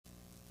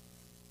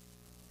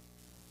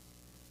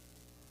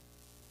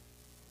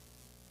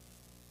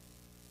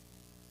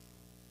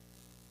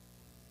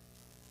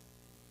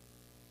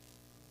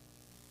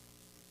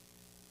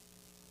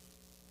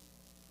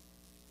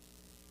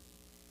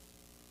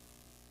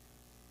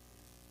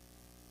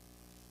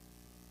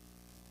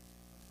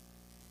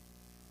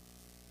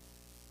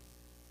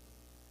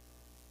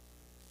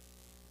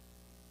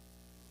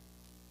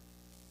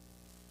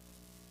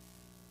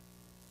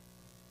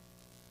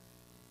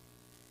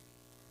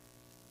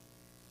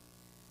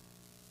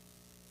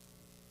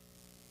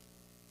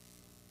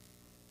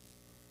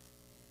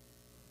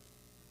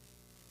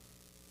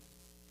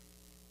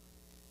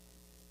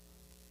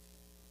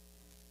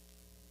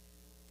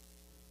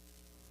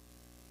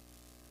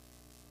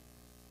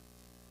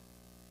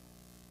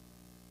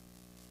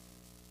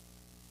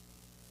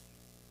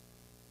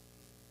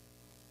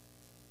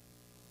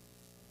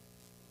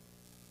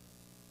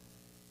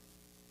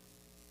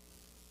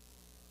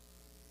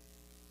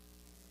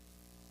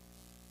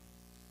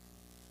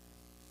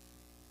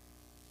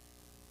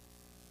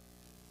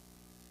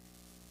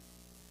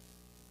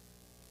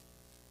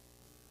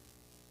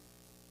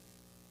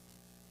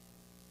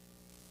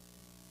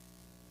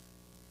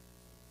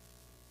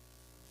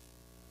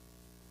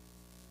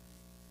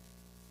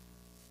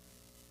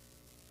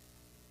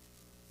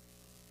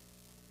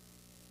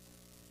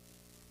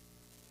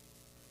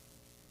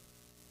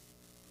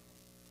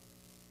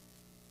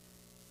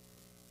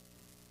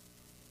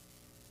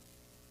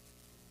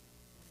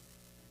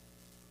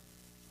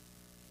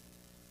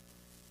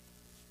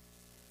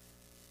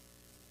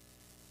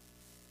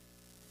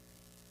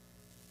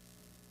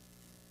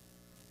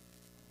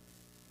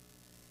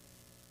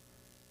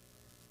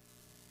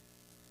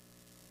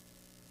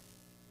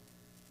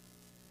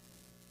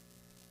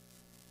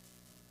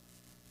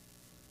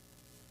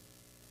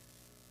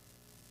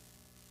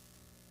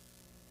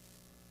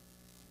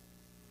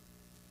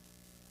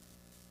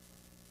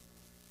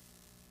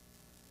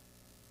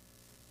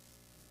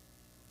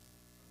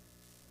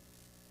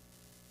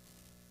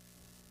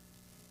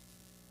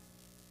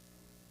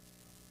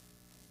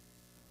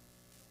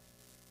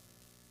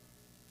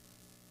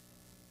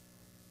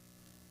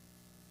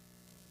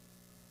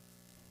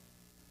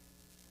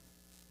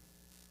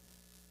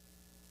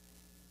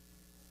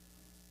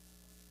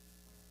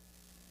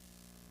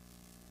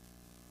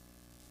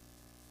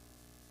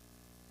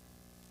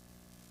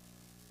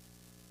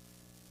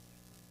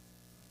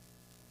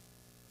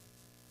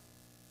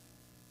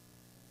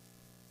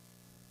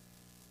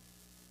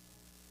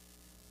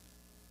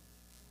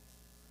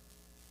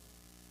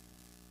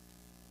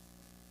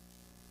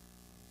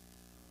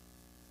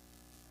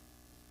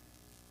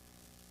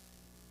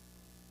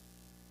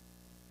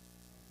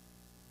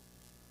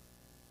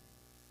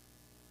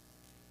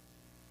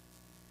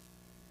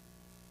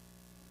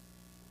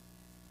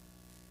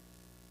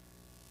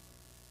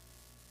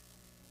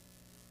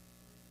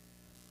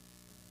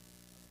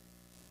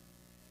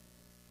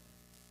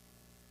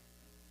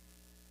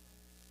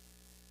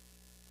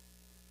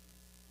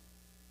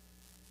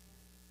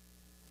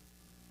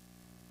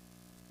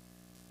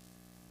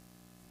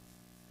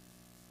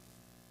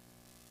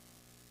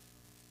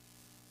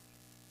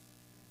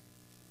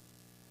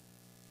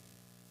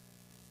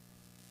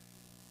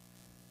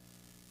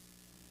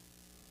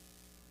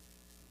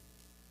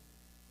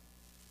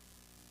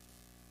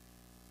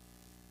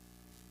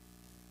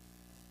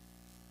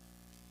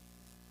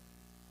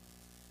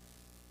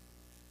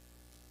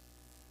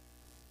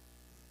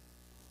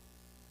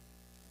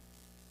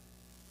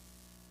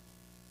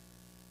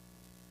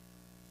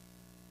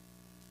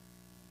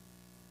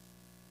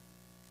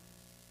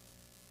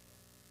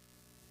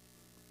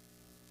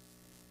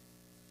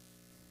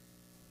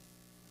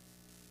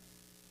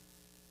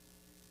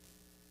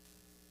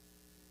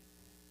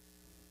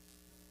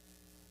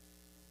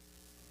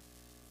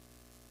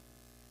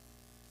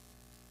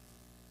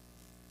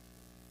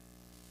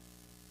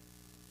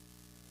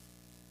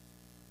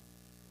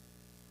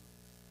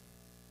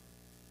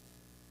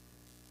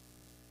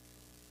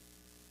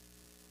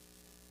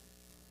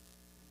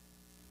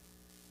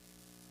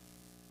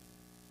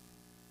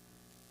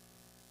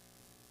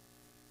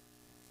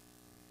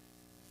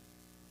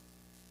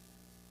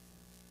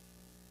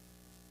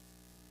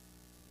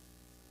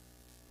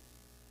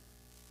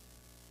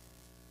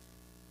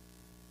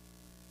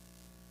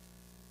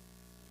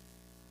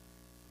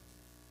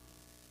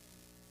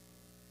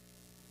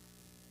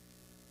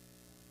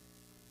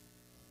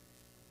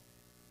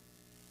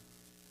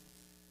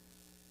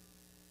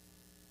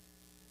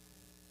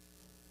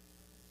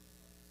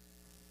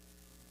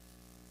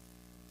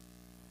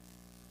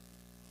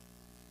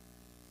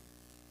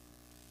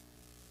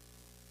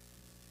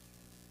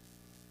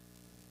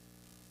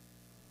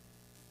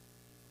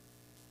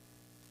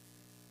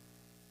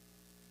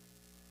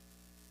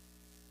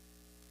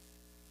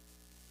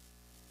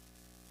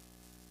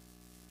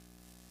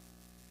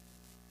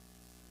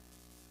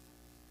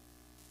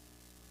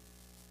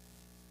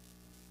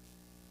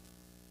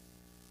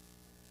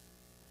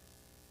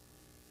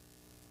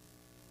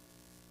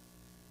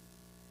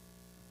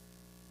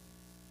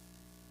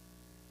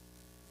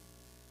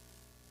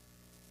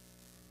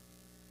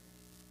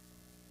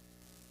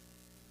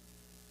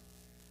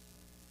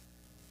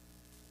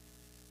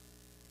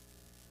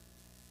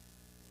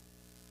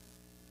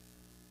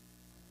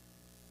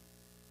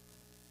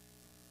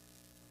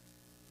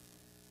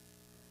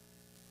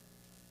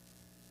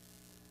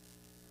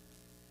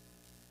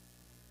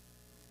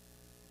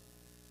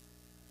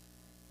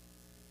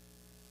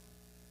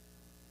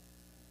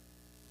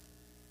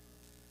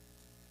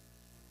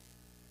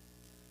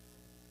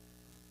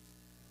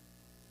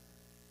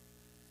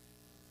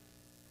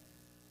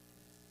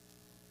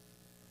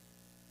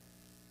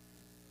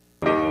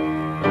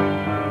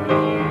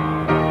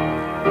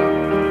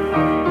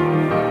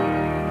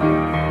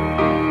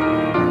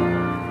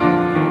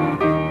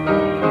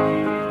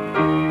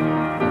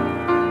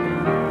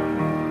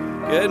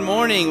Good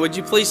morning. Would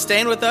you please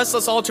stand with us?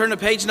 Let's all turn to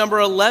page number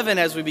 11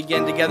 as we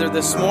begin together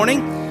this morning.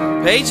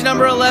 Page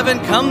number 11,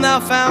 Come Thou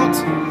Fount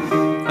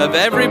of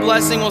Every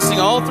Blessing. We'll sing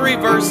all three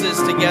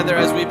verses together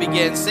as we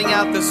begin. Sing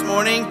out this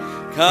morning.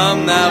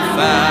 Come Thou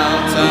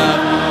Fount of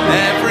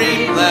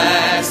every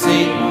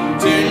blessing,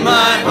 tune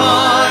my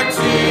heart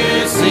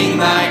to sing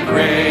Thy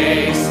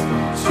grace.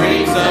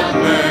 Streams of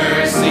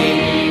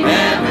mercy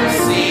never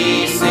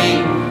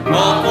ceasing,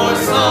 call for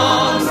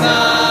songs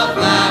of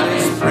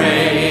loudest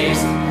praise.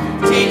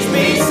 Teach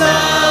me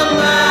some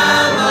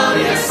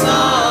melodious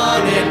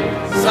sonnet,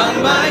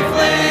 sung by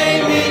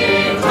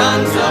flaming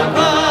tongues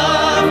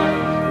above.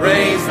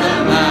 Raise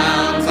the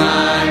mount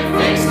I'm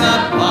fixed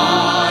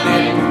upon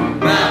it,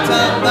 mount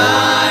of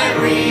Thy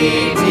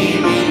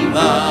redeeming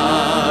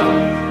love.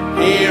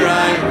 Here I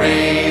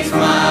raise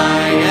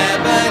my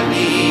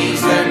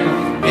Ebenezer,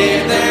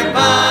 hither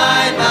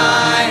by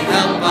Thy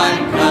help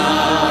I'm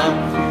come,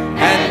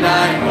 and I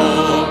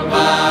hope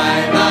by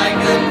Thy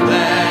good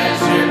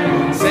pleasure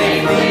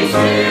safely to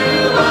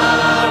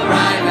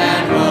arrive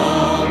at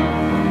home.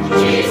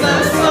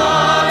 Jesus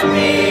sought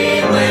me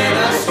when a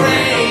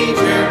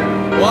stranger,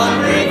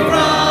 wandering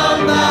from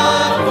the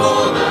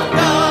fold of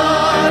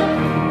God.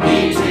 He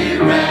to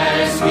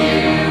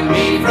rescue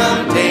me from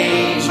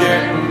danger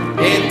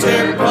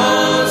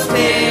interposed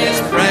His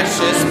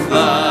precious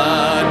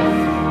blood.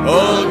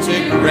 Oh, to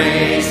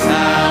grace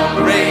how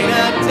great a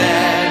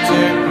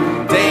debtor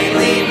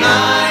daily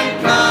I'm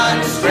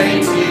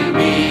constrained to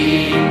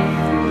be.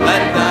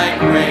 Let Thy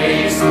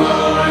grace,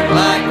 Lord,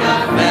 like a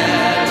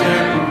fetter,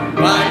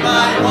 bind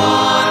my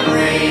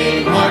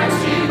wandering heart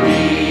to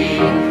Thee.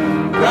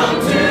 Prone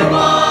to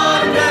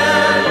wander,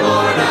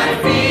 Lord, I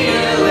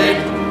feel it,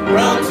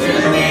 prone to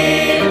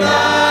leave the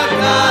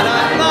God I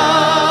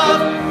love.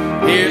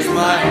 Here's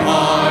my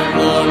heart,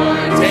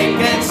 Lord, take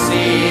and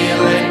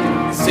seal it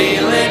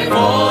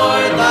for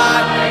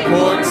Thy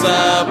courts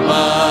above.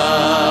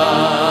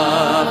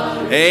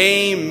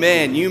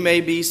 Amen. You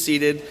may be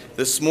seated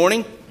this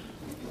morning.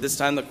 This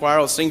time the choir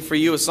will sing for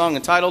you a song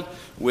entitled,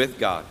 With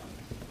God.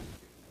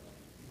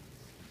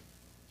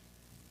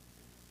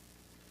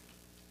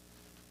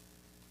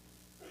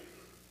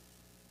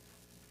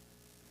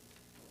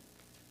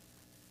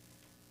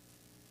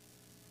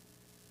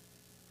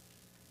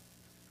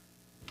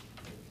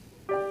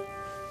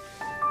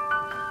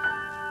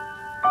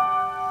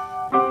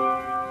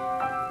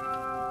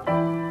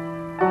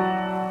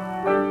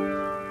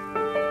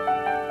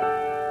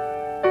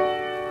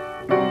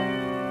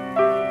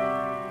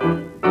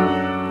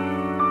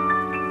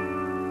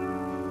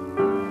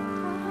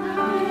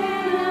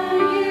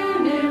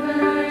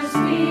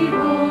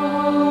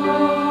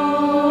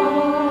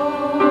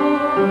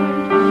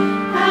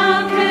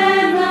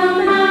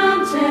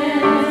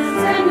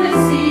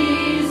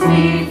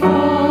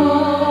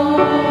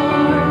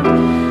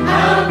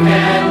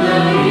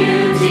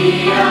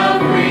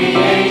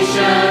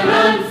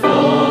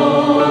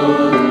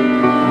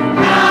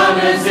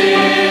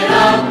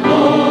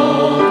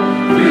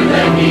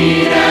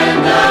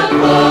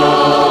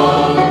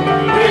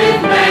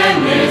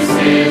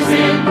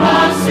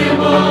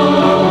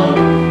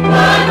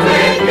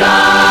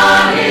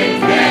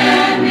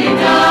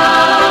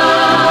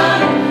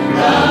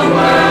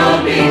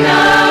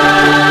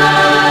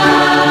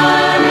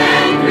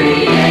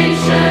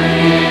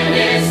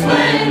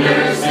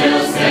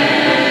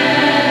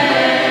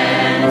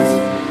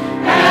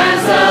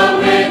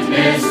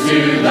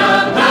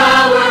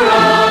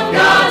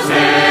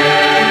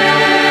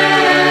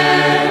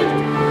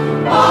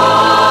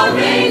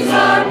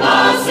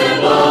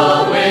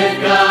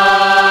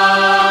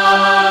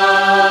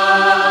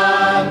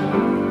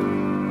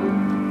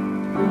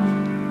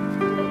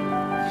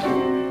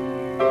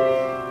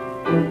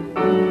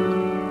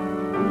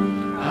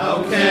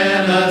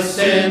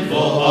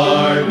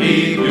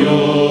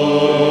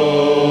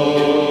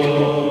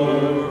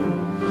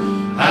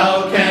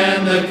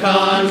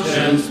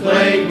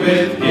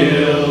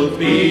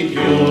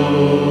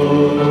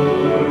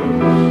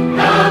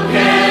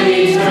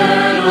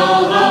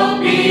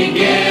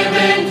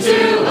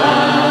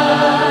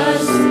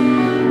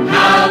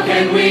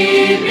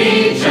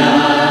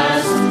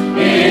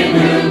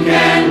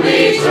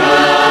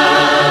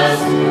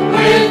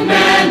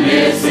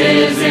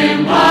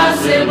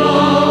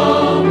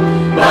 Impossible,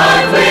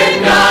 but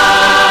with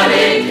God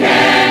it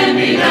can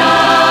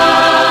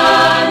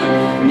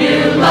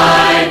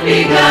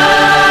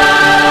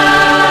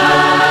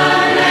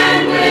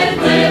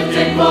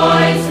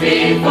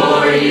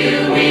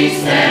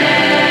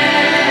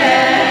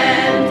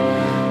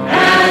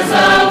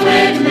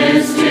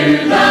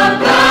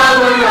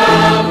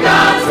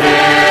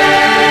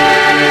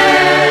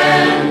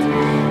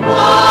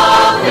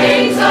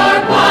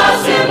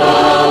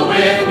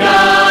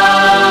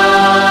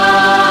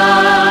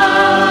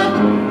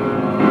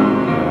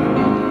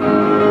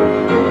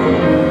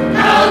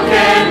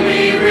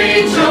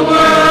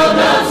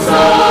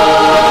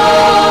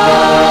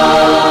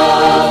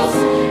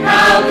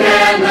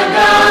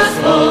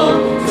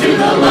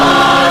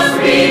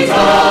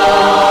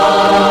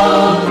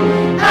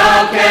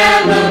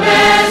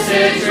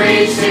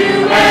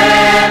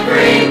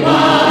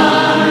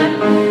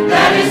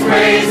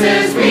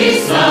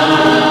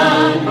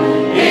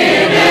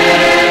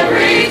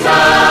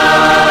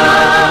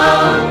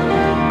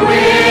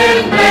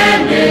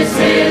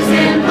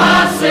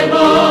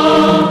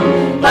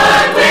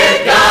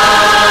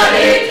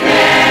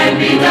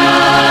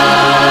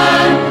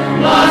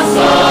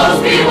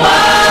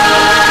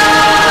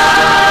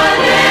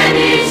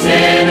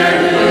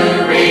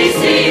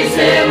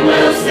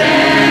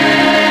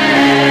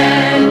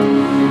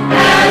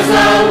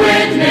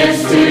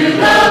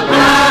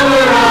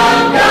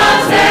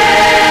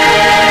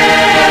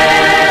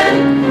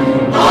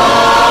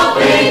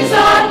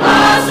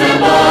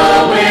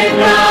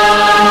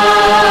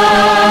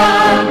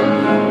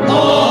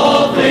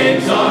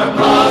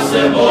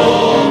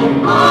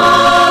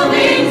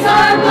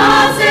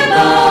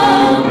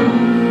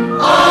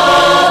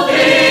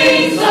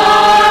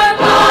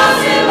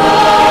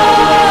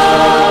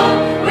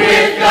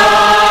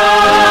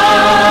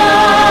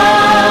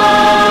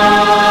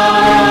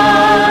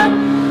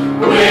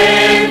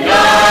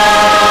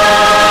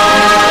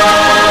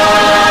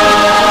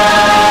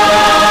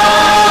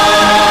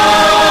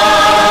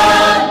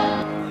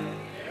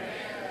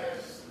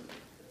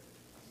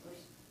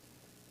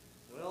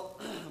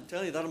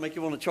Tell you, that'll make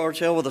you want to charge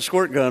hell with a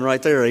squirt gun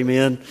right there,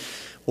 amen.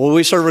 Well,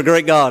 we serve a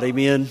great God,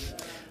 amen.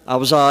 I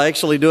was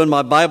actually doing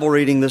my Bible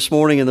reading this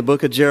morning in the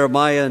book of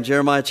Jeremiah, in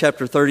Jeremiah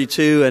chapter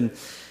 32,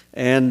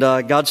 and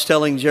God's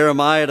telling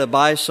Jeremiah to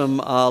buy some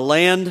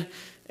land,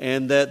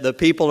 and that the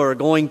people are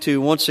going to,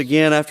 once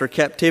again, after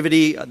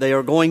captivity, they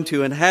are going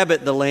to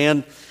inhabit the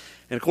land.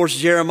 And of course,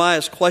 Jeremiah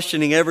is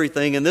questioning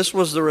everything, and this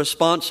was the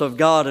response of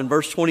God in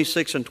verse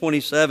 26 and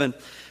 27.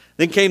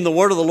 Then came the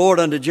word of the Lord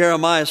unto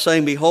Jeremiah,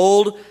 saying,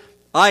 Behold,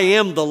 I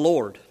am the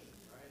Lord,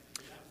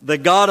 the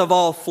God of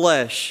all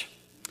flesh.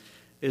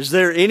 Is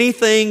there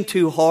anything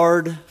too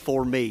hard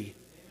for me?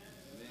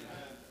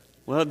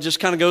 Well, it just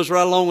kind of goes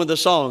right along with the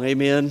song,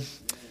 amen.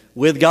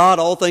 With God,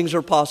 all things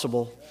are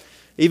possible.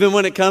 Even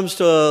when it comes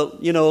to a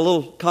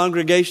little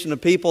congregation of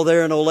people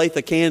there in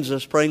Olathe,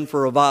 Kansas, praying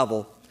for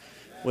revival.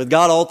 With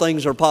God, all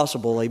things are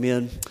possible,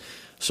 amen.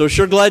 So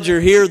sure glad you're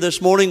here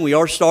this morning. We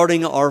are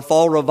starting our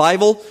fall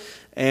revival.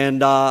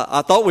 And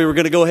I thought we were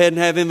going to go ahead and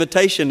have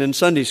invitation in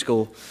Sunday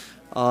school.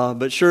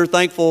 But sure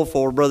thankful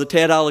for Brother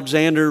Ted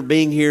Alexander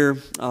being here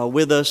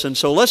with us. And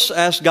so let's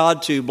ask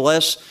God to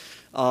bless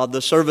the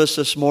service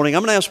this morning.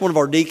 I'm going to ask one of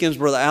our deacons,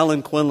 Brother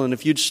Alan Quinlan,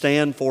 if you'd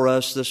stand for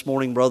us this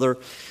morning, brother,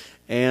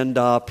 and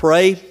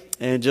pray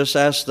and just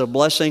ask the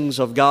blessings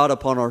of God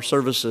upon our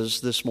services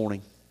this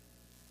morning.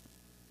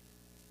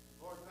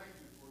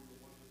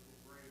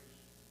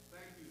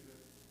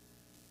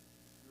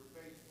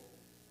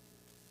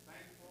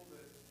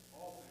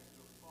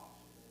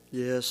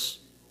 Yes.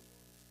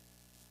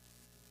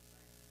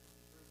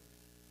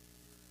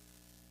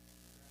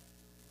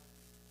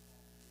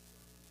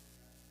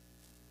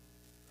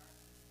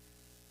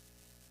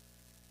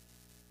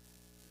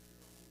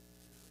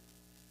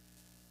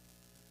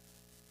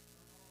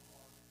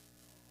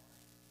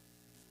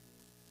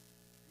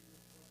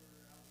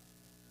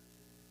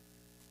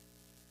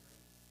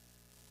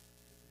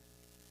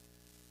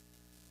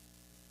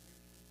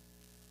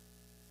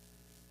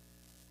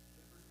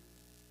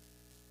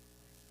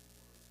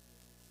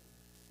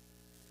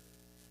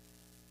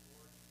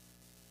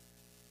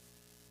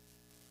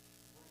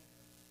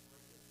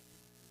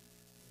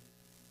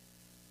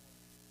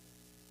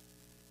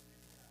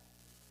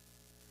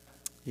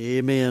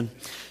 Amen.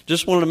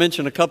 Just wanted to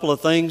mention a couple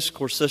of things. Of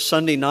course, this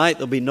Sunday night,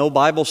 there'll be no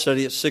Bible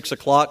study at 6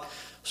 o'clock.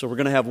 So we're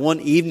going to have one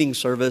evening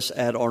service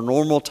at our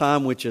normal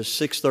time, which is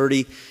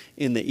 6:30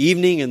 in the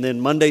evening. And then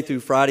Monday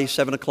through Friday,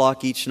 7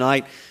 o'clock each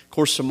night. Of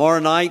course, tomorrow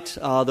night,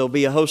 there'll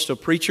be a host of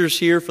preachers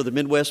here for the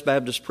Midwest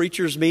Baptist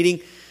Preachers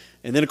Meeting.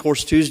 And then, of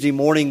course, Tuesday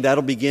morning,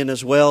 that'll begin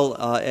as well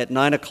at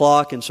 9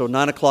 o'clock. And so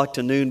 9 o'clock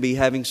to noon, be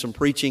having some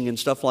preaching and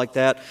stuff like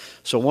that.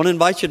 So I want to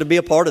invite you to be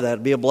a part of that.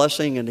 It'll be a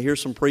blessing and to hear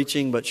some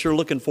preaching. But sure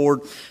looking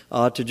forward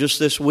to just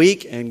this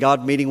week and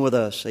God meeting with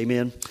us.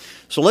 Amen.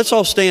 So let's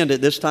all stand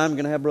at this time. I'm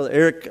going to have Brother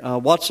Eric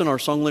Watson, our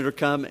song leader,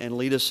 come and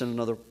lead us in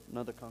another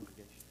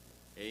congregation.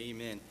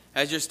 Amen.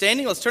 As you're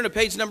standing, let's turn to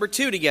page number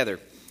 2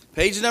 together.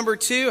 Page number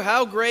 2,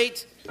 How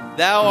Great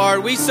Thou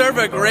Art. We serve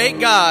a great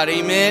God,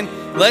 amen.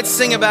 Let's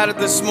sing about it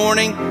this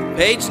morning.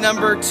 Page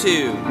number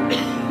 2.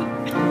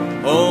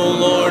 O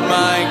Lord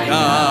my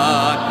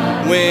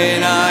God,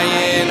 when I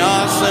in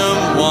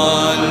awesome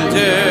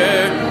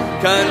wonder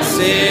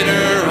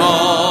consider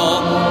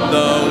all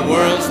the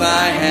worlds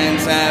thy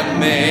hands have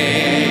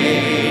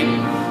made,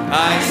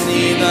 I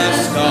see the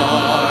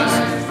stars,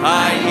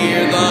 I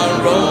hear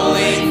the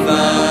rolling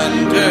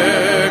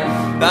thunder,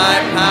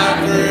 thy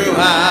power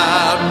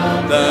throughout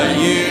the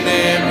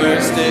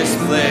universe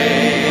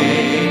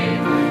displayed.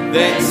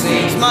 Then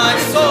sings my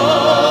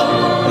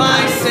soul,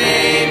 my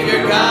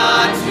Savior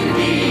God, to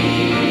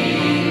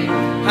thee.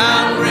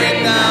 How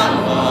great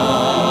thou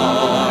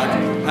art,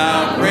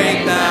 how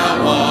great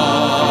thou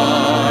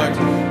art.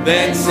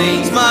 Then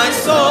sings my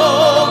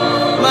soul,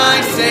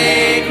 my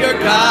Savior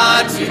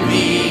God, to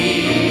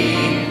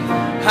thee.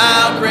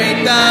 How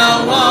great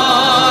thou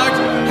art,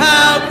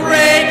 how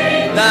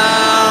great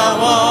thou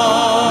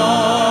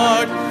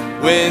art.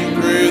 When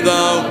through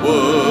the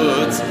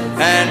woods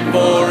and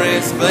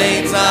forest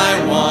glades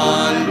I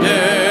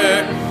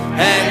wander,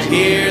 and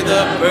hear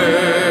the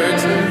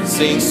birds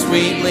sing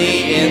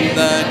sweetly in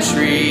the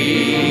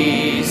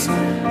trees.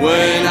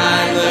 When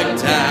I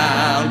look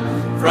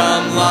down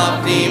from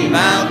lofty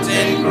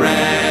mountain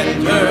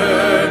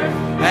grandeur,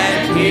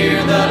 and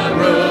hear the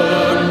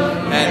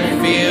brook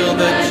and feel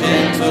the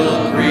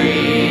gentle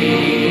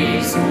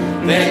breeze,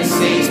 then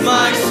sings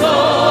my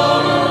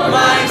soul,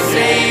 my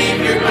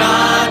Savior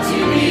God,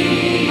 to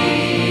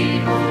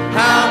thee.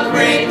 How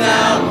great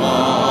thou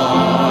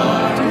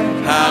art,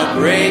 how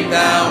great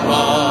thou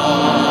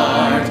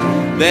art.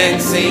 Then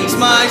sings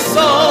my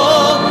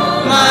soul,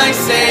 my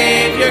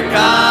Savior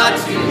God,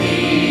 to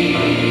thee.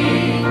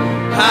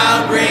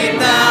 How great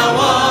thou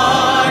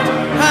art,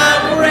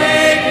 how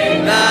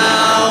great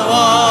thou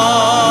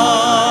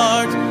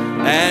art.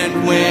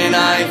 And when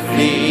I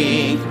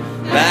think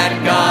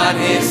that God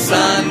his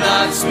Son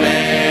not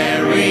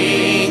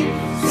sparing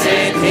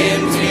sent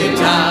him to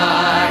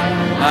die,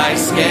 I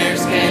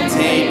scarce can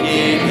take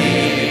it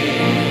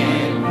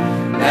in,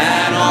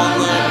 that on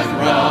the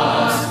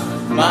cross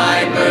my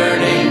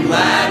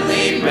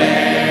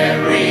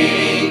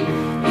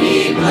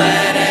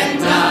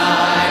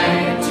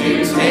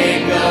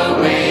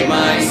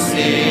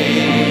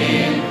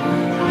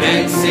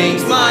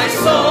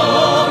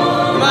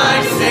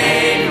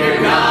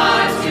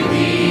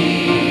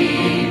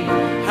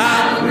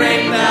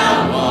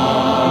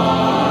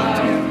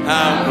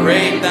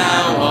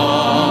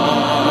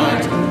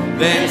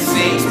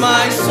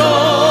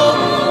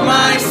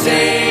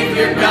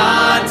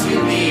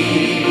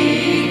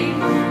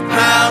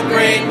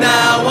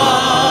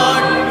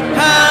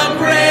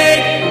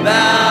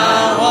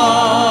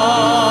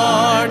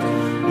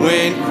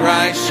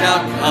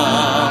shall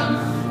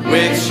come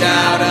with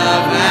shout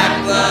of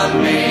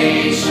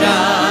acclamation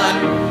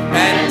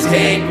and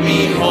take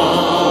me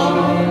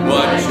home.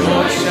 What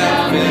joy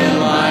shall fill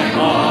my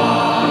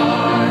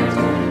heart?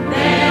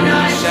 Then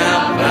I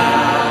shall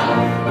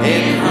bow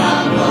in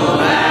humble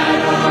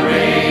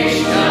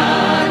adoration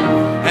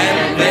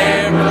and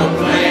there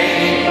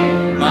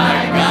proclaim,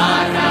 my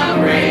God, how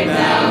great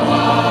thou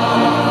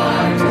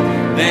art.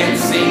 Then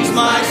sings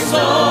my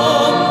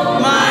soul,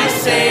 my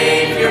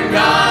Savior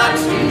God,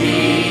 to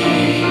thee.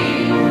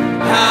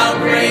 How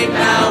great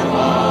thou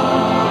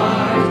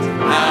art,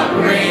 how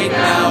great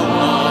thou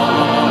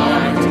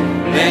art.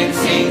 Then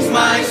sings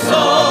my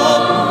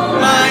soul,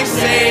 my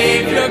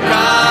Savior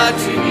God,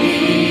 to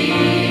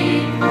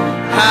thee.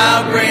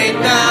 How great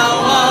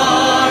thou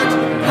art,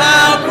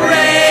 how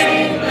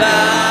great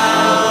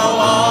thou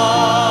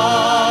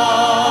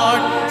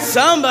art.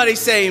 Somebody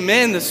say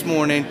amen this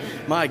morning.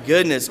 My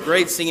goodness,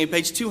 great singing.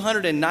 Page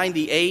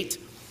 298.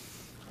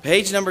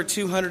 Page number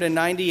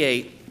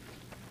 298.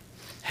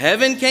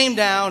 Heaven came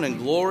down and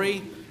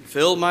glory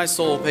filled my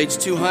soul. Page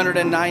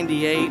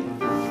 298.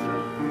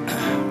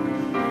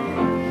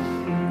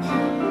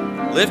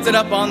 Lift it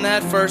up on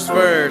that first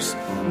verse.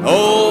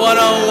 Oh, what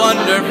a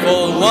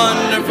wonderful,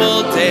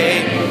 wonderful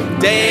day.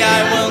 Day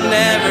I will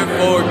never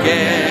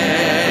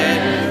forget.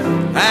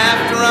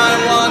 After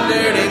I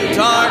wandered in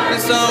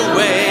darkness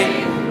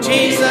away,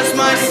 Jesus,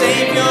 my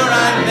Savior,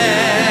 I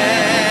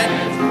met.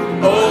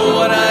 Oh,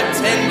 what a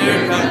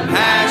tender,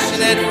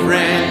 compassionate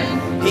friend.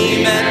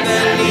 He met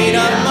the need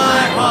of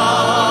my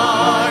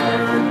heart.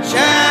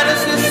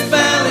 Shadows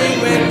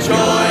dispelling with joy,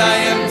 I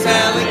am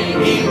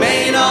telling. He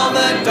made all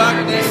the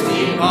darkness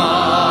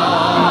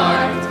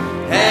depart.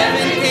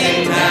 Heaven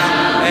came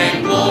down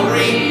and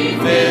glory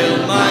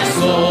filled my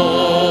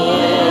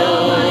soul.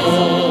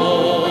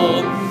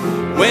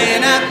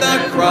 When at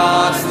the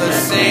cross the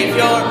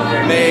Savior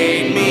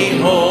made me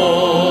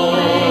whole,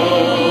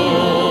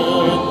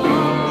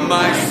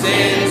 my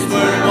sins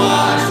were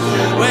washed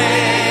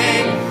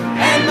away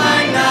and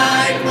my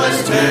night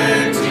was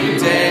turned to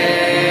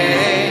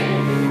day.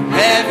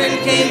 Heaven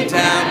came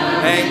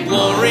down and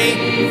glory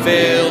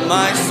filled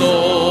my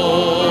soul.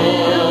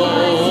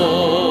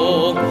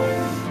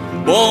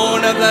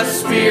 Born of the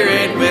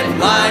Spirit with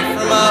life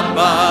from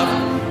above,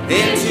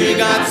 into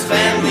God's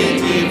family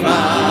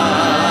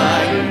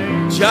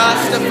divine,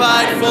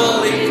 justified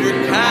fully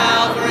through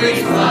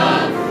Calvary's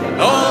blood.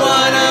 Oh,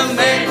 what a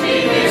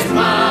making is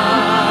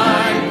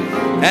mine,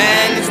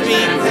 and His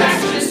being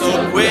so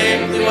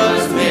quickly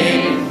was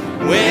made.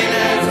 When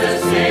as a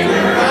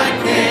Savior I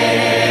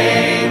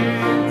came,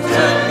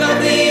 took up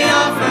the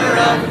offer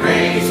of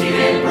grace He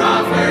did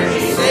proffer. He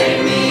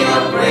saved me,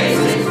 your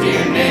praises,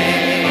 dear name.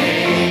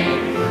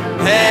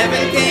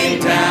 Heaven came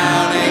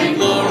down and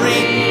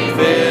glory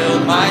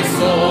filled my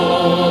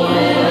soul.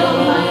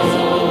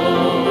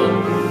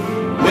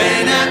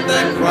 When at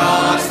the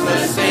cross the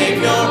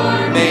Savior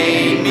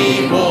made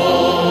me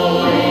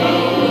whole,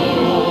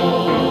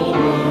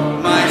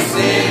 my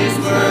sins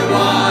were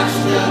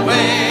washed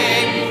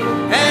away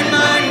and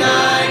my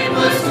night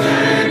was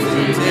turned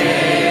to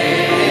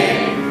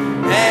day.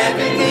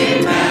 Heaven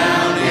came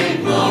down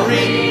and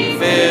glory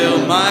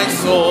filled my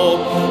soul.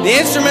 The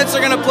instruments are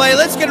going to play.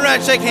 Let's get around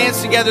and shake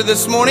hands together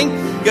this morning.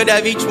 Good to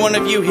have each one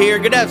of you here.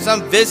 Good to have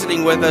some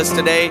visiting with us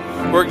today.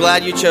 We're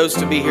glad you chose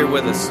to be here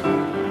with us.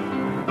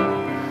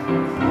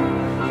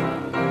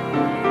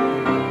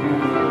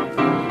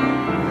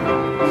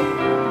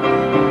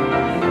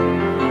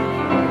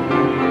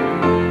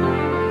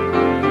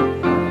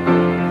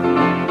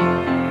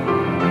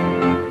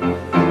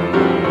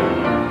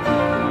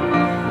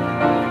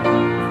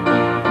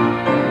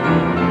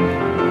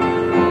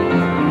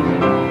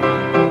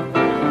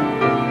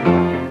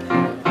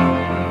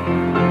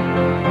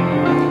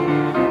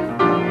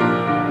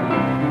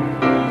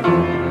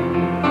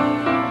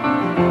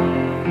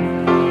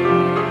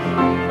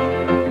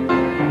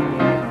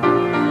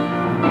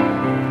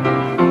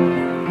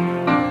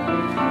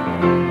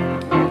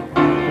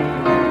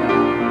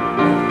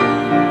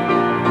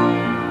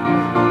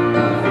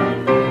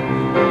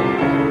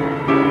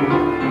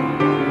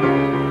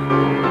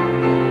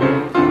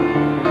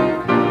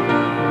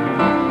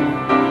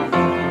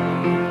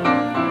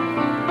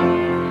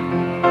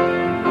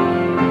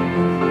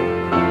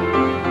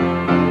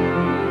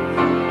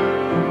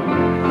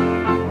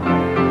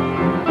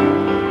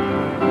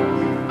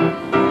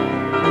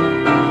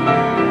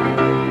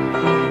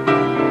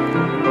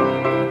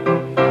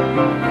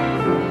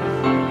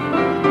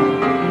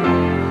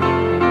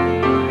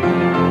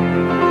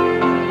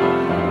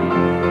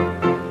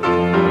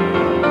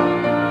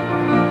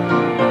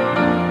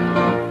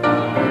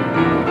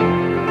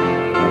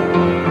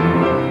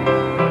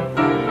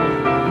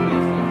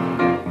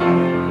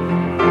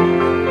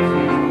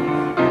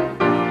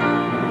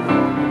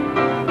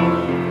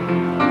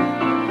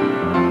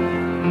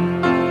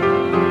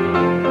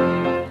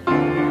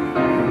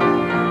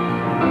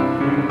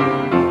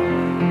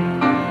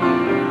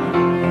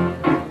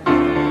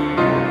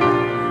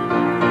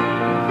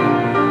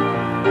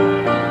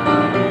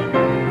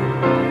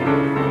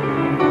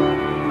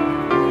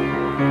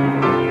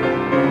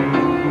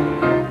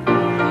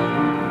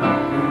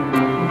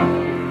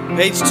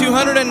 Page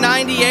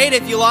 298,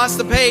 if you lost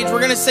the page, we're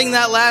going to sing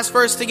that last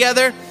verse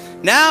together.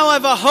 Now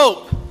I've a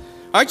hope.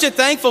 Aren't you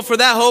thankful for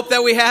that hope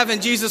that we have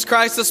in Jesus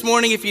Christ this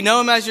morning? If you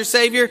know Him as your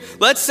Savior,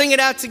 let's sing it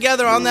out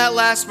together on that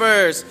last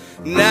verse.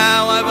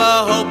 Now I've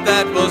a hope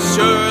that will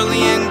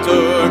surely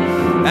endure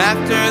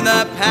after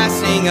the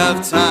passing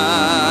of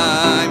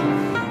time.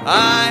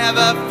 I have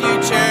a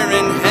future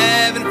in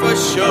heaven for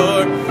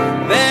sure,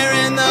 there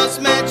in those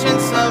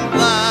mansions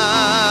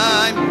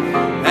sublime.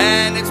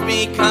 And it's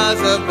because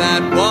of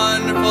that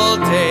wonderful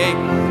day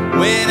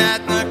when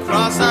at the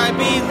cross I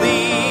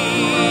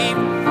believe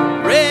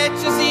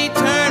riches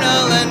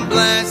eternal and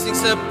blessings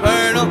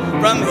supernal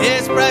from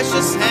His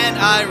precious hand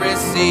I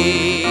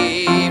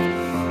receive.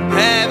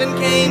 Heaven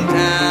came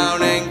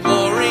down and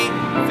glory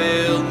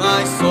filled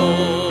my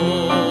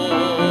soul.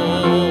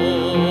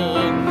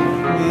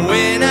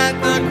 When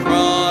at the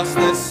cross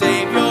the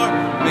Savior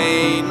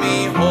made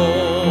me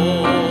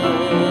whole,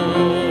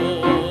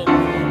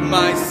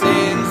 my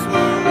sins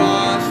were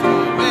washed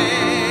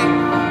away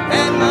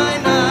and my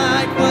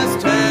night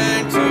was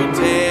turned to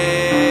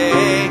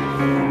day.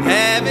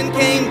 Heaven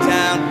came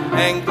down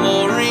and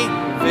glory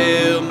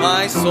filled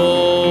my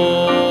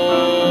soul.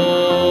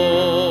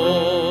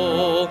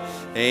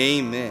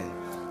 Amen.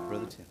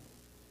 Brother Tim.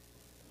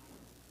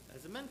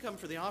 As the men come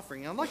for the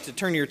offering, I'd like to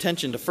turn your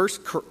attention to 1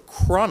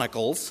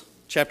 Chronicles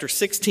chapter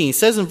 16. It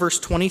says in verse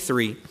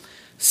 23,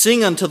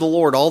 "Sing unto the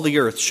Lord all the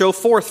earth, show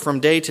forth from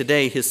day to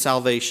day His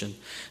salvation.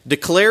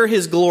 Declare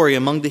His glory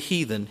among the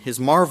heathen, His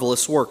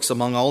marvelous works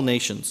among all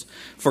nations.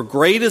 For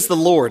great is the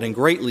Lord and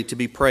greatly to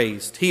be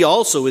praised. He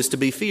also is to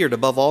be feared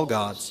above all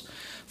gods.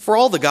 For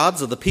all the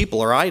gods of the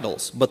people are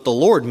idols, but the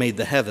Lord made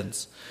the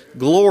heavens.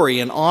 Glory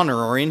and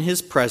honor are in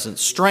His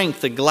presence,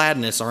 strength and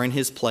gladness are in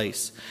His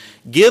place.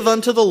 Give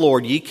unto the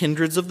Lord, ye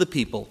kindreds of the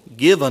people,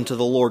 give unto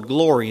the Lord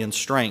glory and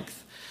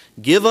strength.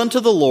 Give unto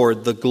the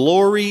Lord the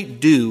glory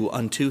due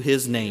unto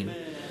His name.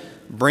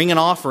 Bring an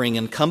offering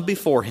and come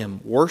before Him.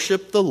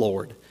 Worship the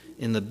Lord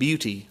in the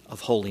beauty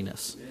of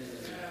holiness."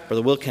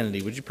 Brother Will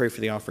Kennedy, would you pray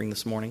for the offering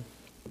this morning?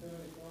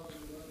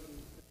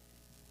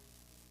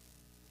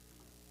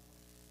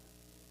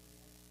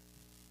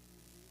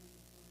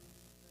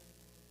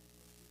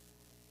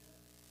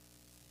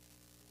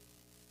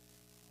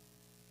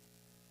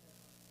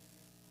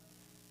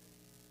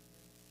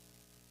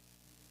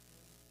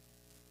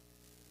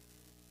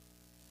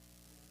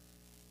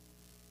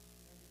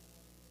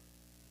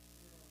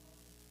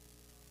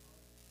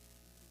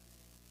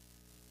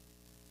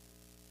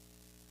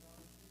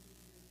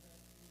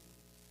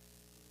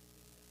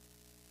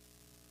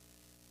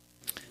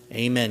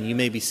 Amen. You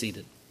may be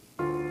seated.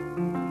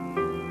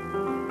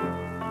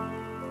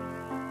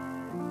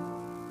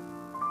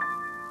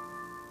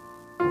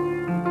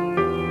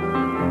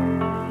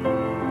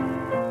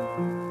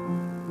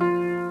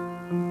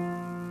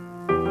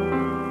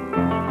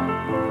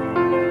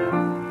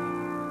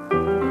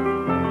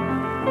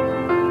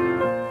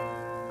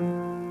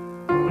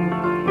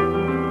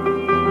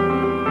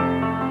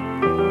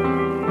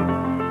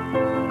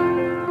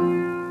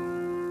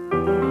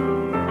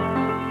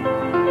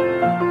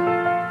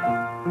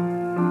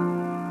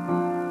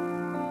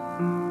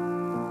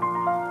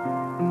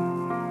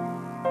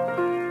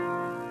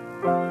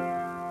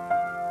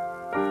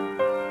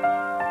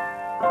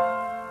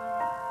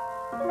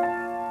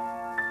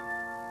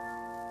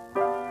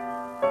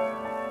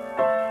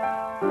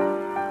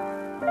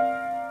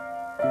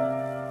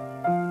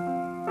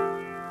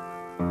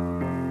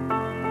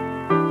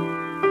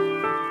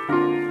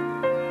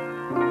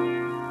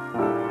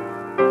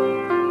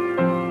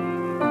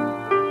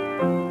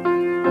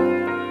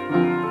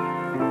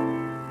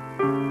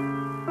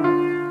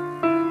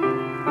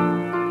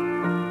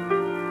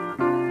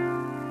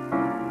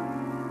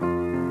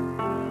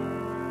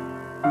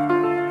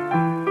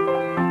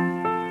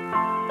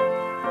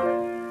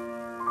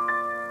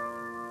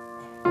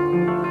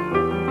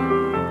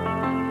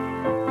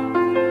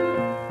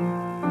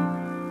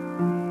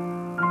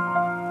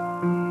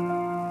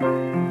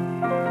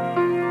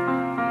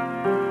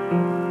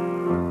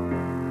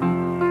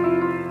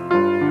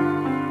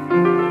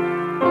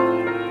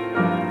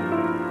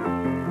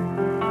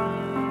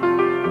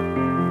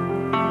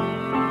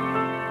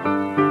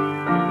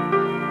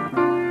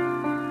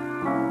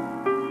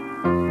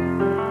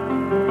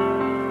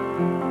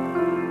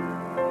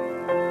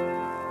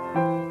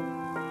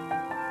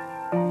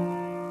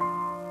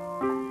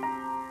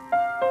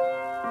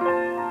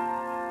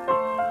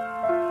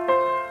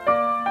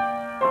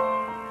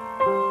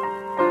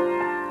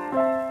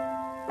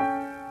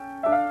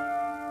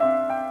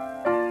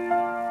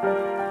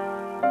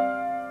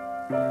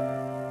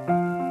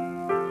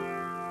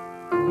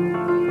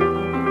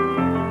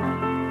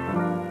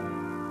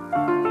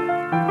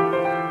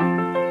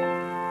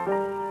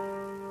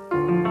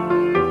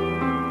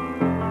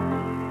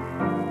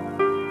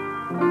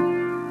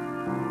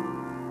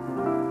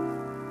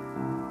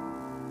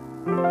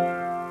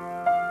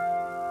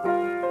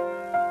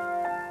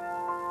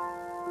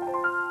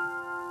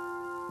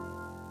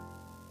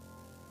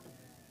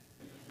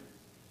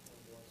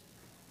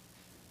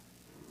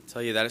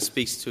 Tell you that it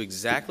speaks to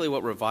exactly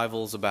what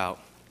revival is about.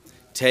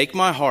 Take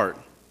my heart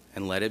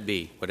and let it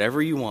be.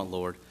 Whatever you want,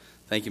 Lord.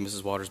 Thank you,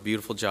 Mrs. Waters.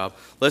 Beautiful job.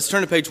 Let's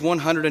turn to page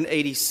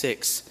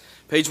 186.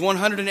 Page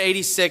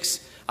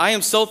 186. I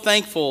am so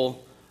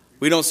thankful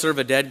we don't serve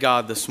a dead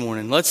God this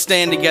morning. Let's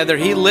stand together.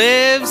 He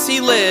lives.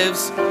 He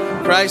lives.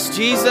 Christ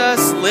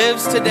Jesus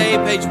lives today.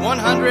 Page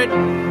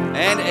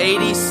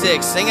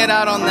 186. Sing it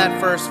out on that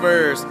first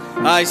verse.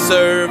 I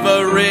serve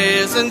a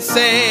risen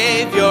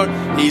Savior.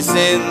 He's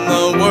in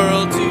the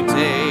world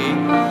today.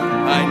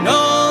 I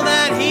know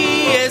that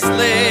He is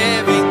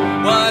living,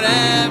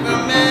 whatever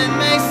men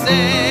may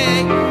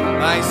say.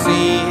 I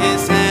see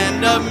His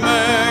hand of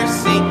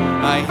mercy.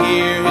 I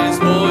hear His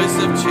voice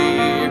of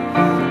cheer.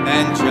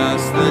 And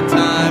just the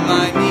time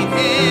I need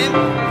Him,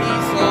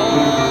 He's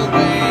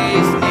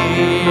always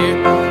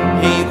near.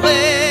 He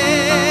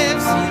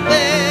lives,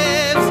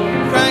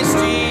 Christ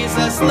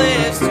Jesus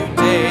lives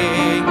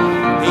today.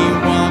 He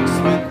walks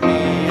with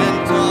me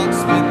and talks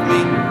with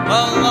me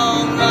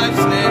along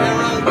life's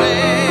narrow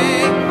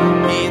way.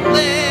 He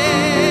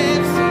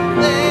lives,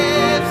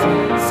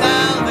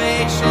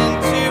 salvation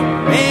to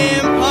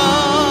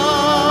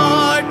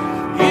impart.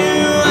 You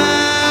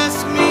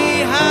ask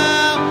me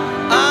how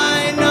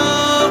I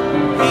know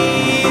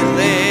He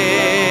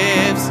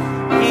lives.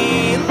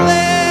 He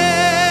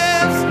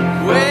lives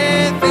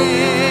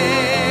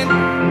within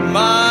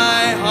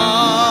my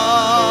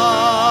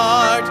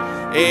heart.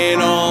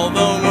 In all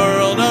the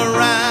world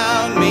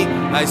around me,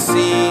 I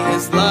see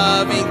His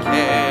loving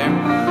care.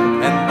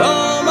 And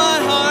though my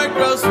heart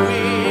grows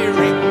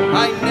weary,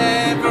 I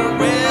never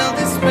will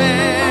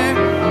despair.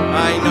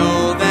 I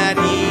know that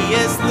He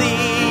is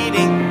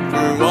leading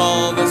through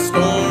all the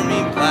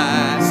stormy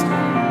blast.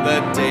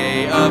 The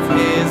day of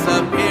His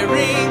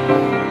appearing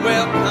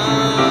will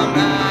come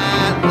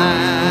at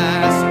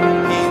last.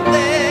 He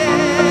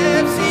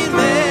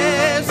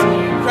lives,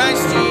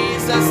 Christ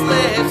Jesus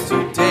lives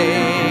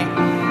today.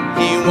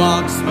 He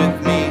walks with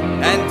me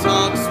and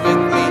talks with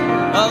me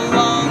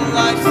along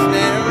life's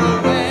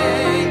narrow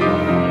way.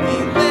 He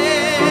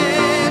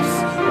lives,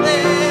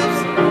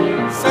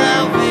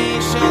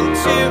 salvation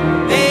to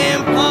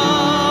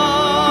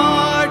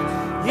impart.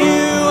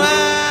 You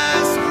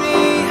ask me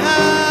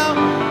how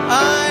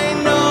I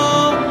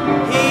know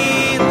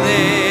He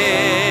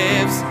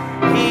lives.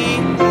 He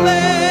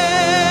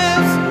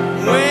lives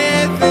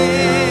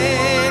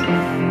within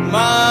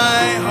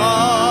my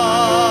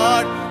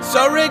heart.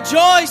 So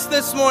rejoice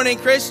this morning,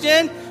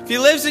 Christian. If He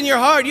lives in your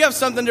heart, you have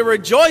something to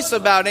rejoice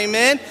about.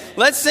 Amen.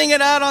 Let's sing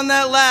it out on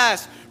that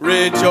last.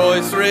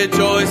 Rejoice,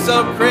 rejoice,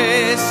 O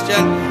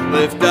Christian.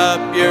 Lift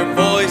up your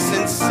voice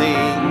and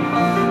sing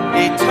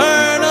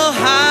eternal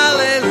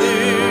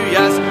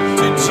hallelujahs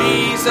to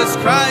Jesus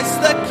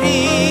Christ the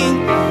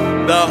King,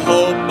 the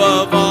hope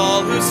of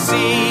all who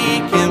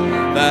seek Him,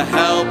 the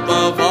help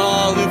of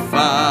all who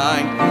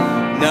find.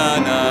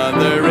 None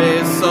other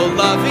is so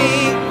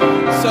loving,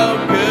 so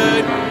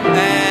good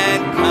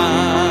and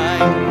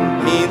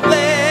kind. He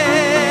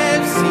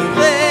lives,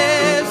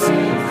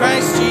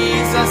 Christ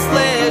Jesus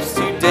lives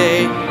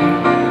today.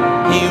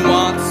 He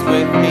walks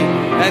with me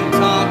and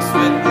talks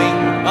with me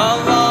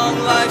along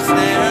life's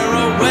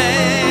narrow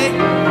way.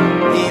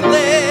 He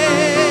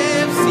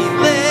lives,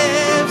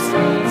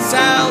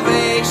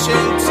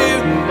 salvation to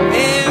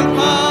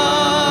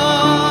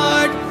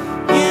impart.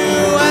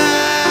 You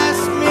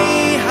ask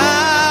me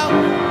how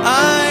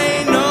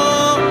I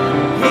know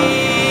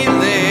He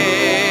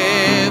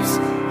lives.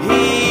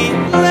 He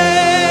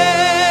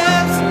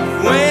lives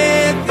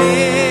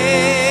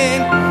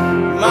within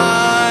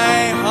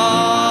my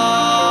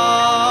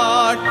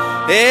heart.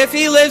 If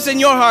He lives in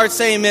your heart,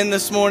 say amen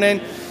this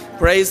morning.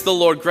 Praise the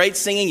Lord. Great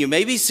singing. You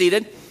may be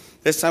seated.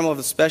 This time we'll have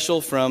a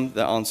special from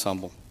the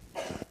ensemble.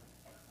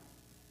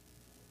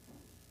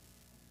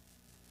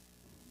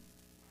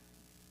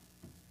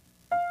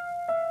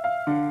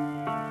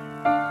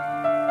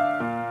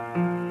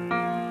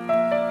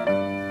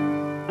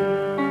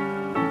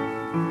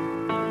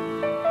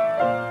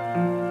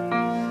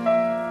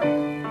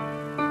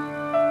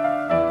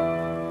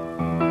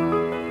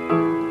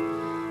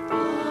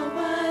 Paul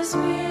was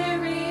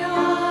weary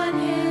on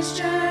his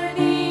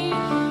journey,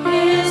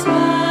 his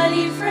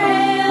body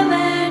frail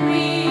and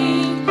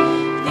weak.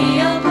 The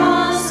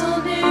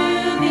apostle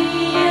knew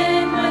the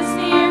end was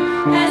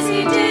near as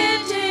he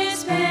dipped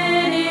his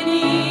pen in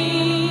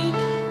ink.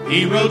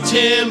 He wrote,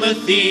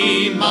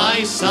 Timothy,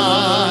 my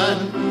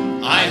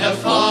son, I have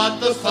fought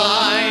the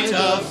fight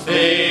of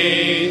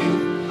faith.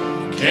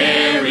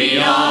 Carry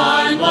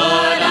on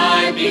what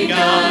I've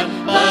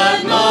begun,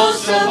 but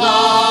most of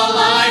all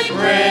I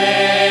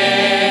pray.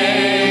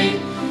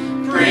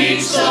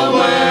 Preach the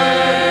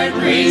word,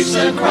 preach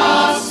the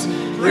cross,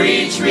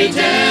 preach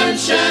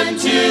redemption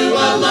to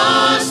a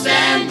lost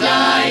and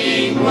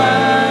dying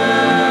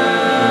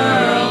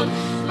world.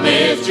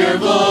 Lift your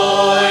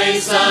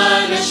voice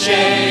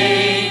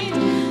unashamed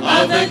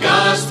of the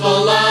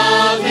gospel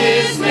of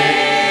His name,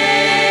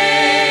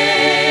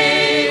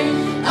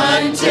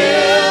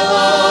 until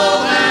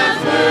all have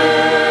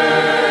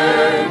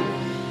heard.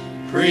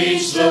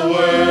 Preach the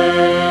word.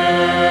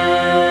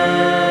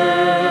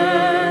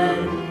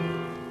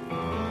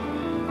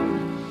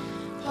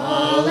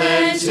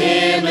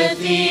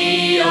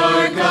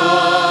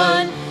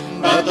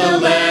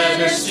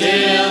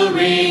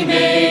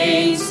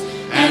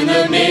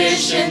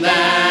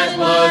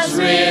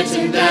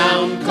 written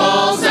down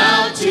calls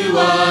out to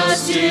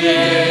us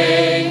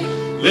today.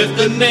 Lift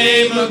the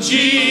name of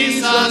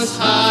Jesus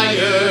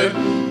higher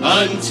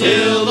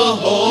until the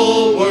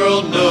whole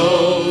world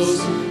knows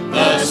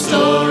the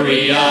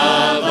story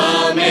of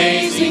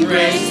amazing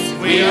grace.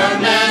 We are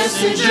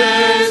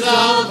messengers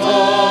of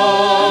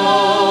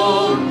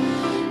hope.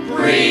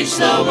 Preach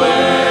the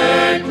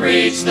word,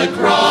 preach the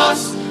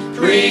cross,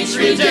 preach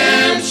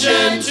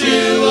redemption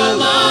to a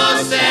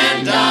lost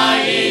and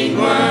dying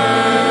world.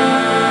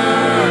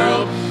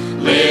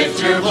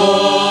 Lift your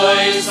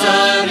voice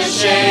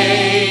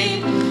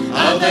unashamed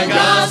of the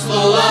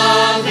gospel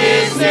of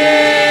His name.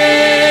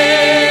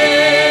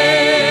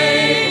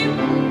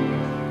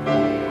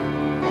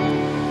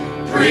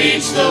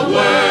 Preach the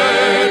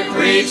word,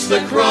 preach the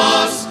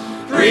cross,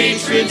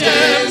 preach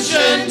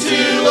redemption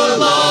to a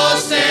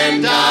lost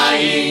and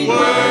dying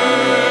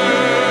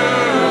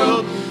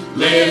world.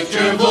 Lift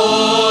your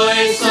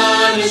voice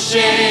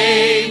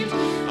unashamed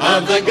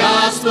of the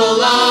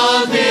gospel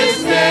of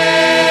His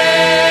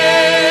name,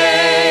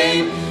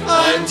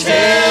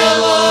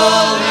 until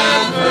all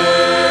have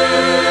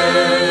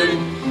heard.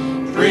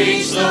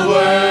 Preach the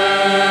word.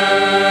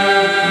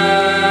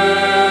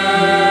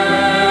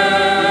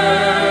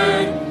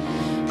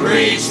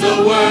 Preach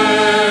the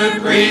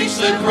word, preach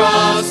the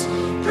cross,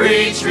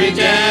 preach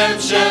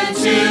redemption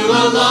to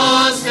a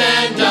lost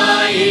and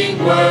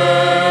dying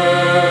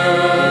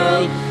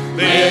world.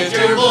 Lift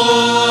your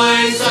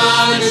voice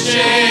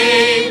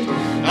unashamed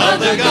of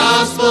the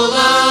gospel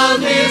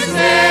of His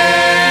name,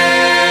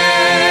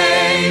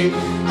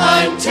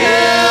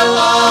 until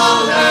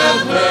all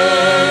have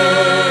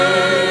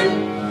heard.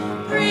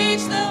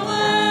 Preach the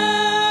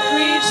word.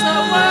 Preach the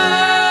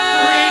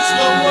word. Preach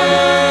the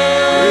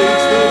word.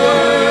 Preach the word. Preach the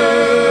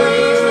word.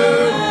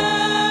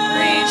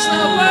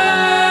 Preach the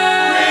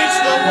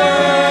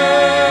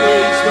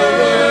word. Preach the word.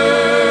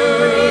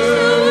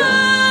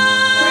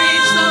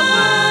 Preach the word.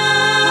 Preach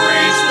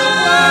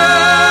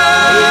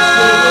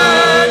the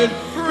word.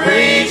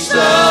 Preach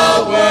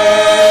the word.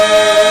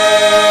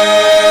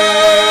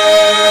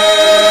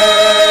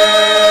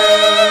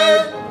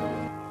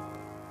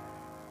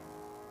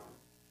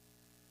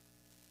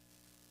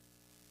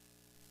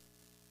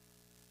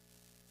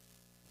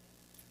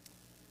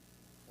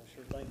 I'm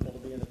sure thankful to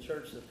be in a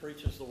church that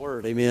preaches the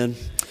Word. Amen.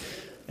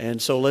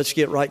 And so let's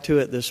get right to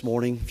it this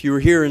morning. If you were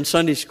here in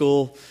Sunday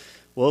school,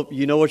 well,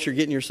 you know what you're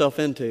getting yourself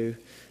into.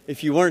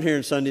 If you weren't here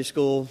in Sunday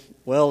school,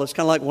 well, it's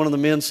kind of like one of the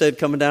men said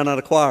coming down out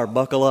of choir,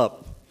 buckle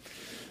up.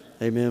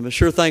 Amen. But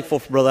sure thankful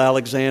for Brother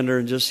Alexander,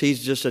 and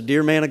he's just a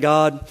dear man of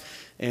God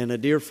and a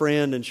dear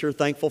friend, and sure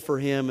thankful for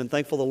him, and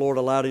thankful the Lord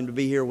allowed him to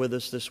be here with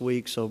us this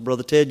week. So,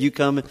 Brother Ted, you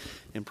come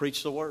and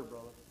preach the Word, brother.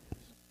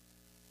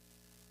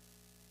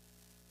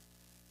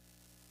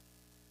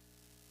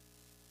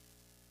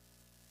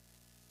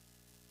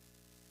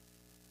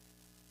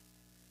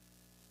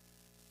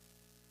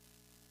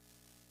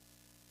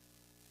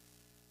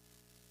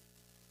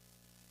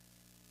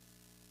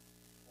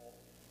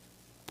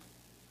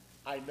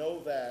 I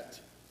know that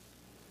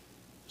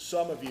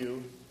some of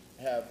you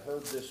have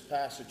heard this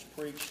passage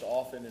preached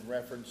often in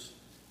reference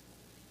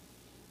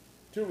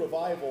to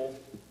revival,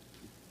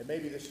 and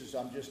maybe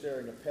I'm just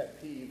airing a pet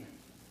peeve,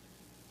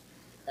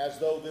 as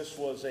though this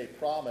was a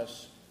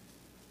promise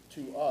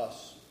to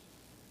us.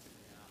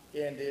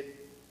 And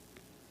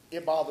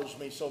it bothers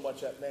me so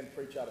much that men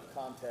preach out of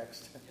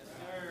context.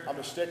 I'm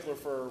a stickler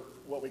for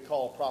what we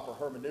call proper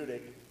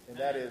hermeneutic, and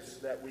that is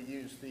that we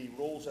use the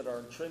rules that are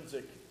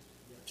intrinsic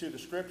to the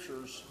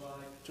Scriptures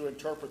to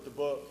interpret the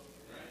book.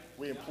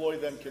 We employ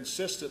them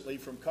consistently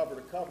from cover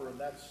to cover, and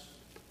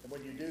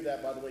when you do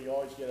that, by the way, you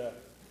always get a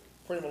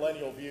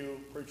premillennial view,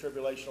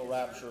 pre-tribulational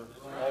rapture,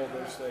 all of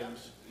those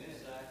things.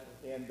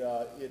 And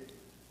of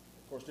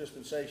course,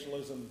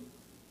 dispensationalism,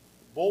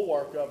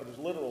 bulwark of it is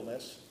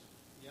literalness.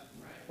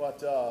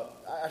 But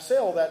I say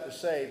all that to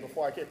say,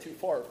 before I get too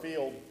far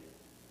afield,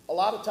 a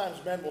lot of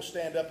times men will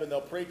stand up and they'll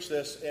preach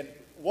this, and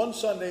one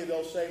Sunday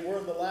they'll say, we're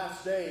in the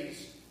last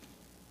days,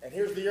 and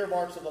here's the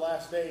earmarks of the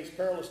last days: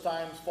 perilous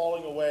times,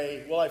 falling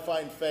away, will I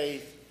find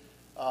faith,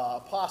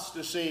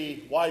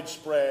 apostasy,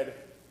 widespread.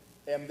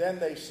 And then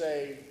they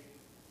say,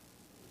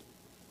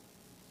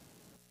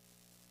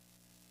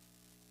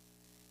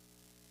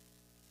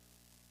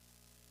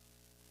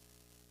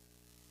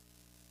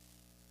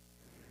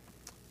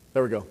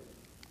 there we go.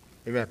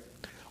 Amen.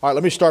 All right,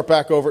 let me start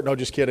back over. No,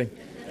 just kidding.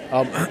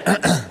 I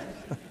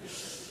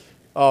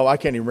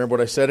can't even remember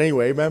what I said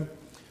anyway. Amen.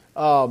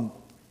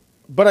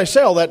 But I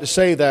say all that to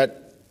say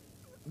that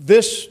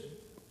this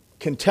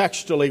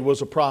contextually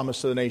was a promise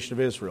to the nation of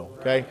Israel.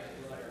 Okay,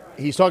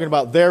 he's talking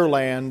about their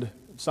land.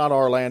 It's not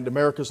our land.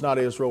 America's not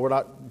Israel. We're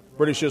not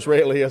British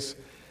Israelis.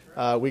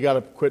 We got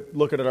to quit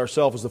looking at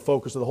ourselves as the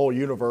focus of the whole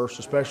universe,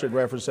 especially in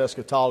reference to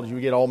eschatology. We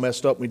get all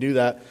messed up when we do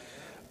that.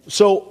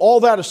 So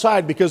all that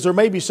aside, because there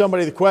may be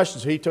somebody that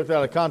questions, he took that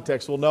out of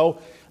context. Well, no,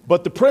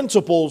 but the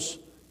principles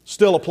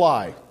still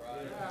apply.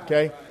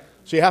 Okay.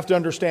 So you have to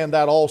understand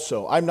that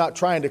also. I'm not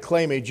trying to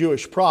claim a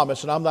Jewish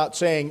promise, and I'm not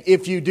saying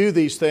if you do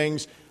these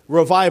things,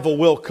 revival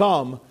will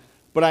come.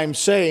 but I'm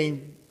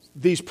saying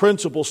these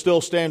principles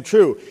still stand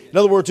true. In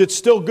other words, it's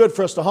still good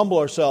for us to humble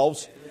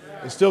ourselves.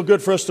 It's still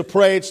good for us to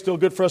pray. It's still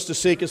good for us to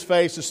seek His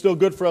face. It's still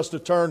good for us to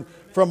turn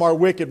from our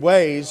wicked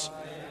ways.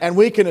 And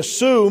we can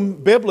assume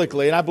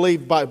biblically, and I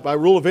believe by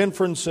rule of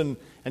inference and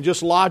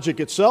just logic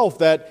itself,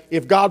 that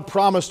if God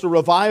promised a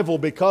revival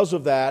because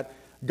of that,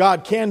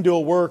 God can do a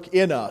work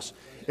in us.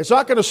 It's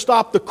not going to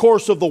stop the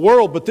course of the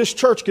world, but this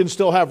church can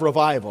still have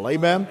revival.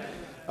 Amen?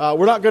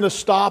 We're not going to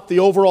stop the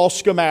overall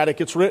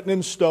schematic. It's written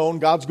in stone.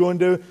 God's going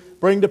to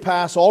bring to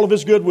pass all of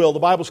His goodwill. The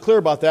Bible's clear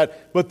about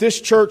that. But this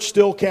church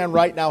still can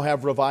right now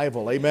have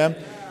revival. Amen?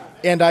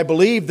 And I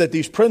believe that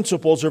these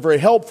principles are very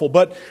helpful.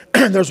 But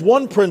there's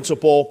one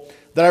principle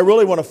that I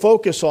really want to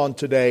focus on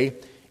today.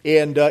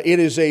 And it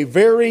is a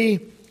very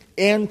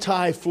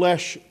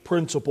anti-flesh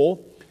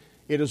principle.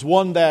 It is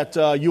one that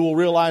you will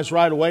realize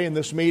right away in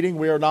this meeting.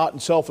 We are not in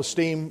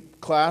self-esteem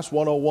class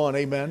 101.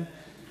 Amen?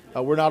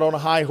 We're not on a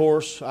high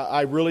horse.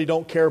 I really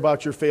don't care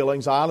about your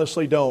feelings. I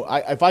honestly don't.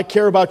 If I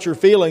care about your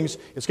feelings,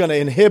 it's going to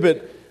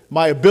inhibit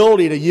my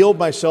ability to yield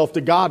myself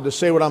to God to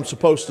say what I'm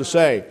supposed to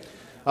say.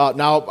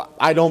 Now,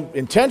 I don't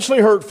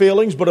intentionally hurt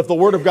feelings, but if the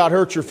Word of God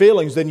hurts your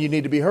feelings, then you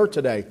need to be hurt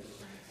today.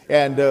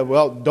 And,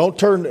 don't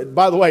turn,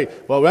 by the way,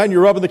 man,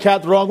 you're rubbing the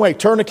cat the wrong way.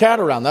 Turn the cat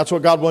around. That's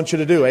what God wants you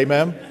to do.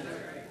 Amen?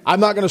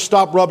 I'm not going to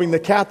stop rubbing the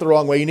cat the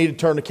wrong way. You need to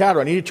turn the cat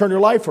around. You need to turn your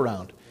life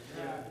around.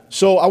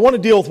 So I want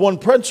to deal with one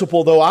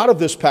principle, though, out of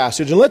this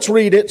passage. And let's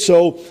read it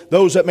so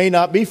those that may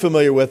not be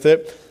familiar with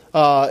it.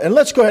 And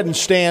let's go ahead and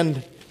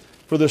stand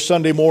for this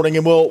Sunday morning.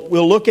 And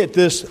we'll look at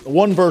this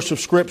one verse of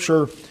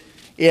Scripture.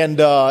 And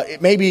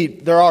maybe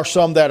there are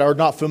some that are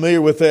not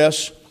familiar with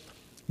this.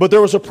 But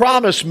there was a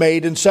promise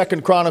made in 2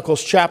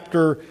 Chronicles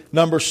chapter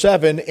number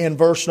 7 in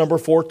verse number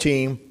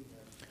 14.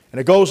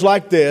 And it goes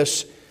like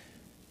this.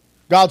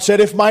 God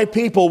said, "If my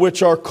people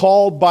which are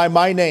called by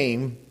my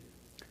name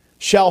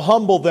shall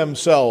humble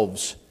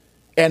themselves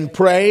and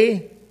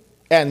pray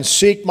and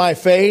seek my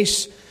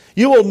face."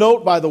 You will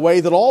note, by the way,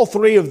 that all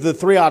three of the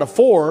 3 out of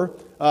 4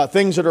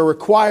 things that are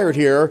required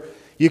here,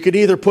 you could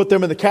either put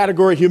them in the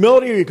category of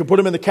humility or you could put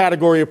them in the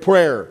category of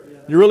prayer.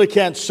 You really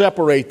can't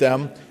separate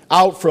them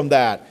out from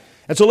that.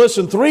 And so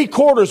listen,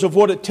 3/4 of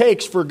what it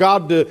takes for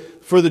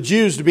for the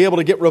Jews to be able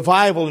to get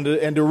revival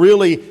and to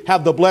really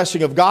have the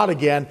blessing of God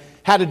again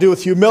had to do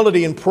with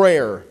humility and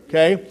prayer.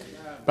 Okay?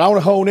 But I want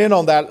to hone in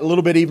on that a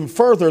little bit even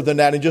further than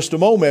that in just a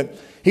moment.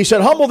 He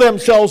said, "Humble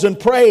themselves and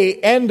pray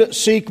and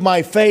seek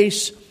my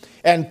face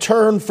and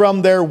turn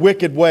from their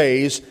wicked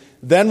ways.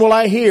 Then will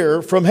I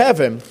hear from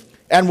heaven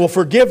and will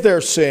forgive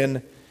their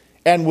sin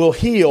and will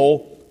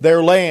heal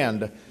their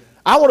land."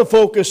 I want to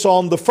focus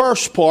on the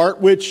first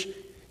part, which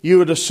you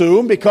would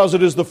assume, because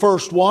it is the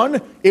first one,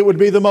 it would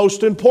be the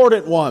most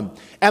important one.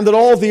 And that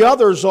all the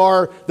others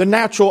are the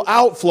natural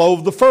outflow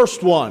of the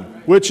first one,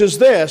 which is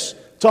this,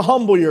 to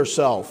humble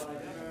yourself.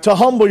 To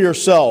humble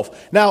yourself.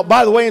 Now,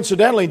 by the way,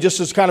 incidentally, just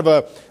as kind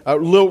of a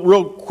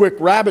real quick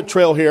rabbit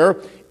trail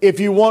here, if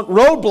you want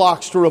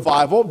roadblocks to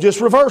revival,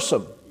 just reverse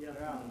them.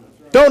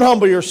 Don't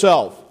humble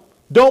yourself.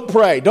 Don't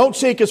pray. Don't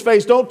seek His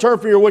face. Don't turn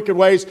from your wicked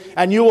ways.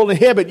 And you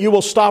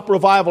will stop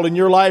revival in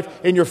your life,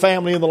 in your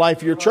family, in the life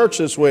of your church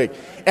this week.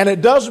 And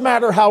it doesn't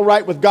matter how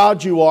right with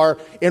God you are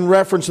in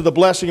reference to the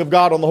blessing of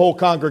God on the whole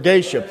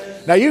congregation.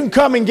 Now, you can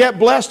come and get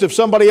blessed if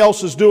somebody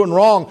else is doing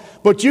wrong,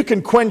 but you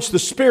can quench the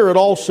Spirit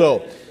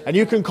also. And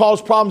you can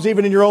cause problems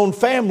even in your own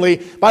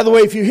family. By the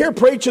way, if you hear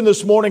preaching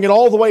this morning and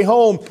all the way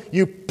home,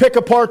 you pick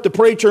apart the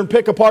preacher and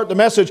pick apart the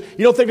message,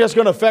 you don't think that's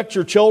going to affect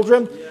your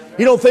children?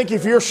 You don't think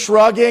if you're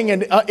shrugging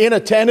and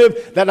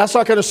inattentive that that's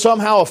not going to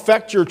somehow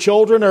affect your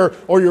children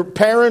or your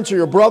parents or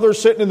your brothers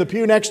sitting in the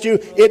pew next to you?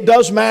 It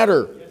does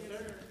matter.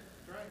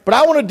 But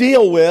I want to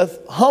deal with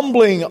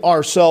humbling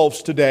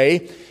ourselves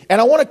today.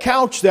 And I want to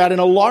couch that in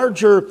a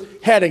larger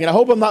heading. And I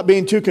hope I'm not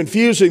being too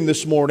confusing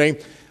this morning.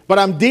 But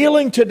I'm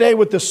dealing today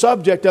with the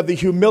subject of the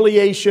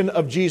humiliation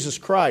of Jesus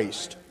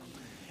Christ.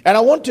 And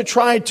I want to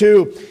try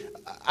to,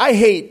 I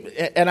hate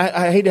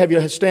to have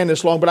you stand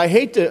this long, but I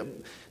hate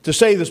to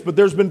say this, but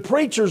there's been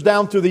preachers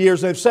down through the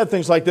years, and they've said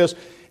things like this,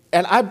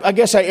 and I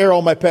guess I air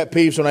all my pet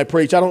peeves when I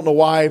preach. I don't know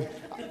why.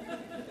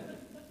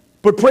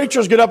 But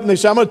preachers get up and they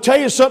say, "I'm going to tell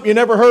you something you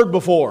never heard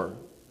before."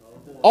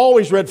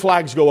 Always red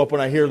flags go up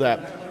when I hear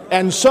that.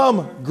 And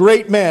some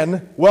great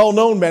men,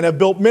 well-known men, have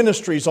built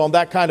ministries on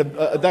that kind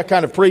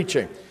of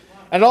preaching.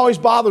 And it always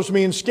bothers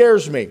me and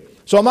scares me.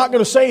 So I'm not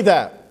going to say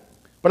that.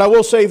 But I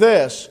will say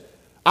this.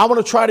 I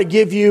want to try to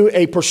give you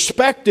a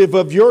perspective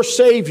of your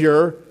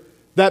Savior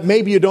that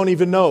maybe you don't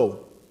even know,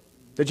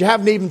 that you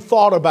haven't even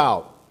thought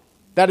about.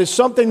 That is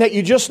something that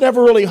you just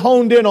never really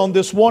honed in on,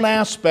 this one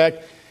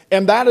aspect,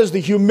 and that is the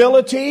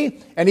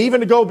humility, and even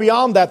to go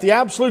beyond that, the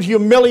absolute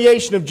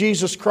humiliation of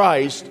Jesus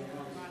Christ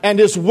and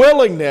His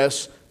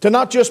willingness to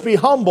not just be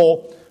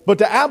humble, but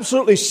to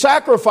absolutely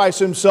sacrifice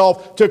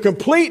Himself to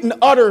complete and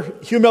utter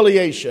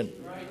humiliation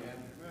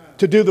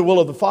to do the will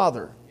of the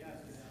Father.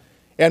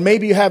 And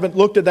maybe you haven't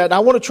looked at that. And I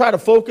want to try to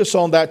focus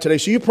on that today.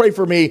 So you pray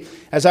for me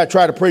as I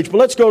try to preach. But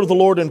let's go to the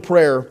Lord in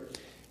prayer.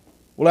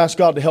 We'll ask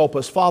God to help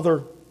us.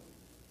 Father,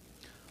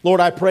 Lord,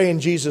 I pray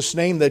in Jesus'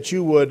 name that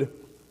you would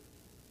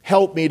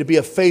help me to be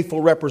a faithful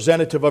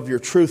representative of your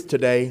truth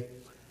today.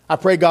 I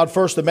pray, God,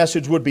 first the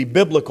message would be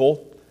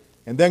biblical.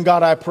 And then,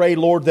 God, I pray,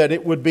 Lord, that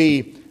it would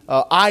be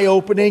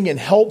eye-opening and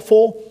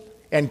helpful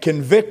and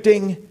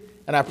convicting.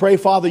 And I pray,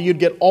 Father, you'd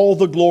get all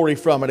the glory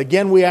from it.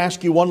 Again, we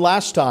ask you one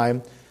last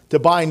time to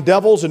bind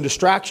devils and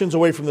distractions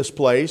away from this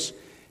place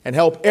and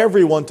help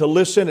everyone to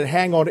listen and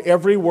hang on to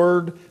every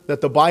word that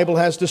the Bible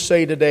has to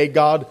say today.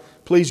 God,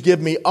 please give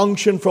me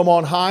unction from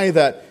on high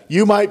that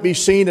you might be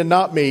seen and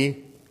not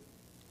me.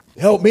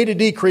 Help me to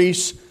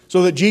decrease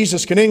so that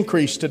Jesus can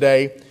increase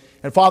today.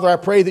 And Father, I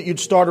pray that you'd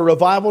start a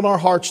revival in our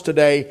hearts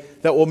today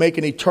that will make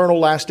an eternal,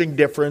 lasting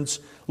difference.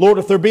 Lord,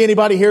 if there be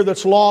anybody here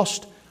that's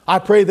lost, I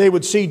pray they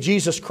would see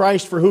Jesus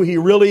Christ for who he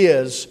really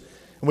is.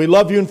 And we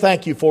love you and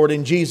thank you for it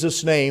in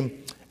Jesus'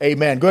 name.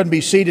 Amen. Go ahead and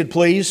be seated,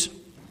 please.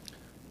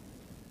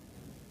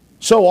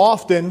 So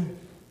often,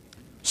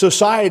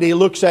 society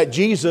looks at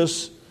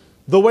Jesus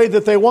the way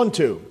that they want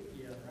to,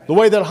 the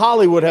way that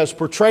Hollywood has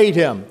portrayed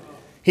him.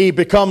 He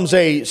becomes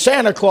a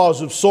Santa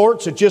Claus of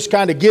sorts. It just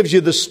kind of gives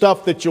you the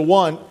stuff that you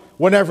want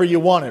whenever you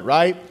want it,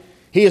 right?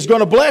 He is going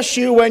to bless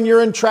you when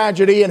you're in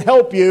tragedy and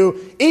help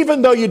you,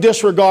 even though you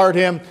disregard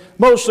him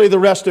mostly the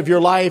rest of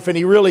your life, and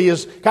he really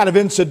is kind of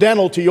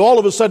incidental to you. All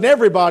of a sudden,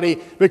 everybody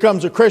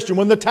becomes a Christian.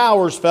 When the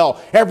towers fell,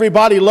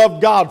 everybody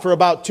loved God for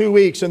about 2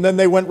 weeks, and then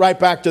they went right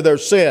back to their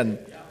sin.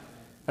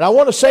 And I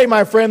want to say,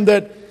 my friend,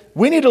 that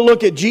we need to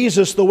look at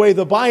Jesus the way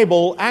the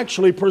Bible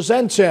actually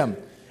presents him.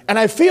 And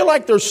I feel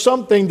like there's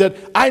something that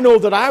I know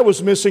that I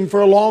was missing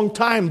for a long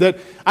time that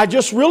I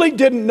just really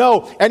didn't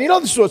know. And you know,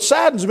 this is what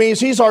saddens me,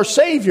 is he's our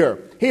Savior.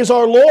 He is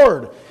our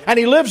Lord. And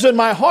he lives in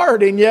my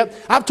heart. And yet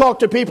I've talked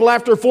to people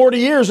after 40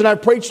 years and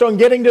I've preached on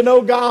getting to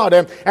know God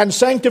and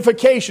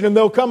sanctification. And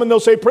they'll come and they'll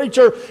say,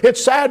 preacher,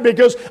 it's sad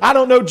because I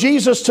don't know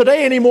Jesus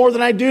today any more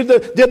than I did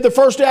the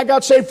first day I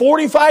got saved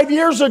 45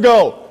 years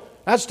ago.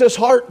 That's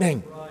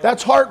disheartening.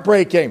 That's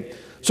heartbreaking.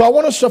 So I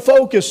want us to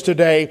focus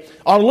today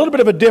on a little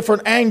bit of a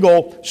different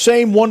angle,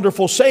 same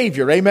wonderful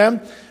Savior,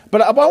 amen?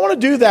 But I want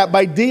to do that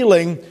by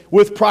dealing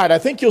with pride. I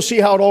think you'll see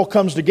how it all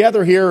comes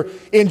together here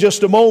in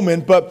just a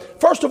moment. But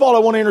first of all, I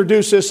want to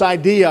introduce this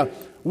idea.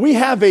 We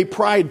have a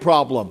pride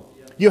problem.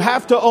 You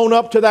have to own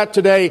up to that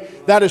today.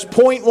 That is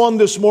point one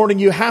this morning.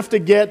 You have to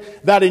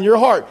get that in your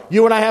heart.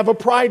 You and I have a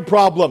pride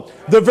problem.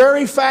 The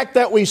very fact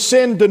that we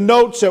sin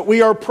denotes that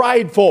we are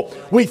prideful.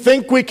 We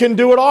think we can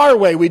do it our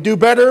way. We do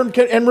better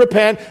and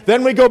repent.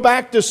 Then we go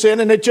back to sin,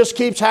 and it just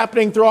keeps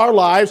happening through our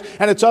lives.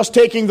 And it's us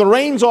taking the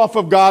reins off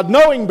of God,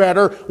 knowing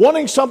better,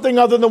 wanting something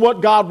other than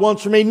what God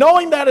wants from me,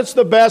 knowing that it's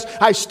the best.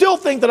 I still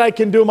think that I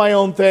can do my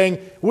own thing.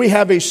 We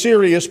have a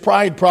serious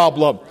pride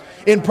problem.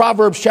 In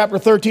Proverbs chapter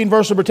 13,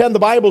 verse number 10, the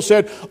Bible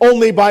said,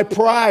 only by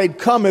pride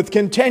cometh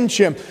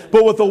contention,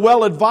 but with the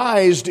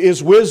well-advised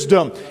is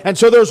wisdom. And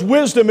so there's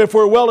wisdom if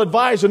we're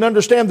well-advised and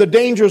understand the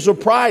dangers of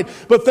pride.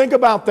 But think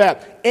about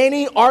that.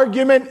 Any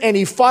argument,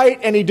 any fight,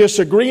 any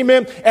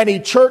disagreement, any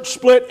church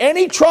split,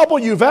 any trouble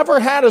you've ever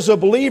had as a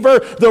believer,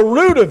 the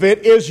root of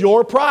it is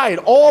your pride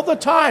all the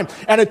time.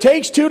 And it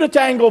takes two to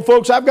tango,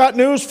 folks. I've got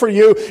news for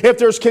you. If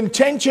there's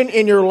contention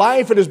in your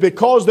life, it is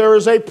because there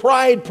is a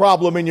pride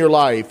problem in your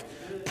life.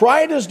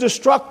 Pride is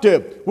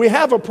destructive. We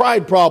have a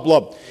pride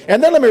problem.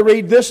 And then let me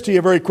read this to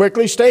you very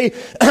quickly. Stay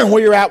where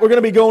you're at. We're going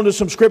to be going to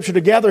some scripture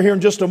together here in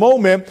just a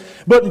moment.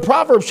 But in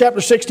Proverbs chapter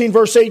 16,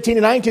 verse 18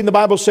 and 19, the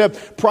Bible said,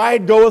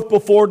 pride goeth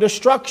before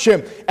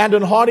destruction, and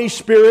an haughty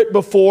spirit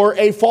before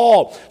a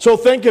fall. So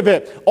think of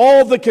it.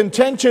 All the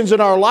contentions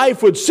in our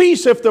life would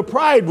cease if the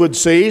pride would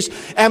cease.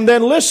 And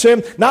then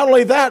listen, not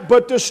only that,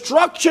 but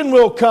destruction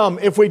will come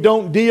if we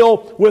don't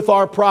deal with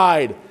our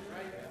pride.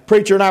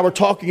 Preacher and I were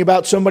talking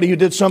about somebody who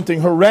did something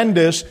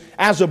horrendous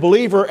as a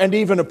believer and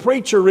even a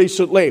preacher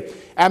recently.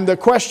 And the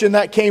question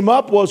that came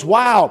up was,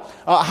 wow,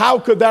 how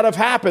could that have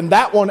happened?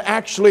 That one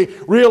actually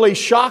really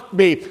shocked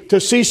me to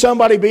see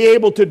somebody be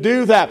able to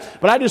do that.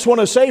 But I just want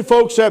to say,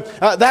 folks,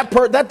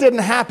 that didn't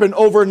happen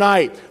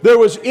overnight. There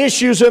was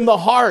issues in the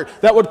heart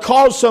that would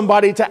cause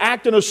somebody to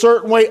act in a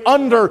certain way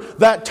under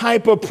that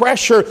type of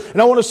pressure.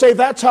 And I want to say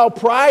that's how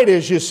pride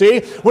is, you see.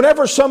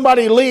 Whenever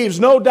somebody leaves,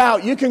 no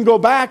doubt, you can go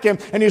back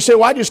and you say,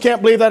 well, I just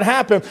can't believe that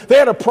happened. They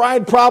had a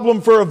pride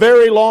problem for a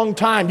very long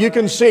time. You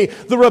can see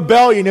the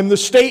rebellion and the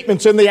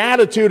statements and the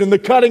attitude and the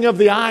cutting of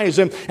the eyes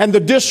and the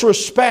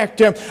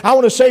disrespect. And I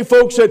want to say,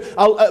 folks,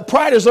 that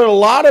pride has led a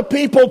lot of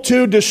people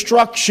to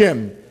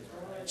destruction.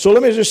 So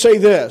let me just say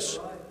this.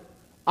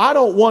 I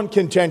don't want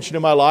contention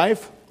in my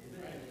life.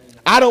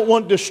 I don't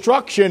want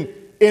destruction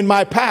in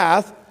my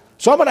path.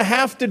 So I'm going to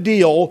have to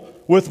deal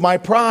with my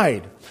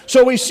pride.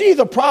 So we see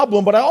the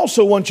problem, but I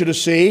also want you to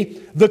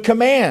see the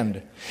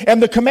command.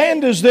 And the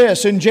command is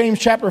this in James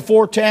chapter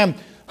 4:10.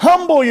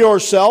 Humble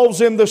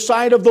yourselves in the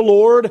sight of the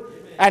Lord,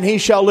 and He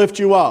shall lift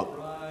you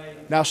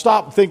up. Now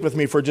stop and think with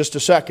me for just a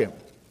second.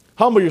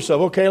 Humble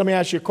yourself. Okay, let me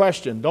ask you a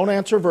question. Don't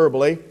answer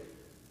verbally.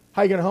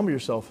 How are you going to humble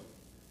yourself?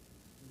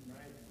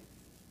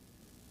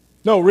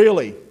 No,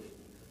 really.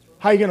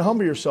 How are you going to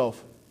humble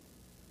yourself?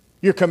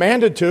 You're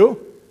commanded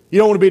to. You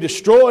don't want to be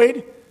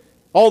destroyed.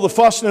 all the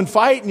fussing and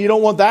fighting, you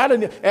don't want that,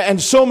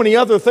 and so many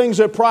other things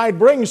that pride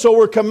brings. So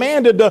we're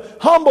commanded to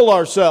humble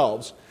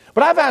ourselves.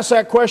 But I've asked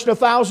that question to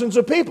thousands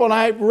of people, and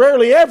I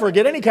rarely ever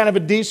get any kind of a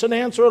decent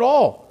answer at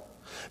all.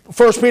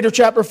 1 Peter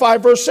chapter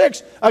 5, verse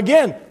 6,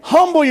 again,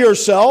 humble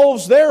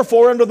yourselves,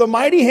 therefore, under the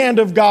mighty hand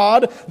of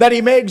God, that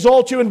He may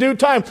exalt you in due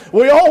time.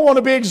 We all want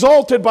to be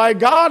exalted by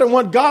God and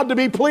want God to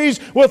be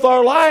pleased with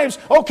our lives.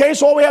 Okay,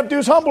 so all we have to do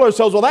is humble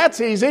ourselves. Well,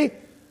 that's easy.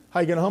 How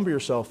are you going to humble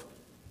yourself?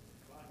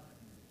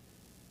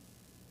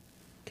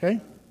 Okay,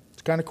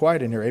 it's kind of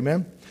quiet in here,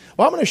 amen?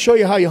 Well, I'm going to show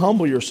you how you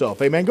humble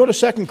yourself, amen? Go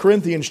to 2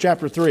 Corinthians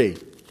chapter 3.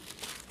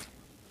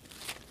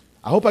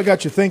 I hope I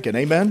got you thinking,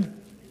 amen?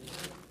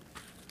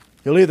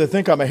 You'll either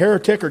think I'm a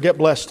heretic or get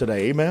blessed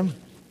today, amen?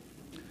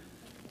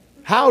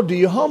 How do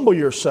you humble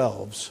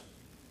yourselves?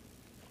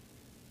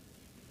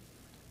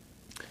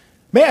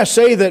 May I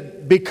say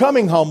that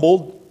becoming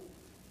humbled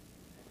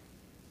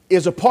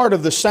is a part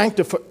of the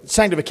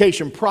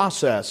sanctification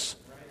process.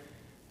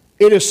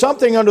 It is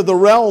something under the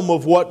realm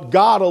of what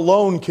God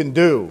alone can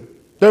do.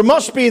 There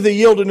must be the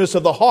yieldedness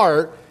of the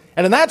heart,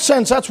 and in that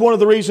sense, that's one of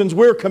the reasons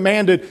we're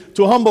commanded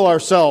to humble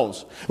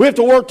ourselves. We have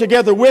to work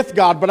together with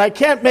God, but I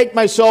can't make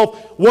myself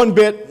one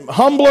bit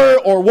humbler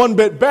or one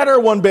bit better,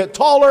 one bit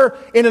taller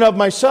in and of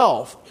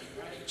myself.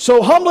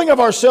 So humbling of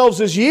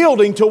ourselves is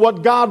yielding to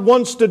what God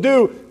wants to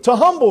do to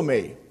humble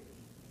me.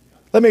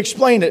 Let me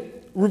explain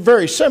it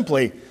very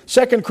simply.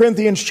 2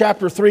 Corinthians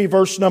chapter 3,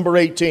 verse number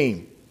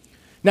 18.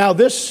 Now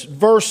this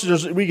verse,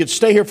 we could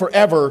stay here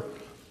forever,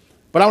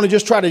 but I want to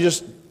just try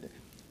to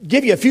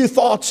give you a few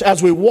thoughts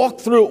as we walk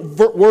through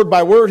word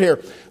by word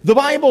here. The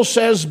Bible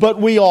says, but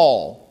we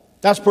all.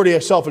 That's pretty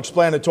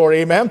self-explanatory,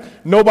 amen?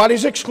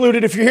 Nobody's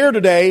excluded. If you're here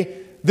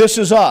today, this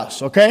is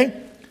us,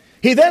 okay?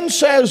 He then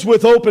says,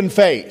 with open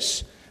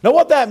face. Now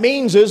what that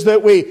means is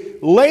that we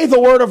lay the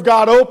Word of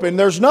God open.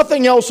 There's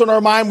nothing else in our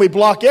mind. We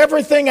block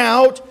everything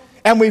out,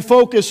 and we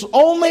focus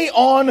only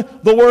on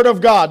the Word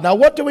of God. Now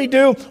what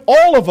do?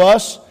 All of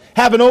us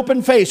have an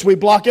open face. We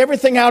block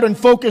everything out and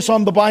focus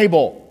on the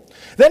Bible.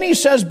 Then he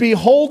says,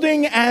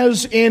 beholding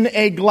as in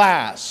a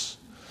glass.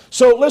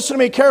 So listen to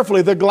me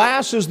carefully. The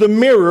glass is the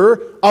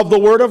mirror of the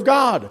Word of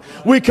God.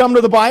 We come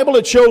to the Bible,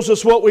 it shows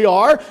us what we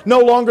are. No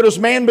longer does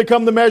man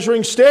become the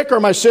measuring stick, or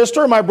my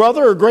sister, or my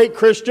brother, or great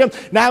Christian.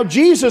 Now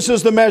Jesus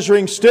is the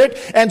measuring stick.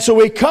 And so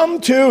we come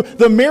to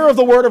the mirror of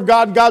the Word of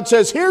God. God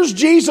says, here's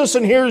Jesus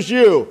and here's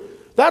you.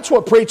 That's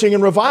what preaching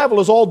and revival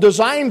is all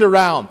designed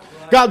around.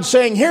 God's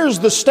saying, here's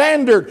the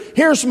standard.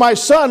 Here's my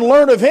Son.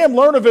 Learn of Him.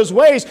 Learn of His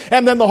ways.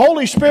 And then the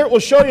Holy Spirit will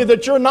show you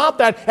that you're not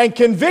that and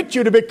convict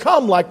you to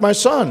become like my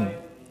Son.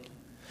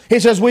 He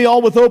says, we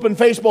all with open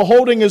face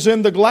beholding as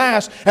in the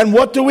glass. And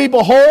what do we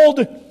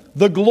behold?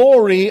 The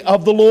glory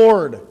of the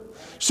Lord.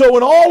 So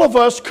when all of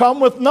us come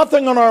with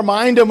nothing on our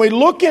mind and we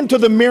look into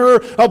the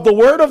mirror of the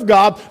Word of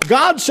God,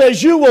 God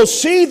says you will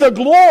see the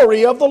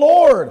glory of the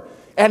Lord.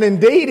 And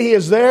indeed, He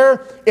is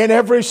there in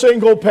every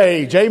single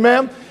page.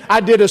 Amen? I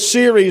did a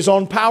series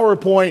on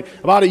PowerPoint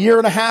about 1.5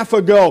 years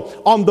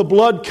ago on the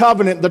blood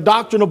covenant, the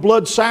doctrine of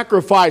blood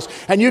sacrifice.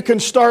 And you can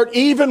start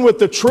even with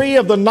the tree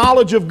of the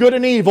knowledge of good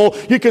and evil.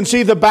 You can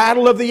see the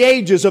battle of the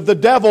ages of the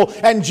devil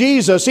and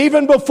Jesus.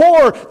 Even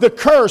before the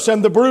curse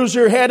and the bruise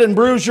your head and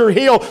bruise your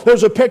heel,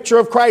 there's a picture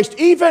of Christ.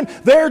 Even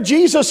there,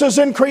 Jesus is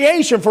in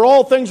creation, for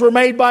all things were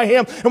made by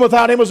Him, and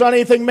without Him was not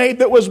anything made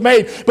that was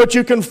made. But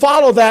you can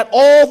follow that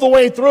all the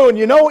way through. And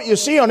you know what you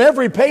see on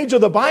every page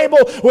of the Bible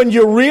when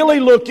you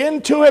really look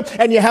into it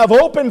and you have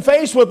open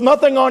face with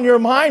nothing on your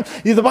mind?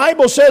 The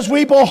Bible says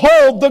we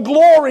behold the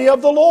glory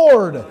of the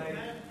Lord.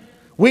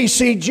 We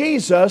see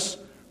Jesus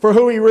for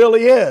who He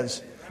really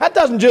is. That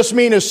doesn't just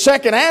mean His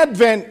second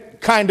advent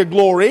kind of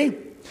glory.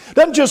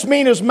 Doesn't just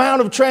mean His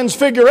Mount of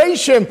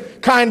Transfiguration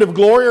kind of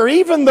glory, or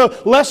even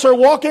the lesser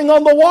walking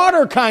on the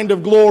water kind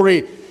of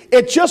glory.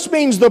 It just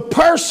means the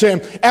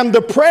person and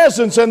the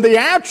presence and the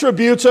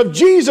attributes of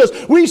Jesus.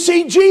 We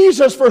see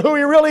Jesus for who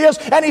He really is,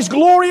 and He's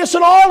glorious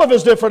in all of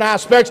His different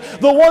aspects.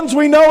 The ones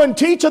we know and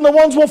teach, and the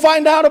ones we'll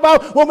find out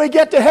about when we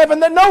get to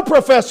heaven that no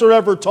professor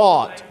ever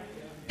taught.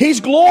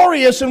 He's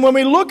glorious, and when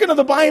we look into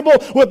the Bible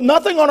with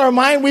nothing on our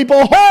mind, we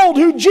behold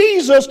who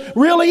Jesus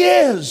really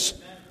is.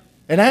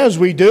 And as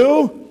we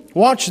do,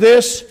 watch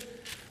this,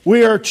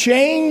 we are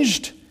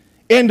changed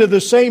into the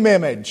same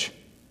image.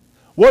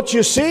 What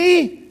you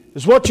see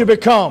is what you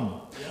become.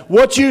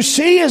 What you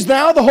see is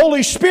now the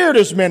Holy Spirit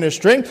is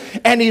ministering,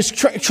 and He's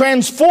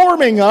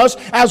transforming us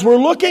as we're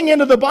looking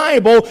into the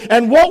Bible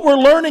and what we're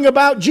learning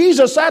about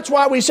Jesus. That's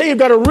why we say you've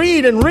got to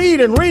read and read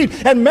and read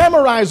and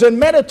memorize and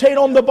meditate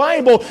on the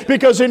Bible,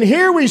 because in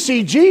here we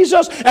see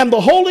Jesus, and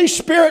the Holy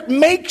Spirit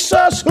makes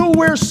us who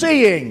we're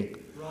seeing.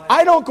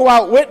 I don't go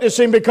out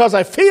witnessing because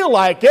I feel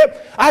like it.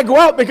 I go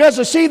out because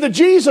I see that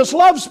Jesus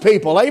loves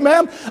people.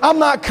 Amen? I'm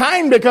not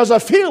kind because I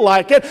feel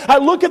like it. I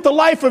look at the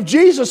life of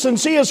Jesus and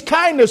see His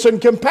kindness and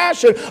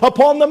compassion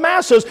upon the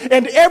masses.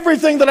 And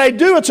everything that I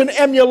do, it's an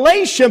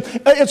emulation.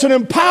 It's an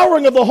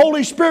empowering of the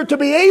Holy Spirit to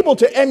be able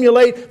to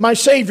emulate my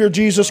Savior,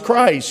 Jesus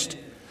Christ.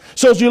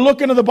 So as you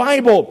look into the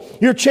Bible,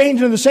 you're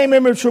changing the same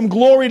image from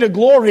glory to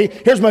glory.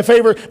 Here's my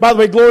favorite, by the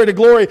way, glory to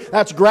glory.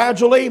 That's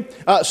gradually,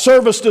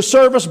 service to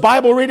service,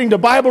 Bible reading to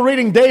Bible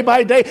reading, day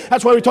by day.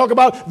 That's why we talk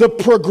about the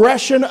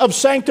progression of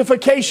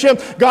sanctification.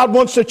 God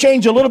wants to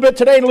change a little bit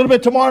today, and a little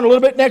bit tomorrow, and a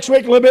little bit next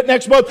week, a little bit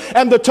next month.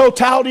 And the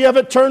totality of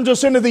it turns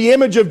us into the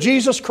image of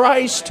Jesus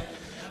Christ.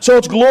 So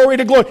it's glory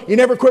to glory. You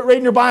never quit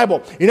reading your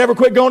Bible. You never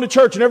quit going to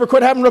church. You never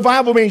quit having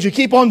revival meetings. You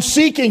keep on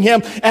seeking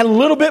Him. And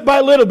little bit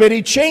by little bit,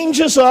 He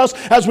changes us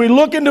as we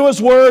look into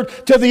His Word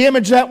to the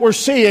image that we're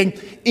seeing,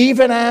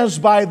 even as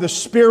by the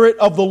Spirit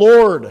of the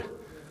Lord.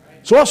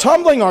 So us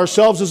humbling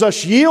ourselves is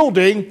us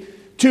yielding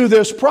to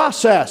this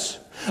process.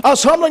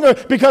 Us humbling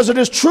because it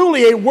is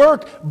truly a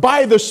work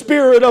by the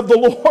Spirit of the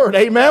Lord.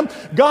 Amen?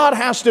 God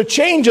has to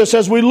change us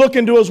as we look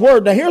into His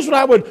Word. Now here's what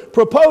I would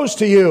propose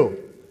to you.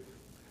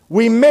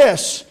 We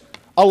miss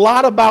a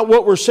lot about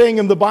what we're seeing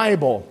in the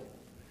Bible.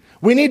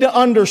 We need to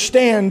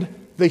understand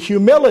the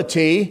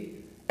humility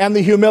and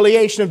the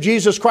humiliation of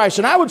Jesus Christ.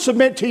 And I would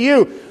submit to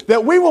you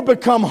that we will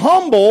become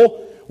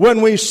humble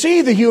when we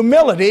see the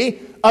humility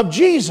of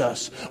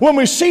Jesus. When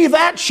we see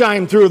that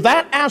shine through,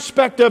 that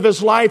aspect of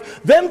His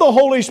life, then the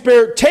Holy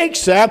Spirit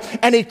takes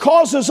that and He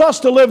causes us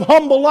to live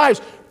humble lives.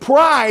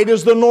 Pride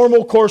is the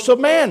normal course of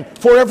man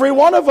for every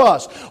one of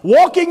us.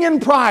 Walking in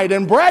pride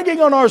and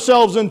bragging on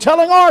ourselves and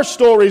telling our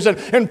stories and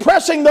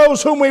impressing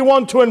those whom we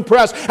want to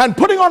impress and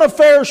putting on a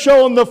fair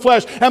show in the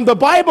flesh. And the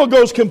Bible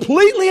goes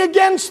completely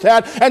against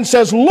that and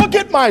says, look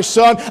at my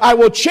son, I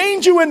will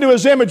change you into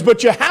His image,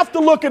 but you have to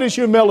look at His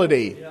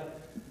humility. Yeah.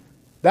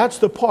 That's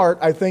the part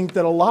I think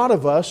that a lot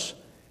of us,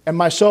 and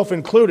myself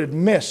included,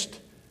 missed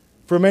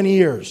for many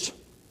years.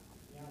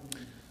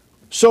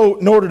 So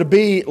in order to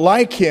be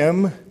like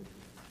Him,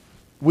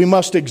 we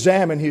must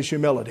examine His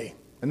humility.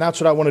 And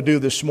that's what I want to do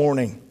this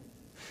morning.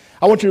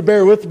 I want you to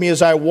bear with me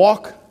as I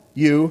walk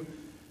you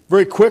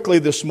very quickly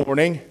this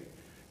morning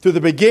through the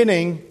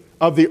beginning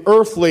of the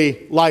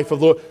earthly life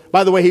of the Lord.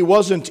 By the way, He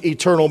wasn't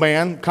eternal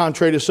man,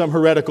 contrary to some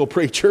heretical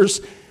preachers.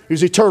 He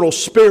was eternal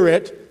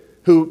spirit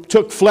who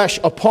took flesh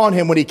upon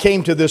Him when He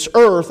came to this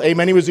earth.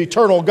 Amen. He was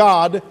eternal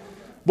God.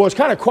 Boy, it's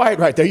kind of quiet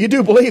right there. You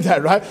do believe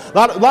that, right?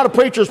 A lot of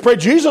preachers pray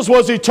Jesus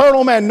was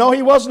eternal man. No,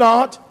 He was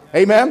not.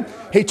 Amen.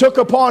 He took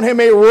upon Him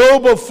a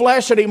robe of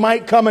flesh that He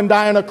might come and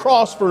die on a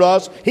cross for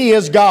us. He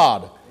is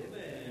God.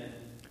 Amen.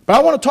 But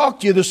I want to talk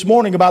to you this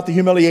morning about the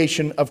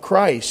humiliation of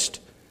Christ.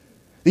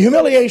 The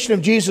humiliation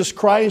of Jesus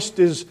Christ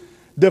is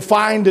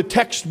defined in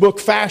textbook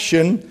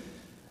fashion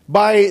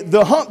by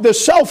the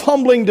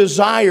self-humbling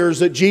desires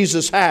that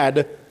Jesus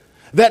had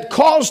that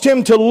caused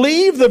Him to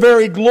leave the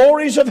very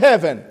glories of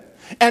heaven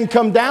and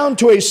come down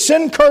to a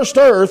sin-cursed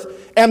earth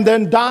and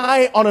then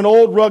die on an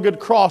old rugged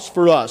cross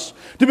for us,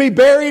 to be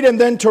buried and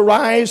then to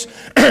rise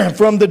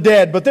from the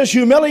dead. But this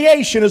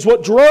humiliation is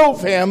what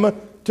drove Him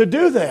to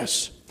do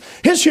this.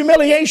 His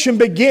humiliation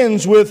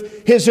begins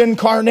with His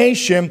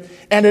incarnation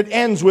and it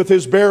ends with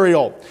His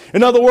burial.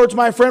 In other words,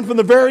 my friend, from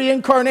the very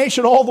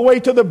incarnation all the way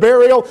to the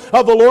burial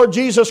of the Lord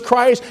Jesus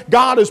Christ,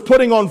 God is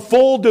putting on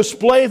full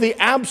display the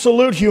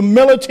absolute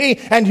humility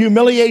and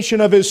humiliation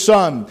of His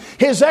Son.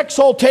 His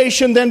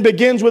exaltation then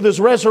begins with His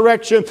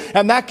resurrection,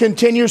 and that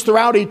continues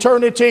throughout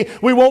eternity.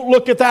 We won't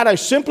look at that. I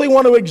simply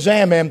want to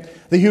examine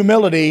the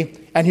humility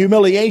and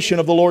humiliation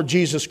of the Lord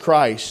Jesus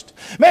Christ.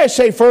 May I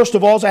say, first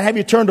of all, as I have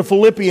you turn to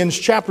Philippians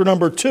chapter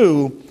number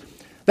 2,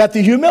 that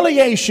the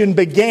humiliation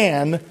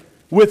began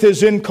with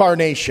His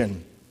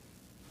incarnation.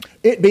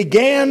 It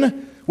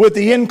began with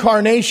the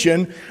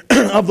incarnation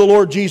of the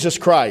Lord Jesus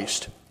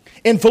Christ.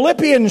 In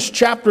Philippians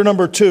chapter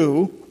number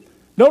 2,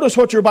 notice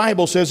what your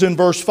Bible says in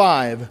verse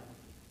 5.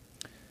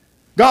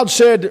 God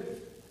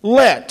said,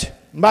 let.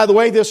 And by the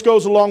way, this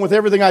goes along with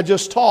everything I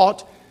just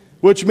taught,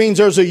 which means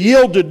there's a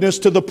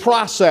yieldedness to the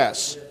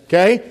process.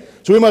 Okay?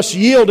 So we must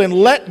yield and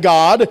let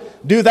God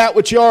do that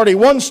which He already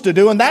wants to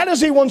do. And that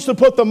is He wants to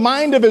put the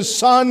mind of His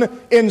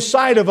Son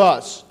inside of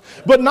us.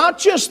 But not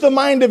just the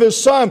mind of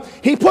His Son.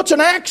 He puts an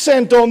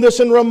accent on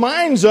this and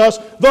reminds us,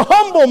 the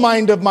humble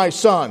mind of my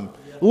Son.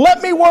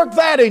 Let me work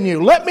that in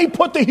you. Let me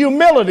put the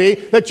humility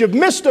that you've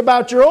missed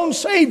about your own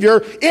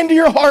Savior into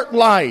your heart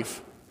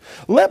life.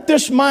 Let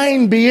this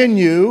mind be in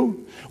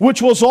you,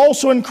 which was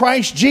also in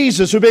Christ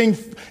Jesus, who being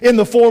in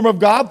the form of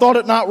God, thought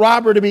it not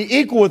robbery to be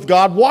equal with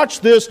God.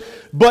 Watch this.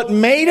 But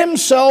made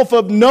Himself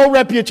of no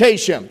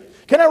reputation.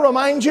 Can I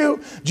remind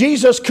you,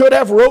 Jesus could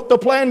have wrote the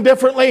plan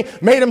differently,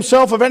 made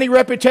Himself of any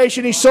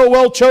reputation He so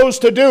well chose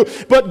to do.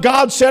 But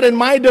God said, in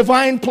my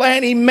divine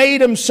plan, He made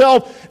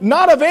Himself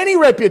not of any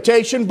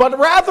reputation, but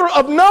rather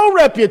of no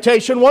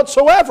reputation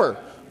whatsoever.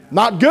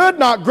 Not good,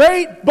 not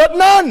great, but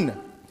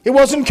none. He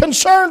wasn't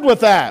concerned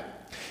with that.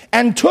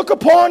 And took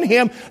upon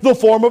Him the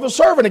form of a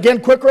servant. Again,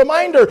 quick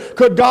reminder,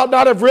 could God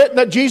not have written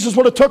that Jesus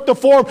would have took the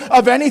form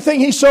of anything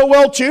He so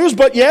well chose?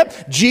 But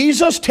yet,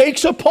 Jesus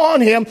takes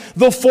upon Him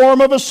the form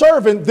of a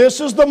servant.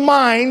 This is the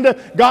mind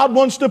God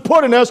wants to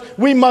put in us.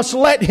 We must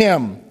let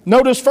Him.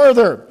 Notice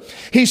further,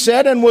 He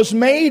said, and was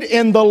made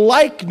in the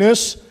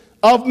likeness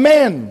of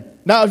men.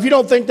 Now, if you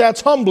don't think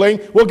that's humbling,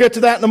 we'll get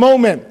to that in a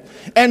moment.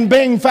 and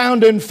being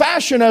found in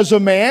fashion as a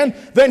man,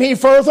 then he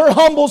further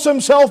humbles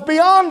himself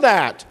beyond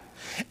that,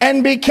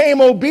 and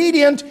became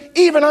obedient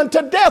even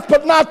unto death.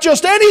 But not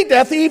just any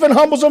death, he even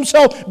humbles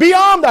himself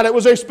beyond that. It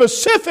was a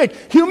specific,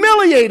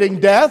 humiliating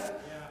death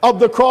of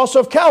the cross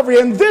of Calvary.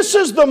 And this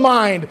is the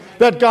mind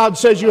that God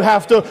says you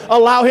have to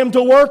allow Him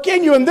to work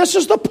in you. And this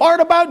is the part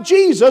about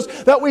Jesus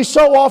that we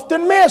so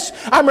often miss.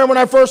 I remember when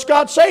I first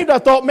got saved, I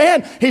thought,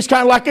 man, He's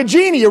kind of like a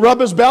genie. You rub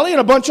His belly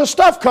and a bunch of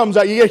stuff comes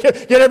out. You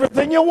get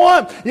everything you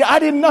want. Yeah, I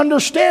didn't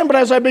understand, but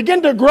as I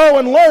begin to grow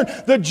and learn,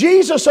 the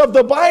Jesus of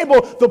the Bible,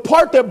 the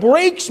part that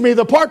breaks me,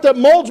 the part that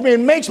molds me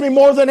and makes me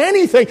more than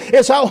anything,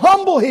 is how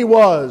humble He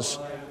was.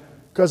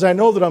 Because I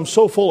know that I'm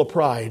so full of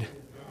pride.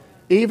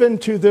 Even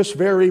to this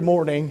very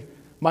morning,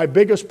 my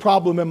biggest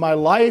problem in my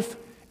life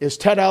is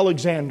Ted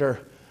Alexander.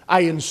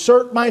 I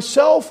insert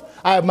myself,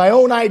 I have my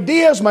own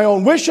ideas, my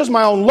own wishes,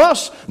 my own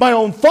lusts, my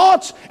own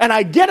thoughts, and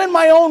I get in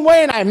my own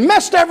way and I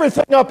messed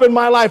everything up in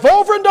my life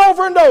over and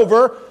over and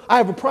over. I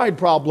have a pride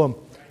problem.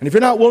 And if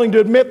you're not willing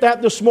to admit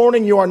that this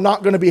morning, you are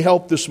not going to be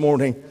helped this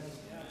morning.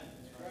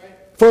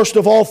 First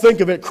of all, think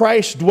of it.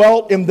 Christ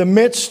dwelt in the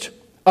midst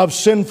of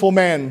sinful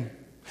men.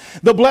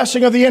 The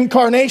blessing of the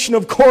incarnation,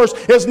 of course,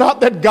 is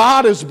not that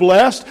God is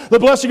blessed. The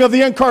blessing of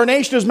the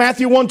incarnation is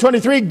Matthew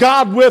 1:23,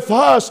 God with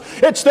us.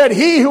 It's that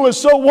He who is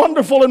so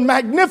wonderful and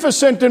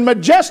magnificent and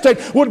majestic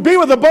would be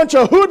with a bunch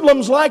of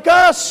hoodlums like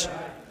us.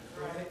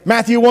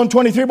 Matthew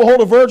 1:23,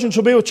 behold, a virgin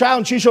shall be with child,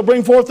 and she shall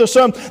bring forth a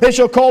son. They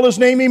shall call his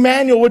name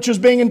Emmanuel, which is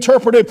being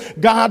interpreted,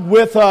 God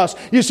with us.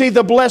 You see,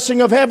 the blessing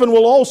of heaven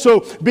will also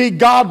be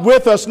God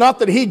with us. Not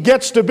that He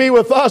gets to be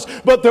with us,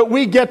 but that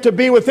we get to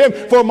be with Him.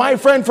 For my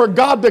friend, for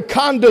God to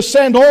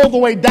condescend all the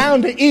way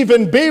down to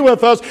even be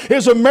with us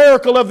is a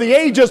miracle of the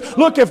ages.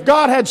 Look, if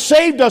God had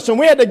saved us and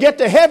we had to get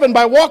to heaven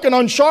by walking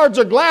on shards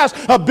of glass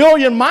 1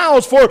 billion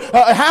miles for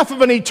half of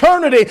an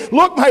eternity,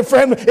 look, my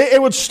friend,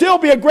 it would still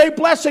be a great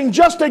blessing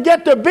just to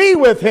get to be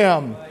with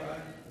Him.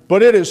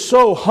 But it is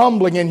so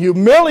humbling and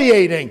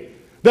humiliating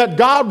that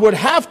God would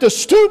have to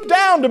stoop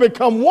down to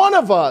become one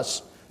of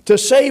us to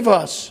save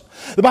us.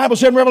 The Bible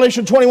said in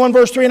Revelation 21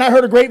 verse 3, and I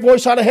heard a great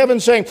voice out of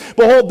heaven saying,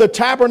 behold, the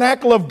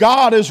tabernacle of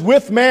God is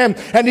with man,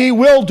 and He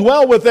will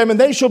dwell with them, and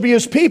they shall be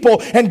His people,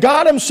 and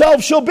God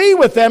Himself shall be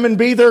with them and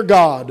be their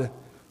God.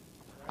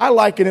 I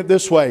liken it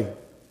this way.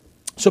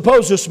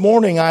 Suppose this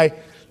morning I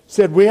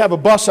said, we have a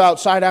bus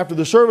outside after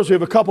the service. We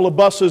have a couple of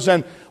buses,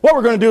 and what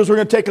we're going to do is we're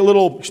going to take a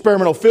little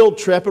experimental field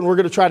trip, and we're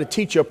going to try to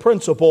teach you a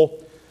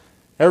principle.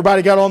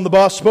 Everybody got on the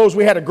bus. Suppose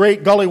we had a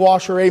great gully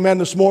washer, amen,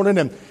 this morning,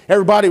 and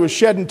everybody was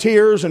shedding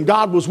tears, and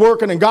God was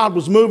working, and God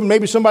was moving.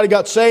 Maybe somebody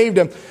got saved,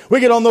 and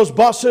we get on those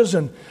buses,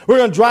 and we're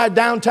going to drive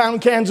downtown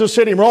Kansas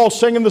City, and we're all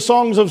singing the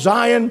songs of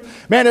Zion.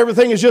 Man,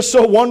 everything is just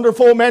so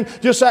wonderful, man.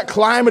 Just that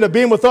climate of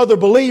being with other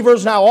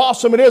believers, and how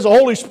awesome it is. The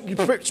Holy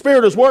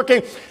Spirit is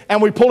working,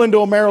 and we pull into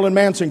a Marilyn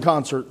Manson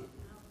concert.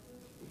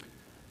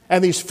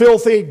 And these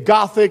filthy,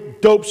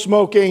 gothic,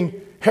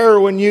 dope-smoking,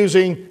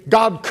 heroin-using,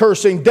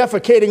 God-cursing,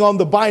 defecating on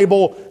the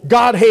Bible,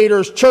 God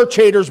haters, church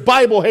haters,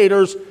 Bible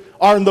haters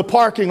are in the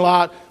parking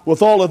lot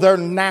with all of their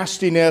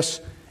nastiness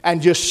and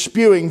just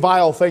spewing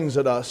vile things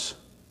at us.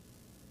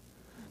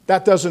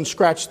 That doesn't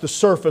scratch the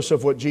surface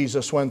of what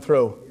Jesus went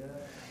through.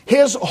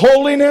 His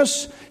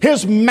holiness,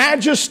 His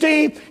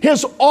majesty,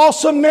 His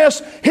awesomeness,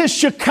 His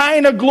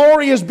Shekinah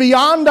glory is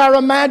beyond our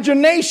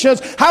imaginations.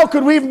 How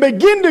could we even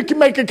begin to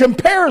make a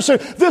comparison?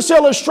 This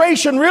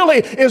illustration really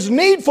is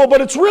needful,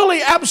 but it's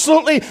really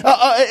absolutely,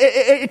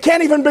 it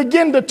can't even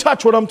begin to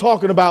touch what I'm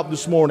talking about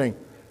this morning.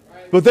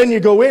 But then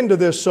you go into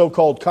this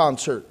so-called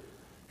concert,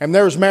 and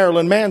there's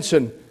Marilyn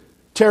Manson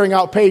tearing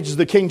out pages of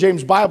the King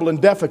James Bible and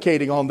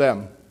defecating on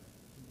them.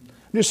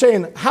 I'm just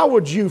saying, how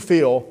would you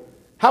feel?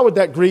 How would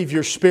that grieve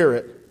your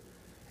spirit?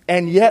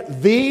 And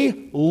yet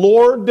the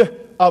Lord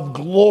of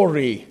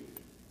glory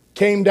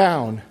came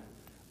down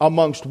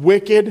amongst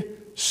wicked,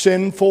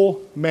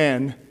 sinful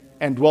men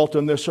and dwelt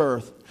on this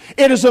earth.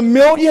 It is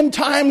 1,000,000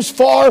 times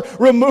far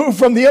removed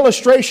from the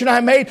illustration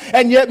I made,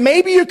 and yet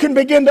maybe you can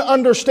begin to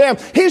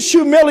understand. His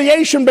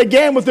humiliation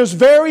began with this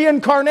very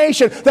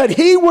incarnation, that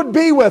He would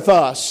be with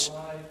us.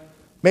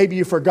 Maybe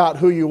you forgot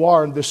who you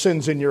are and the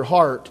sins in your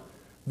heart,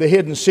 the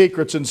hidden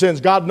secrets and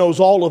sins. God knows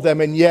all of them,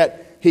 and yet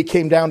He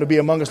came down to be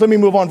among us. Let me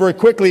move on very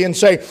quickly and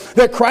say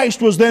that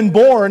Christ was then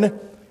born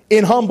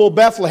in humble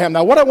Bethlehem.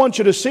 Now, what I want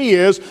you to see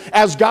is,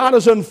 as God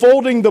is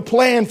unfolding the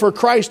plan for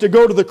Christ to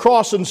go to the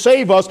cross and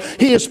save us,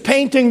 He is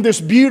painting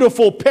this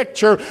beautiful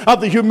picture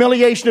of the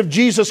humiliation of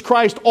Jesus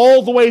Christ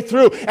all the way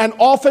through. And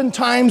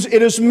oftentimes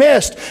it is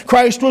missed.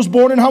 Christ was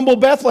born in humble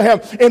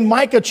Bethlehem. In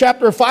Micah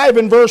chapter 5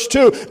 and verse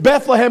 2,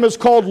 Bethlehem is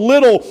called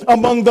little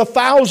among the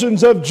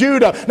thousands of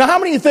Judah. Now, how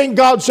many of you think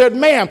God said,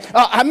 man,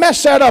 I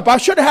messed that up. I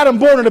should have had him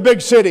born in a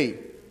big city?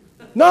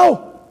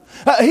 No.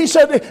 He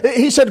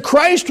said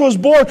Christ was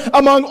born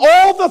among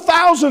all the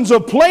thousands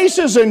of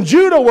places in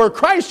Judah where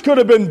Christ could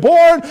have been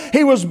born.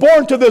 He was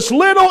born to this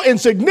little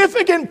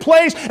insignificant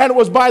place, and it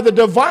was by the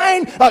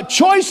divine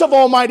choice of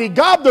Almighty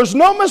God. There's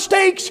no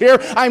mistakes here.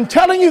 I'm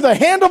telling you, the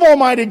hand of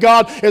Almighty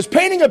God is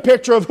painting a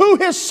picture of who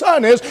His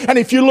Son is, and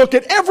if you look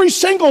at every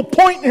single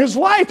point in His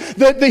life,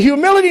 the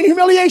humility and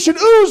humiliation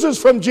oozes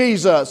from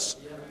Jesus.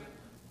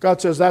 God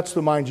says that's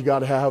the mind you got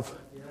to have.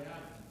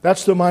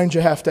 That's the mind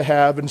you have to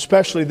have, and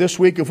especially this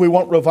week if we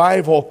want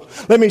revival.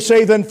 Let me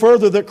say then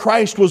further that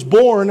Christ was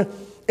born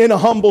in a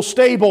humble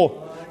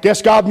stable.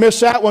 Guess God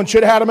missed that one.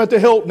 Should have had Him at the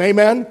Hilton.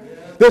 Amen?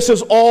 This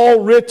is all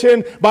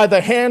written by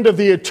the hand of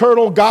the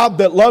eternal God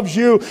that loves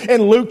you.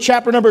 In Luke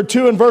chapter number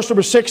 2 and verse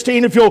number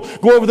 16, if you'll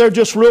go over there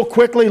just real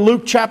quickly,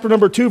 Luke chapter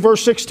number 2,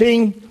 verse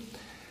 16.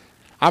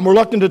 I'm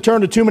reluctant to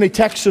turn to too many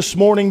texts this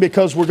morning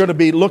because we're going to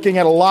be looking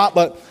at a lot,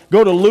 but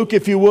go to Luke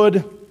if you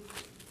would,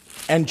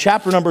 and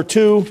chapter number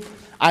 2.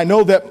 I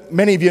know that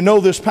many of you know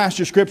this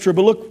passage of Scripture,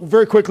 but look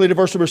very quickly to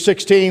verse number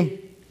 16.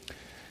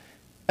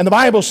 And the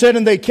Bible said,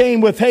 and they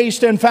came with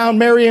haste and found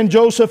Mary and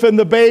Joseph and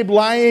the babe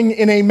lying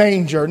in a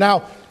manger.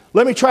 Now,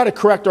 let me try to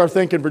correct our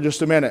thinking for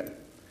just a minute.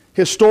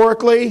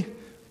 Historically,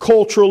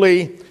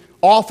 culturally,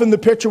 often the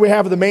picture we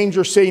have of the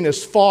manger scene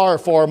is far,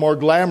 far more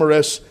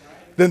glamorous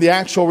than the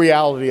actual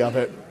reality of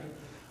it.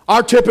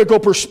 Our typical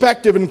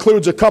perspective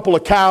includes a couple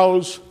of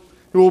cows.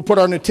 We'll put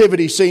our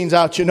nativity scenes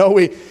out.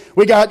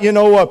 We got,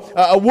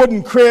 a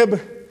wooden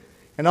crib,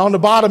 and on the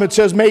bottom it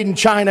says made in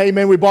China,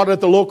 amen. We bought it at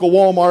the local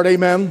Walmart,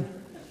 amen.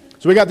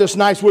 So we got this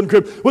nice wooden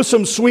crib with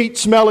some sweet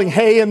smelling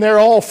hay in there,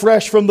 all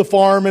fresh from the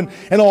farm and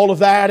all of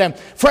that. And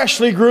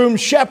freshly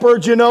groomed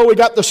shepherds, we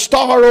got the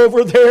star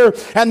over there.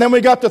 And then we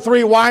got the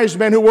 3 wise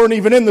men who weren't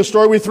even in the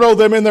story. We throw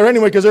them in there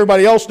anyway because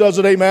everybody else does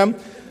it, amen.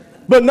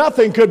 But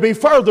nothing could be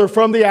further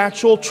from the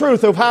actual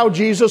truth of how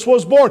Jesus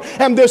was born.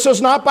 And this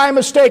is not by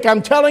mistake.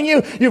 I'm telling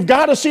you, you've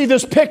got to see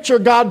this picture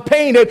God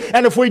painted.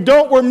 And if we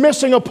don't, we're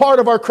missing a part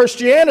of our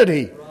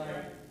Christianity.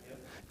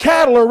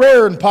 Cattle are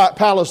rare in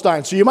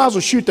Palestine, so you might as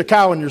well shoot the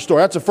cow in your store.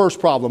 That's the first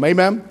problem,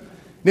 amen?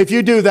 And if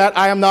you do that,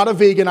 I am not a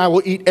vegan. I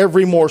will eat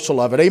every morsel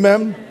of it,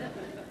 amen?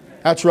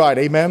 That's right,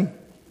 amen?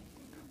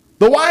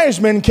 The wise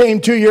men came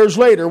 2 years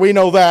later. We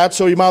know that,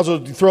 so you might as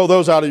well throw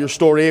those out of your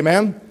story,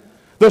 amen?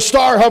 The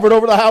star hovered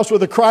over the house where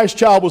the Christ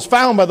child was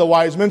found by the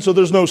wise men, so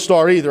there's no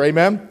star either,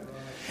 amen?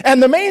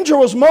 And the manger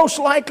was most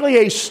likely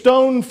a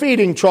stone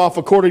feeding trough,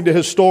 according to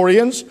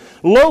historians,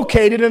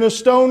 located in a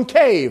stone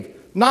cave,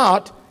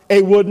 not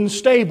a wooden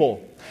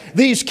stable.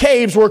 These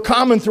caves were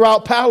common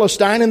throughout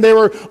Palestine, and they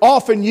were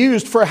often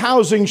used for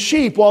housing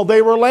sheep while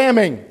they were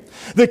lambing.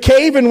 The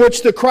cave in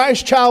which the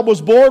Christ child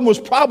was born was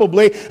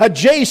probably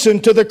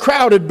adjacent to the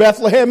crowded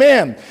Bethlehem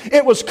Inn.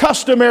 It was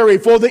customary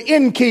for the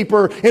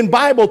innkeeper in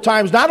Bible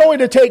times not only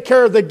to take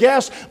care of the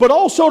guests, but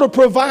also to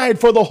provide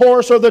for the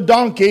horse or the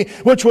donkey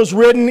which was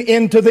ridden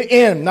into the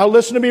inn. Now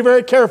listen to me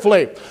very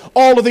carefully.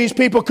 All of these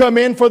people come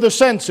in for the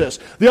census.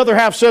 The other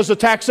half says the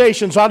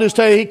taxation, so I'll just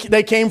tell you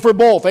they came for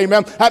both.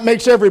 Amen. That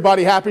makes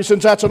everybody happy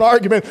since that's an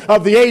argument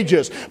of the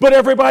ages. But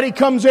everybody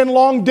comes in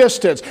long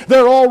distance.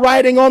 They're all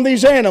riding on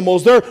these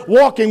animals. They're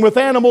walking with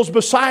animals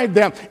beside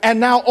them. And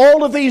now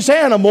all of these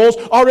animals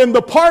are in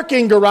the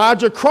parking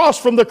garage across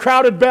from the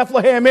crowded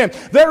Bethlehem Inn.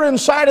 They're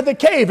inside of the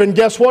cave. And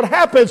guess what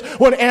happens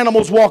when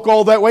animals walk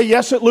all that way?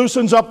 Yes, it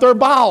loosens up their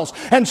bowels.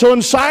 And so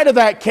inside of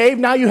that cave,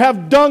 now you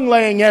have dung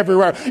laying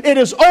everywhere. It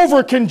is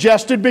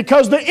over-congested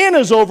because the inn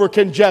is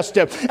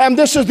over-congested. And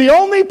this is the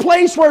only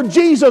place where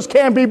Jesus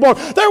can be born.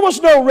 There was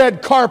no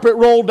red carpet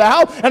rolled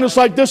out. And it's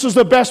like, this is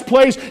the best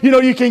place,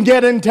 you can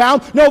get in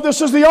town. No,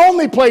 this is the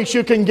only place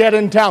you can get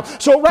in town.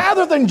 So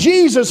rather than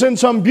Jesus in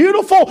some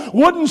beautiful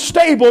wooden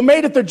stable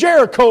made at the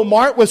Jericho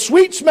Mart with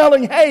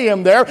sweet-smelling hay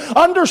in there,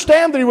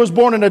 understand that he was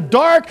born in a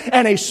dark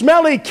and a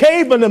smelly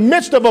cave in the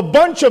midst of a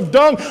bunch of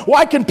dung. Well,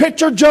 I can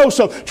picture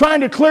Joseph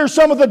trying to clear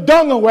some of the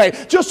dung away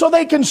just so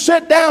they can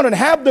sit down and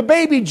have the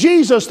baby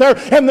Jesus there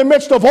in the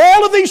midst of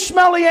all of these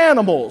smelly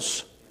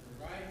animals.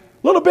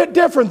 A little bit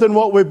different than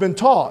what we've been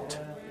taught.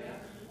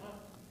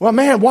 Well,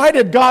 man, why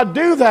did God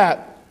do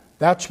that?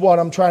 That's what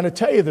I'm trying to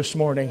tell you this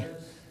morning.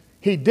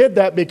 He did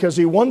that because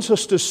He wants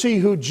us to see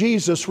who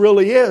Jesus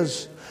really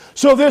is.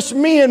 So this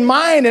me and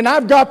mine, and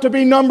I've got to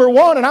be number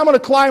one, and I'm going to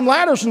climb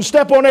ladders and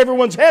step on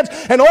everyone's heads,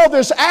 and all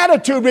this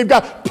attitude we've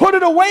got, put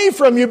it away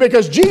from you,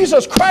 because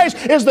Jesus Christ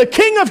is the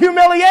King of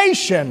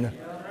humiliation.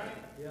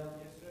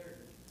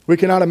 We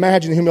cannot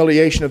imagine the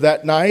humiliation of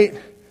that night.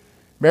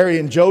 Mary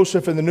and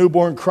Joseph and the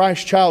newborn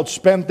Christ child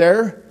spent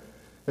there.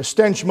 The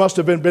stench must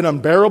have been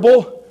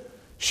unbearable.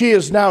 She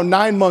is now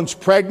 9 months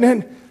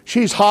pregnant.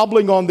 She's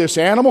hobbling on this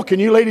animal. Can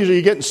you ladies, are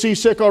you getting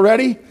seasick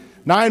already?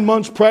 9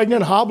 months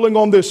pregnant, hobbling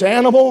on this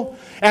animal.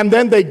 And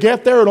then they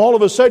get there, and all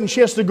of a sudden she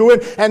has to go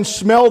in and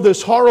smell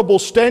this horrible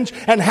stench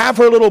and have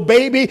her little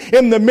baby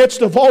in the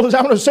midst of all this.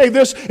 I'm going to say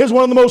this is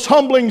one of the most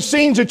humbling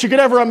scenes that you could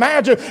ever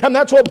imagine. And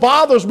that's what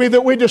bothers me,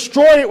 that we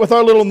destroy it with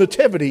our little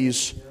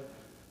nativities.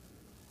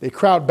 They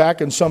crowd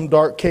back in some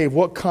dark cave.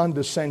 What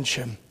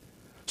condescension.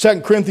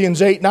 2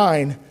 Corinthians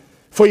 8:9.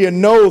 For you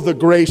know the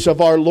grace of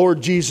our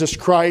Lord Jesus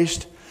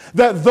Christ,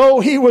 that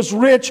though he was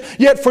rich,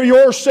 yet for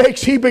your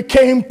sakes he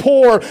became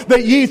poor,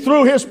 that ye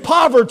through his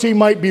poverty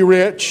might be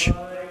rich.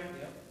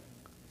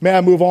 May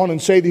I move on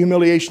and say the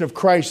humiliation of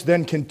Christ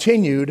then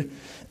continued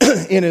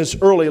in his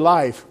early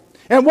life.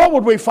 And what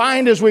would we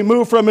find as we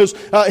move from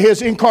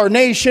his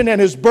incarnation and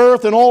his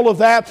birth and all of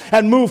that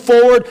and move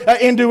forward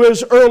into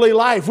his early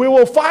life? We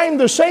will find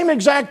the same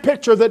exact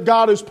picture that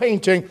God is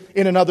painting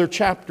in another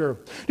chapter.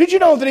 Did you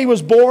know that he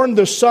was born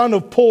the son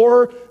of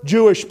poor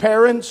Jewish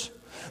parents?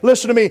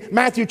 Listen to me,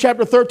 Matthew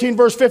chapter 13,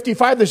 verse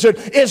 55, they said,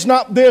 is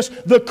not this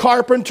the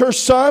carpenter's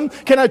son?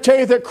 Can I tell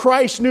you that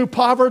Christ knew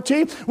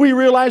poverty? We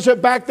realize that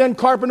back then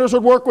carpenters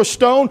would work with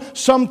stone,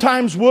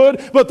 sometimes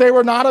wood, but they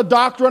were not a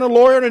doctor and a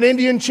lawyer and an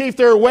Indian chief.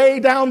 They were way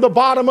down the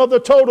bottom of the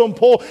totem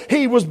pole.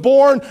 He was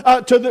born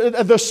to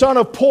the son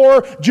of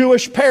poor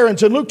Jewish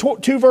parents. In Luke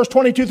 2, verse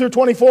 22 through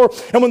 24,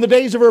 and when the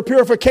days of her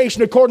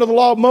purification according to the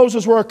law of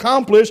Moses were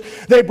accomplished,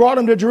 they brought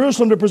him to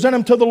Jerusalem to present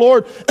him to the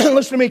Lord.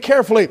 Listen to me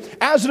carefully.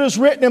 As it is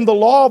written in the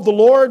law of the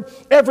Lord,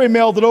 every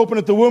male that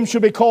openeth the womb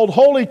should be called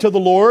holy to the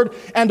Lord,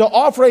 and to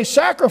offer a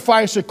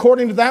sacrifice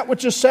according to that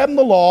which is said in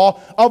the law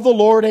of the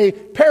Lord, a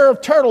pair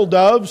of turtle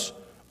doves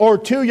or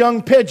 2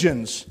 young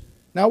pigeons.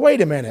 Now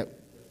wait a minute.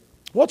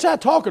 What's that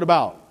talking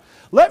about?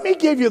 Let me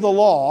give you the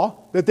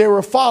law that they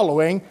were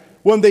following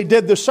when they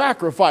did the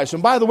sacrifice.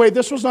 And by the way,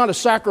 this was not a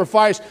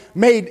sacrifice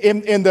made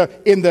in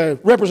the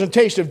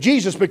representation of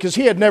Jesus, because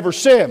he had never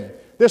sinned.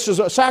 This is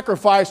a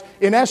sacrifice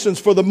in essence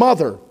for the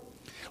mother.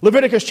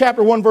 Leviticus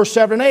chapter 1, verse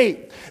 7 and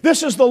 8.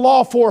 This is the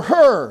law for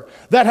her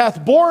that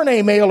hath borne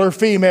a male or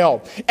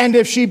female. And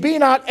if she be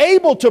not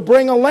able to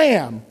bring a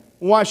lamb,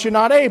 why is she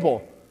not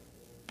able?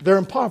 They're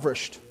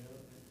impoverished.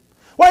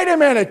 Wait a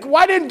minute.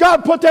 Why didn't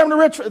God put them to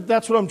rich?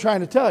 That's what I'm trying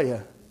to tell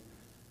you.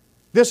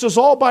 This is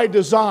all by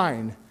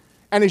design.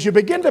 And as you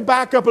begin to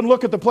back up and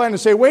look at the plan and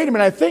say, wait a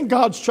minute, I think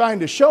God's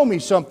trying to show me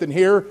something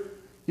here,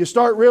 you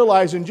start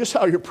realizing just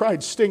how your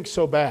pride stinks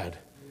so bad.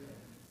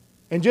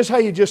 And just how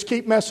you just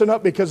keep messing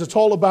up because it's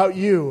all about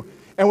you.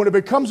 And when it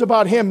becomes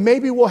about him,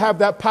 maybe we'll have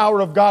that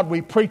power of God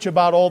we preach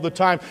about all the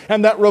time,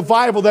 and that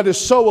revival that is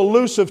so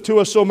elusive to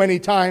us so many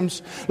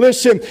times.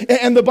 Listen,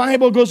 and the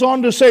Bible goes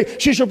on to say,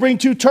 she shall bring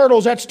 2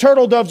 turtles, that's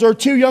turtle doves, or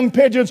 2 young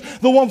pigeons,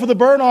 the one for the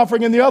burnt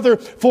offering and the other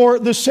for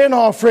the sin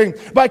offering.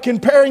 By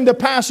comparing the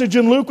passage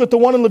in Luke with the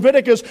one in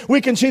Leviticus,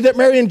 we can see that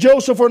Mary and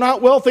Joseph were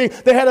not wealthy.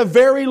 They had a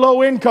very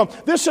low income.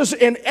 This is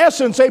in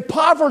essence a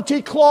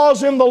poverty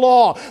clause in the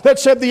law that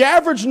said the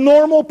average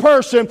normal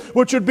person,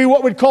 which would be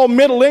what we'd call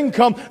middle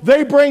income,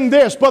 they bring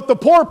this, but the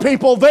poor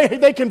people,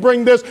 they can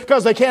bring this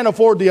because they can't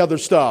afford the other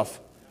stuff.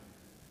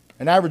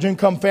 An average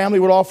income family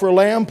would offer a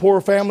lamb. Poor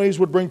families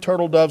would bring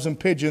turtle doves and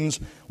pigeons.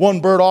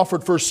 One bird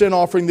offered for a sin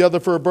offering, the other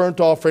for a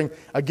burnt offering.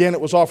 Again, it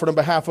was offered on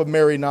behalf of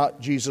Mary, not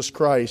Jesus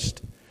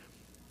Christ.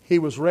 He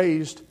was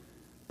raised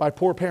by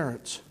poor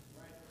parents.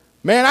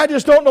 Man, I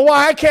just don't know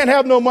why I can't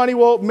have no money.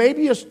 Well,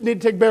 maybe you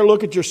need to take a better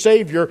look at your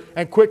Savior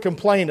and quit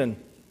complaining.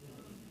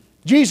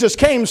 Jesus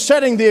came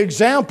setting the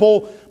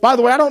example. By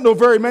the way, I don't know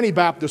very many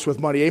Baptists with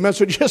money, amen?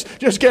 So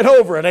just get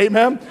over it,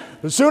 amen?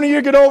 The sooner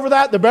you get over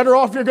that, the better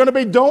off you're going to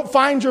be. Don't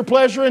find your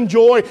pleasure and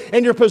joy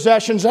in your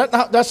possessions.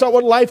 That's not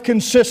what life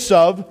consists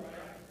of.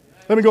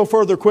 Let me go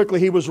further quickly.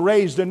 He was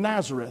raised in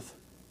Nazareth.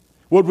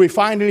 Would we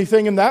find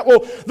anything in that?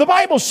 Well, the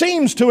Bible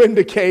seems to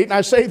indicate, and I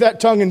say that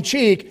tongue in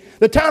cheek,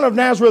 the town of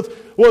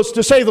Nazareth was,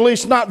 to say the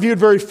least, not viewed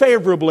very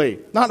favorably,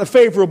 not in a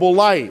favorable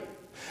light.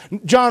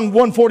 John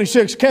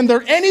 1:46, can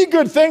there any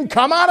good thing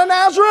come out of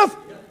Nazareth?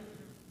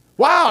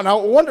 Wow, now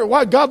I wonder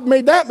why God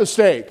made that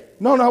mistake.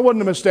 No, it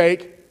wasn't a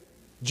mistake.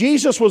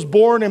 Jesus was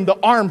born in the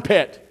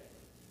armpit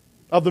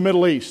of the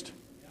Middle East.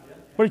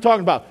 What are you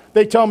talking about?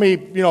 They tell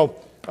me,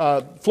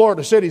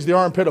 Florida City's the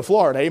armpit of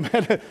Florida,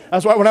 amen?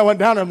 That's why when I went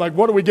down there, I'm like,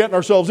 what are we getting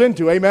ourselves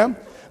into, amen?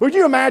 Would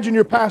you imagine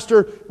your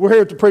pastor, we're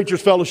here at the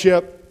Preacher's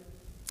Fellowship,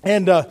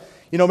 and,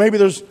 maybe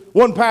there's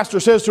one pastor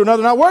says to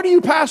another, now, where do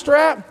you pastor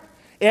at?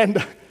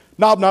 And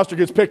Knob Noster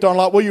gets picked on a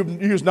lot. Well, you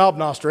use Knob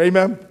Noster,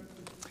 amen?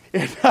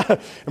 And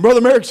Brother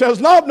Merrick says,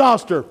 Knob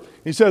Noster.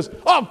 He says,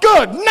 oh,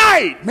 good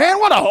night, man.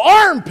 What an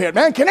armpit,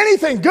 man. Can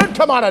anything good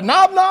come out of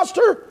Knob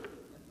Noster?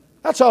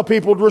 That's how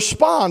people would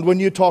respond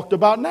when you talked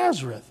about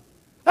Nazareth.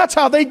 That's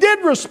how they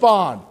did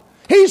respond.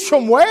 He's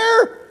from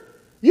where?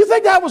 You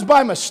think that was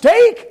by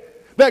mistake?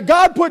 That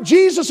God put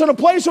Jesus in a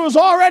place that was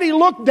already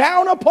looked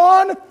down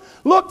upon?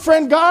 Look,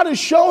 friend, God is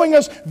showing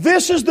us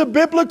this is the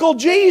biblical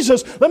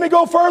Jesus. Let me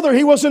go further.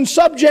 He wasn't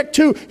subject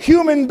to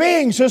human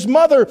beings, his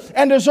mother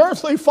and his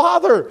earthly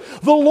father.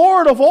 The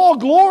Lord of all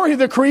glory,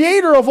 the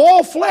creator of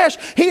all flesh,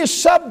 he is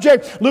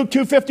subject. Luke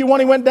 2:51,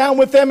 he went down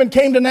with them and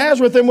came to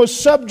Nazareth and was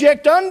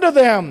subject unto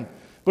them.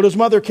 But his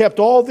mother kept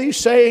all these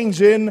sayings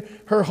in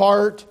her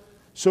heart.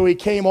 So he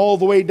came all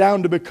the way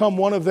down to become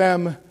one of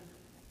them.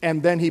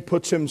 And then he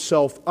puts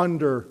himself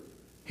under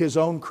his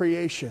own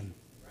creation.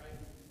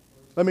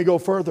 Let me go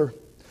further.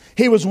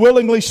 He was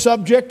willingly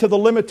subject to the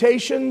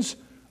limitations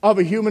of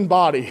a human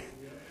body.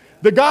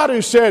 The God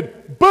who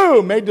said,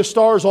 boom, made the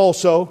stars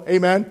also,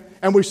 amen,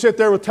 And we sit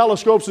there with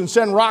telescopes and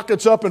send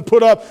rockets up and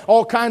put up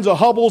all kinds of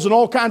Hubbles and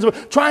all kinds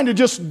of, trying to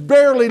just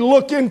barely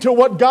look into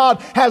what God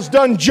has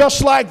done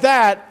just like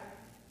that.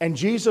 And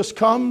Jesus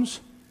comes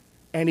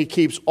and He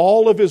keeps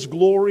all of His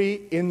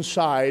glory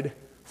inside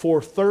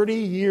for 30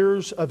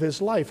 years of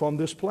His life on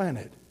this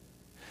planet.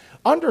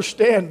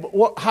 Understand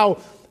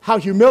how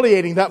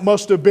humiliating that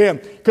must have been.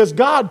 Because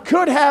God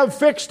could have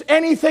fixed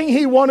anything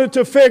He wanted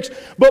to fix.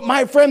 But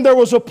my friend, there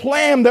was a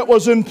plan that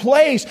was in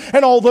place.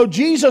 And although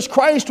Jesus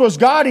Christ was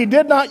God, He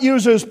did not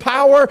use His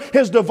power,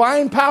 His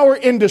divine power,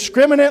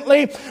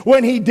 indiscriminately.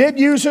 When He did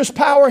use His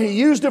power, He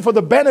used it for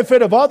the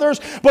benefit of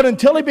others. But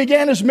until He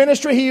began His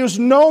ministry, He used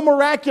no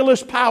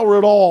miraculous power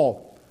at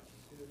all.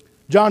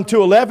 John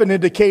 2:11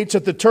 indicates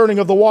that the turning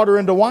of the water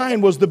into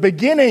wine was the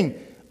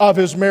beginning of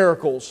His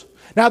miracles.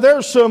 Now,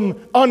 there's some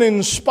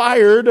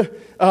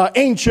uninspired,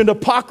 ancient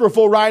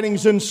apocryphal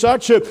writings and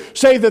such that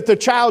say that the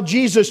child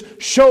Jesus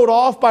showed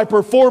off by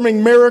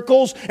performing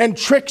miracles and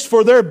tricks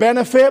for their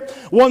benefit.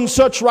 One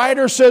such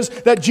writer says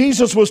that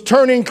Jesus was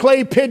turning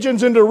clay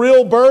pigeons into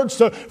real birds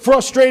to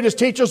frustrate His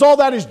teachers. All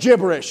that is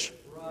gibberish.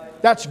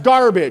 That's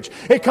garbage.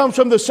 It comes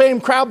from the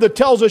same crowd that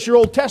tells us your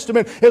Old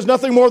Testament is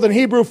nothing more than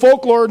Hebrew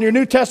folklore and your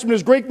New Testament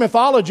is Greek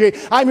mythology.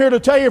 I'm here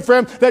to tell you,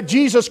 friend, that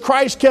Jesus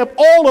Christ kept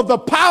all of the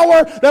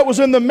power that was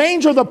in the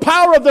manger, the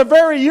power of the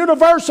very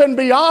universe and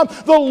beyond,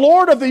 the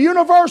Lord of the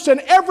universe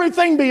and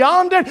everything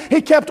beyond it.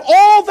 He kept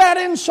all that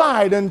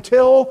inside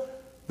until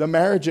the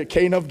marriage at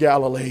Cana of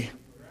Galilee.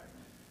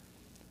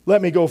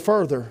 Let me go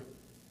further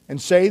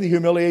and say the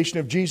humiliation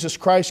of Jesus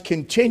Christ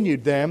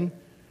continued then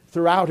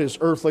throughout His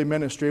earthly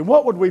ministry. And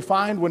what would we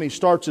find when He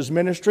starts His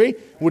ministry?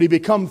 Would He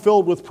become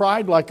filled with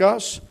pride like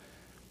us?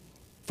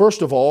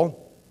 First of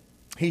all,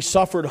 He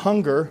suffered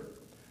hunger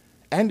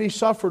and He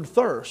suffered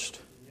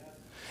thirst.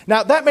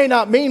 Now, that may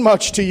not mean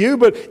much to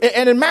you,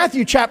 and in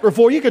Matthew chapter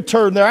 4, you could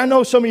turn there. I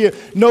know some of you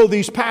know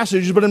these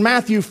passages, but in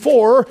Matthew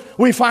 4,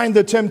 we find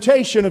the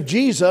temptation of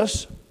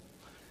Jesus,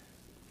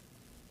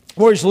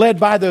 where He's led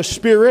by the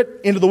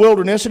Spirit into the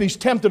wilderness, and He's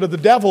tempted of the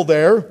devil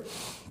there.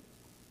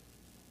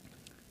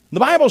 The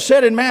Bible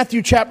said in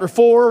Matthew chapter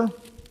 4,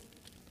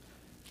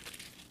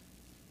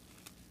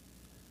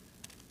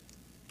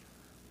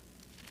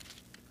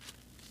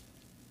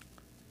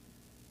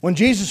 when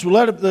Jesus was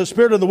led up the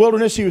Spirit of the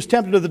wilderness, He was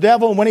tempted of the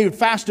devil. And when He had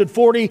fasted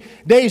 40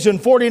 days and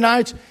 40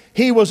 nights,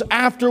 He was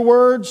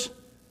afterwards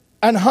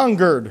and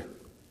hungered.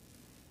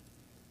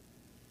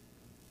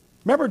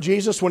 Remember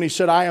Jesus when He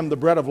said, I am the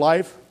bread of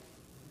life?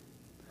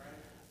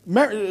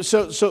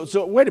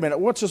 So wait a minute,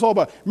 what's this all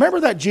about? Remember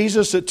that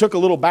Jesus that took a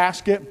little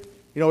basket?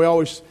 You know, we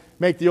always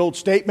make the old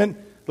statement.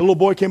 The little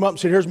boy came up and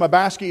said, here's my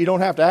basket. You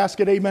don't have to ask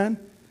it, amen?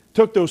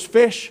 Took those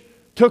fish,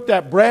 took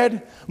that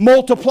bread,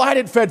 multiplied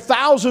it, fed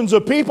thousands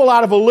of people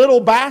out of a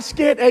little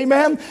basket,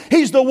 amen?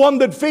 He's the one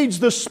that feeds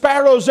the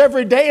sparrows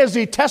every day as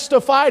He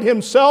testified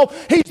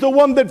Himself. He's the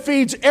one that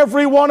feeds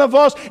every one of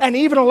us and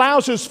even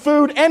allows His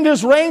food and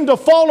His rain to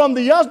fall on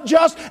the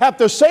just at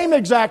the same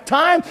exact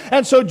time.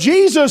 And so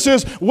Jesus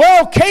is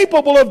well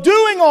capable of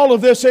doing all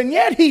of this, and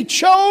yet He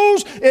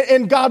chose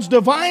in God's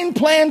divine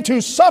plan to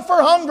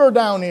suffer hunger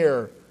down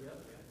here.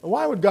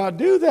 Why would God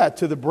do that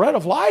to the bread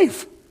of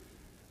life?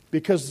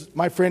 Because,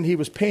 my friend, He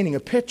was painting a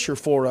picture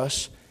for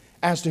us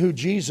as to who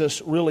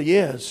Jesus really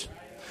is.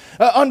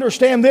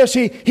 Understand this,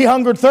 he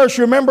hungered, thirst.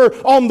 Remember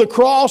on the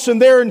cross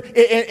and there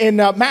in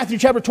Matthew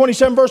chapter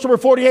 27, verse number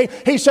 48,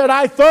 He said,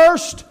 I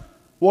thirst,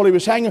 while He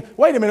was hanging.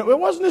 Wait a minute,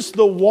 wasn't this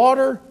the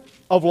water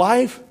of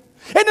life?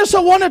 Isn't this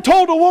the one that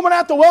told the woman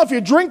at the well, if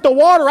you drink the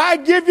water I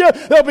give you,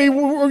 there'll be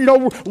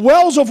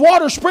wells of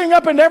water spring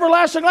up into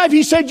everlasting life.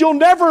 He said, you'll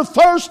never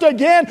thirst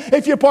again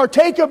if you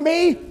partake of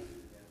me.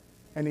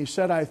 And He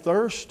said, I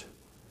thirst.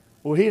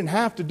 Well, He didn't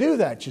have to do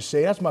that, you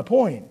see. That's my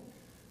point.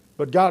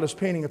 But God is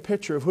painting a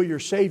picture of who your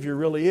Savior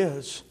really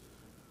is.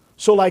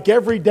 So like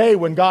every day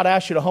when God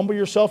asks you to humble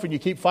yourself and you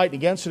keep fighting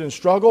against it and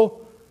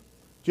struggle,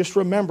 just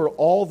remember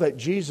all that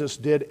Jesus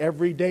did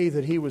every day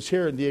that He was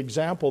here and the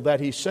example that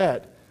He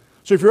set.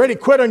 So if you're ready to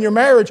quit on your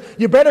marriage,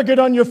 you better get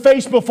on your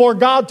face before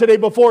God today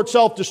before it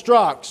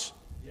self-destructs.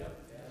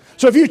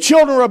 So if you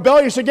children are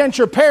rebellious against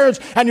your parents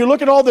and you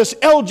look at all this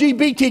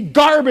LGBT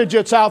garbage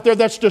that's out there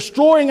that's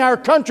destroying our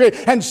country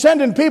and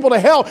sending people to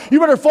hell, you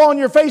better fall on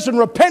your face and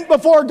repent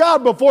before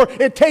God before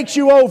it takes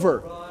you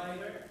over.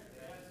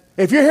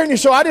 If you're hearing you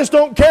say, I just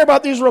don't care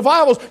about these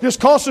revivals, this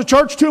costs the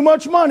church too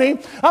much money.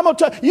 I'm going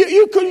to tell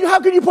you, how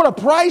can you put a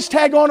price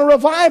tag on a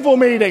revival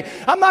meeting?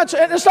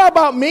 It's not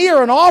about me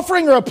or an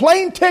offering or a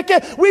plane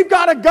ticket. We've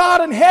got a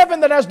God in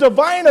heaven that has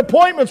divine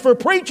appointments for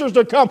preachers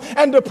to come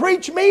and to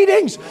preach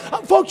meetings.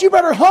 Folks, you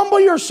better humble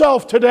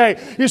yourself today.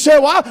 You say,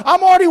 well,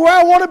 I'm already where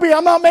I want to be.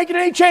 I'm not making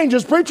any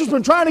changes. Preachers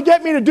been trying to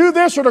get me to do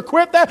this or to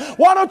quit that.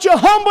 Why don't you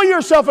humble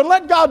yourself and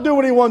let God do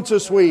what He wants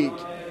this week?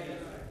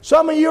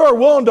 Some of you are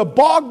willing to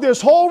bog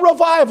this whole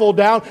revival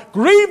down,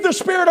 grieve the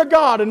Spirit of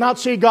God, and not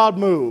see God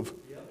move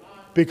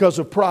because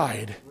of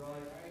pride.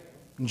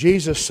 And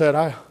Jesus said,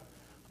 I'm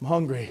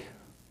hungry.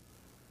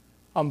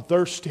 I'm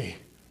thirsty.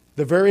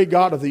 The very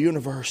God of the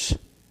universe.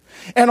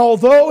 And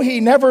although he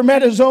never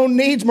met his own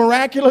needs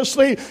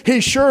miraculously,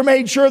 he sure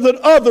made sure that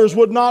others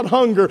would not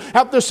hunger.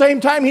 At the same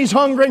time he's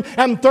hungering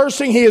and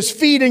thirsting, he is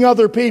feeding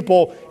other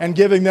people and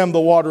giving them the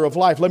water of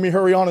life. Let me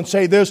hurry on and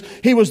say this.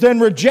 He was then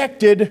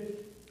rejected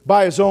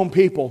by his own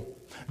people.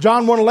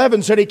 John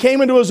 1:11 said he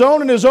came into his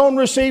own and his own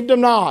received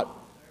him not.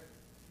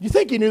 You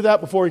think he knew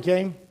that before he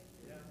came?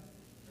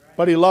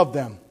 But he loved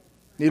them.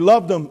 He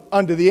loved them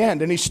unto the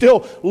end. And he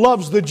still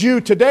loves the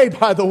Jew today,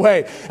 by the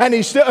way.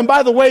 And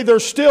by the way, there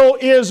still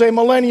is a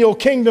millennial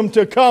kingdom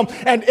to come.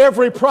 And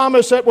every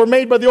promise that were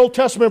made by the Old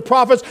Testament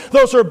prophets,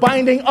 those are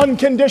binding,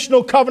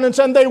 unconditional covenants,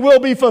 and they will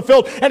be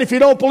fulfilled. And if you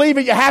don't believe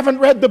it, you haven't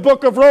read the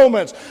book of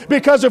Romans.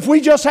 Because if we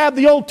just had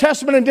the Old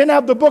Testament and didn't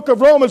have the book of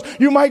Romans,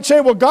 you might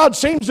say, well, God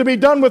seems to be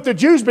done with the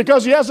Jews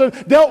because he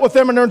hasn't dealt with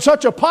them and they're in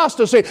such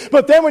apostasy.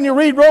 But then when you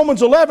read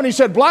Romans 11, he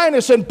said,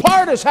 blindness in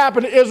part has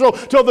happened to Israel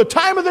till the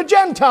time of the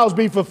Gentiles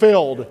be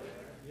fulfilled.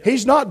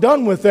 He's not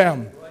done with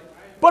them.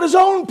 But his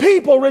own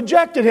people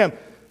rejected him.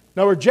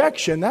 Now,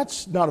 rejection,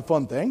 that's not a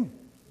fun thing.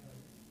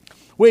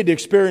 We had the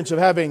experience of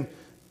having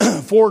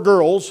 4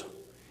 girls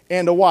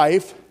and a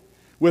wife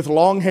with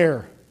long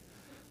hair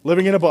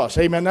living in a bus.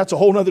 Amen. That's a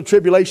whole other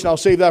tribulation. I'll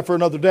save that for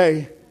another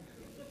day.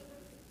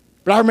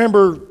 But I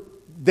remember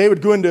they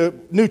would go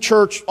into new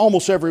church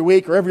almost every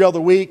week or every other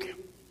week.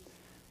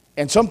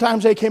 And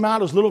sometimes they came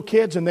out as little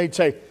kids and they'd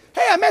say,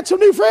 hey, I met some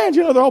new friends.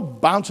 You know, they're all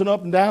bouncing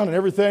up and down and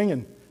everything.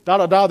 And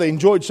da-da-da, they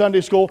enjoyed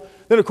Sunday school.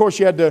 Then, of course,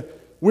 you had the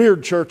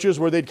weird churches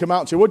where they'd come out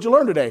and say, what'd you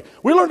learn today?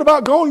 We learned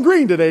about going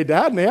green today,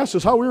 Dad. And they asked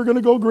us how we were going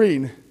to go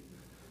green.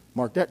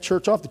 Mark that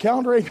church off the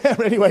calendar,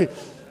 amen. Anyway.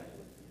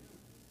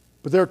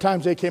 But there are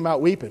times they came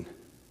out weeping.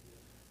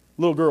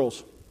 Little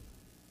girls.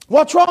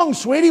 What's wrong,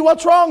 sweetie?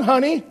 What's wrong,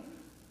 honey?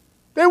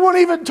 They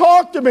wouldn't even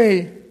talk to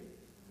me.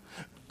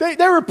 They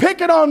were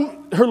picking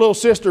on her little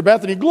sister,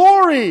 Bethany.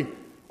 Glory!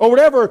 Or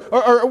whatever,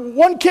 or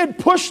one kid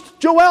pushed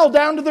Joel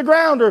down to the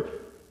ground, or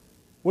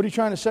what are you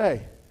trying to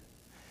say?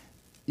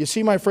 You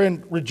see, my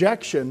friend,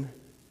 rejection,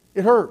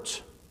 it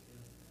hurts.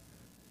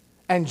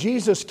 And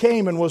Jesus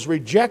came and was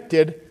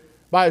rejected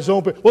by his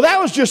own people. Well, that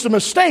was just a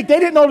mistake. They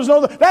didn't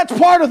know that's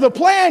part of the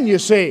plan, you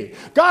see.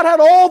 God had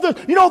all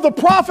the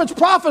prophets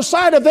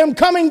prophesied of them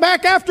coming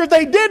back after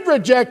they did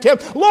reject him,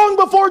 long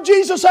before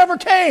Jesus ever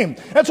came.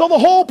 And so the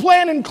whole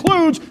plan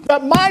includes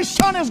that my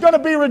son is going to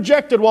be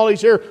rejected while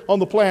he's here on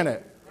the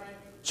planet.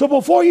 So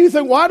before you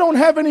think, well, I don't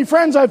have any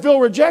friends, I feel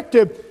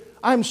rejected,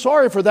 I'm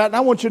sorry for that. And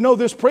I want you to know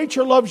this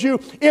preacher loves you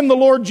in the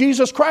Lord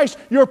Jesus Christ.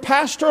 Your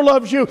pastor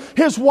loves you.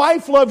 His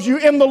wife loves you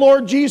in the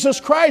Lord Jesus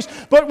Christ.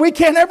 But we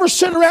can't ever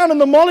sit around in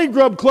the Molly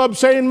Grub Club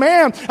saying,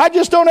 man, I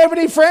just don't have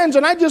any friends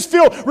and I just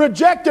feel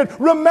rejected.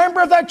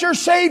 Remember that your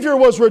Savior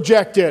was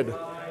rejected.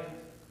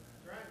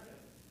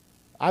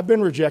 I've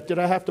been rejected.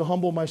 I have to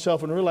humble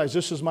myself and realize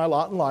this is my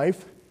lot in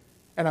life.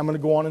 And I'm going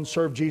to go on and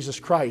serve Jesus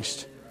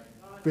Christ.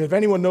 But if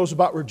anyone knows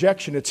about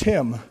rejection, it's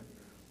him.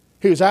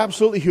 He was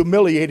absolutely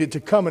humiliated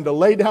to come and to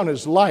lay down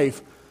his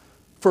life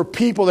for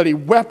people that he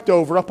wept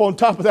over up on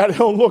top of that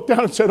hill and looked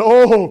down and said,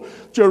 oh,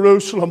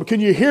 Jerusalem, can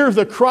you hear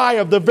the cry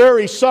of the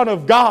very Son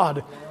of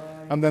God?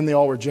 And then they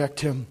all reject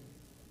him.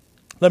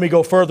 Let me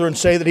go further and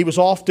say that he was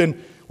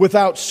often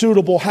without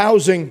suitable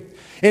housing.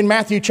 In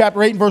Matthew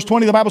chapter 8 and verse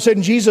 20, the Bible said,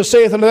 and Jesus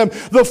saith unto them,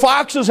 the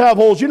foxes have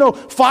holes. You know,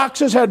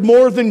 foxes had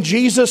more than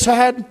Jesus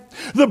had.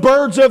 The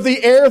birds of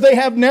the air, they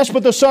have nests,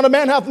 but the Son of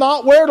Man hath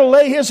not where to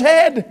lay his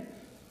head.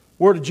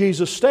 Where did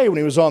Jesus stay when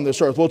he was on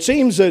this earth? Well, it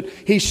seems that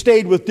he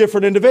stayed with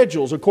different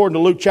individuals. According to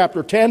Luke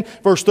chapter 10,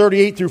 verse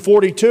 38 through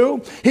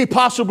 42, he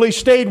possibly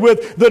stayed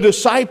with the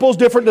disciples,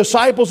 different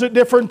disciples at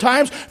different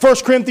times. 1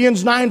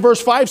 Corinthians 9,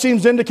 verse 5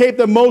 seems to indicate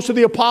that most of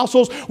the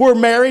apostles were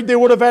married. They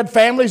would have had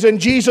families, and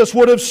Jesus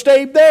would have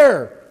stayed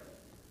there.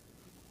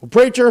 Well,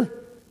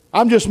 preacher,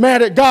 I'm just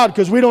mad at God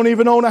because we don't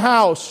even own a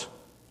house.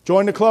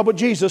 Join the club with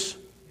Jesus.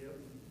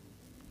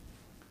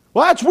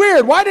 Well, that's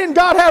weird. Why didn't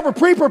God have a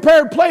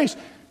pre-prepared place?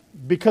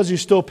 Because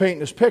he's still painting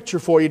this picture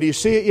for you. Do you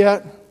see it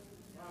yet?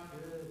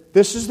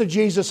 This is the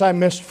Jesus I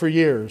missed for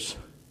years.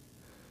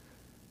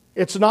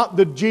 It's not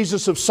the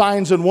Jesus of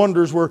signs and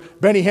wonders where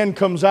Benny Hinn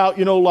comes out,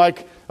 you know,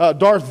 like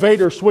Darth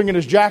Vader swinging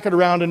his jacket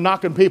around and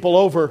knocking people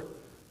over.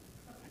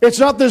 It's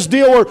not this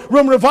deal where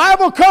when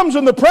revival comes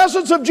and the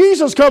presence of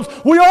Jesus comes,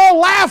 we all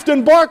laughed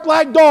and barked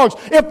like dogs.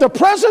 If the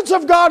presence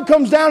of God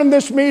comes down in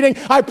this meeting,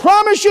 I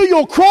promise you,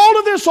 you'll crawl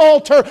to this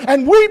altar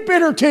and weep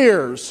bitter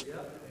tears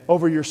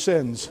over your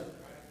sins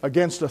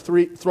against a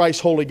thrice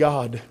holy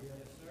God.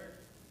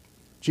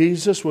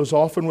 Jesus was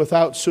often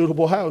without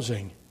suitable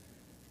housing.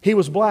 He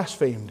was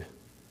blasphemed.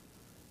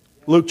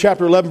 Luke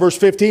chapter 11 verse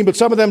 15, but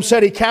some of them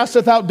said he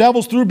casteth out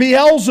devils through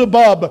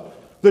Beelzebub,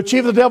 the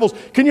chief of the devils.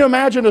 Can you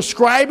imagine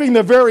ascribing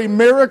the very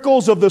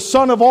miracles of the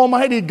Son of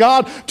Almighty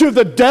God to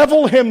the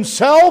devil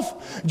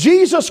himself?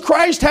 Jesus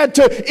Christ had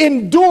to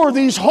endure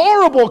these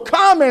horrible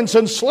comments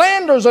and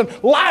slanders and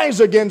lies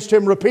against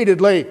him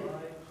repeatedly.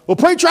 Well,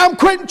 preacher, I'm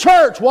quitting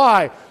church.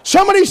 Why?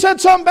 Somebody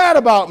said something bad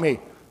about me.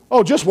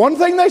 Oh, just one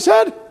thing they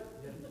said?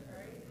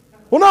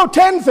 Well, no,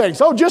 10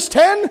 things. Oh, just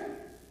 10?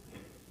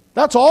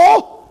 That's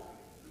all?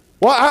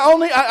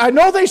 Well, I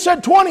know they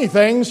said 20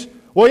 things.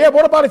 Well, yeah,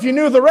 what about if you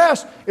knew the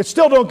rest? It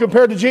still don't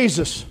compare to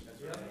Jesus.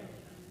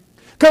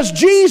 Because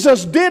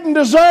Jesus didn't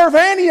deserve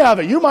any of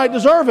it. You might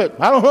deserve it.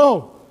 I don't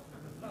know.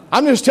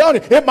 I'm just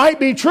telling you, it might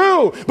be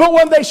true. But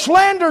when they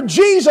slandered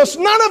Jesus,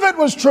 none of it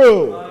was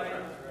true.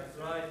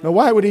 Now,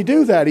 why would he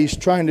do that? He's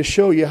trying to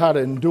show you how to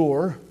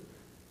endure,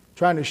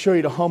 trying to show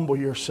you to humble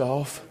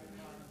yourself.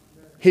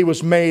 He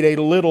was made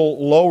a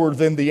little lower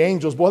than the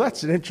angels. Boy,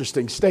 that's an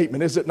interesting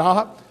statement, is it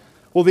not?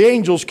 Well, the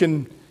angels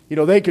can,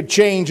 they could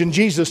change, and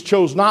Jesus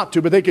chose not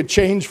to, but they could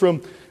change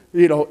from,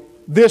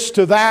 this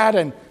to that,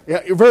 and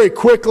very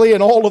quickly,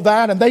 and all of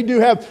that, and they do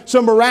have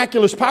some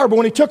miraculous power. But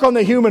when he took on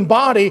the human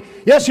body,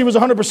 yes, he was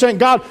 100%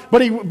 God,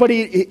 but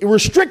he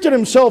restricted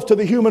himself to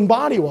the human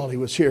body while he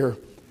was here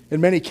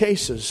in many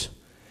cases.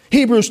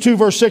 Hebrews 2,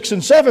 verse 6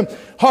 and 7,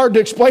 hard to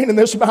explain in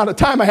this amount of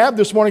time I have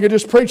this morning. I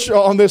just preached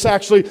on this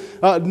actually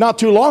not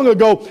too long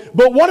ago.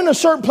 But one in a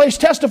certain place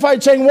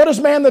testified, saying, what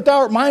is man that thou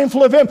art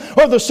mindful of him,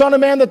 or the son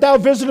of man that thou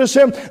visitest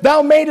him?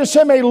 Thou madest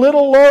him a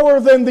little lower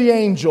than the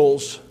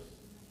angels.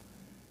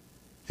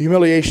 The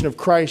humiliation of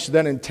Christ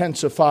then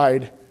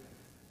intensified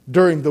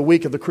during the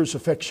week of the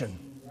crucifixion.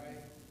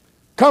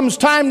 Comes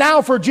time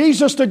now for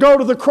Jesus to go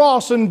to the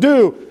cross and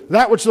do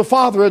that which the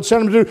Father had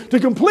sent him to do, to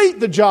complete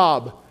the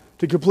job,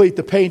 to complete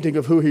the painting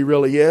of who he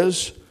really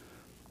is.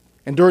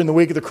 And during the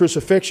week of the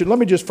crucifixion, let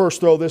me just first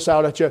throw this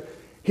out at you.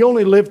 He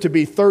only lived to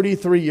be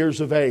 33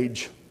 years of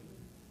age.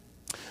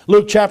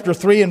 Luke chapter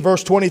 3 and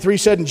verse 23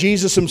 said, and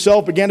Jesus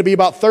himself began to be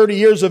about 30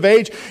 years of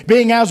age,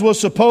 being as was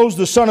supposed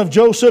the son of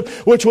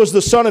Joseph, which was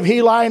the son of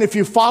Heli. And if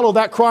you follow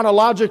that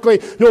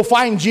chronologically, you'll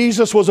find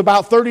Jesus was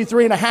about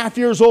 33 and a half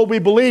years old, we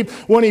believe,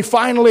 when he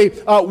finally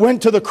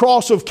went to the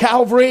cross of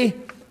Calvary.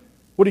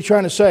 What are you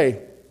trying to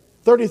say?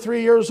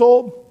 33 years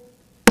old?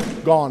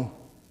 Gone.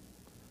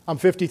 I'm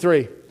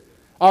 53.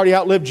 I already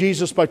outlived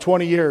Jesus by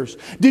 20 years.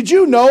 Did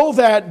you know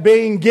that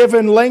being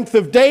given length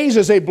of days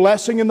is a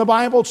blessing in the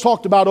Bible? It's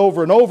talked about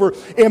over and over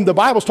in the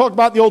Bible. It's talked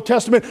about in the Old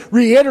Testament,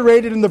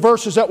 reiterated in the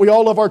verses that we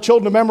all love our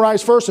children to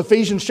memorize first.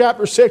 Ephesians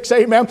chapter 6,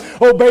 amen.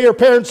 Obey your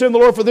parents in the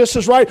Lord, for this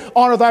is right.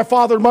 Honor thy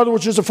father and mother,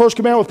 which is the first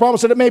commandment with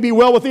promise that it may be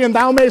well with thee, and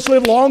thou mayest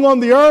live long on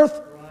the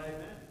earth.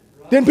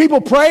 Didn't people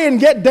pray and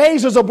get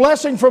days as a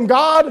blessing from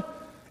God?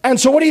 And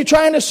so what are you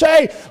trying to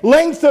say?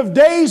 Length of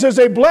days is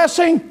a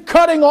blessing.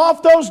 Cutting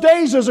off those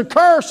days is a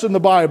curse in the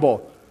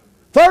Bible.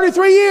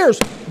 33 years,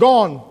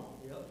 gone.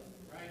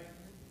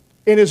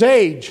 In his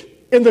age,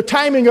 in the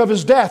timing of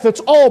his death,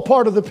 it's all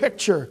part of the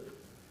picture.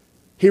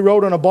 He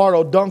rode on a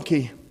borrowed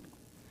donkey.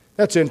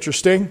 That's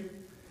interesting.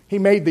 He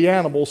made the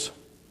animals.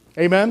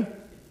 Amen?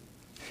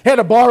 He had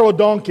to borrow a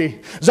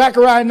donkey.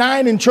 Zechariah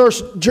 9 in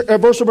verse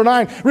number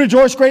 9.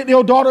 Rejoice greatly,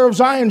 O daughter of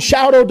Zion.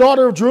 Shout, O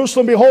daughter of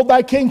Jerusalem. Behold,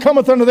 thy king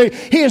cometh unto thee.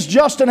 He is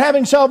just and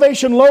having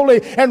salvation,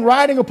 lowly, and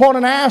riding upon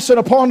an ass, and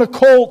upon a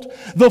colt,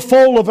 the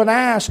foal of an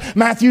ass.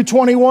 Matthew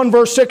 21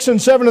 verse 6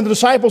 and 7. And the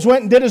disciples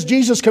went and did as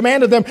Jesus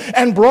commanded them,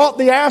 and brought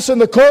the ass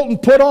and the colt,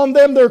 and put on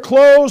them their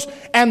clothes,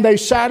 and they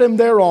sat him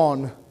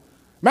thereon.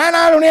 Man,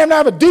 I don't even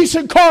have a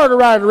decent car to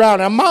ride around.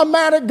 I'm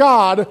mad at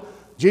God.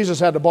 Jesus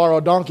had to borrow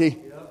a donkey.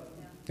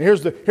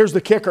 Here's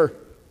the kicker.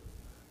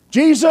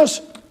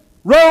 Jesus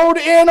rode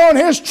in on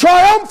his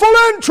triumphal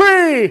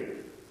entry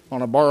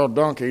on a borrowed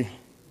donkey.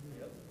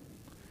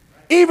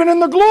 Even in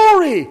the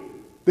glory,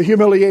 the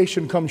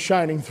humiliation comes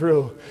shining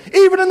through.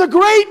 Even in the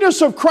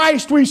greatness of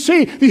Christ, we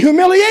see the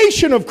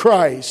humiliation of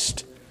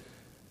Christ.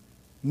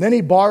 And then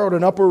he borrowed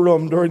an upper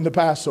room during the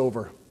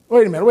Passover.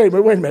 Wait a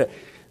minute.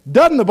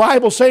 Doesn't the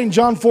Bible say in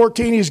John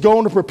 14 he's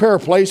going to prepare a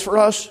place for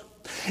us?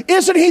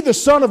 Isn't he the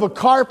son of a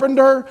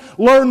carpenter?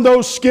 Learned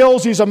those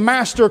skills. He's a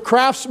master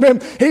craftsman.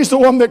 He's the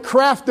one that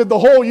crafted the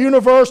whole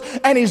universe,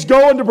 and he's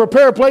going to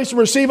prepare a place and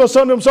receive us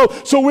unto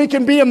himself so we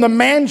can be in the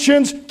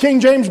mansions. King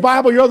James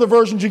Bible, your other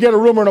versions, you get a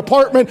room or an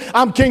apartment.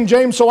 I'm King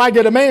James, so I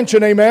get a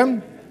mansion,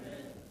 amen?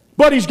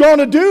 But he's going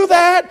to do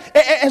that.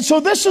 And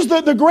so this is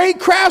the great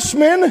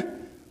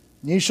craftsman.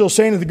 Ye shall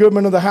say unto the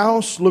goodman of the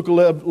house,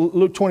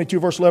 Luke 22,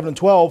 verse 11 and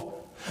 12,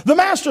 the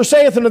master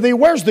saith unto thee,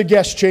 where's the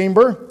guest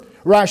chamber,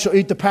 where I shall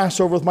eat the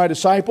Passover with my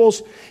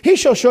disciples? He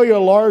shall show you a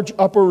large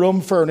upper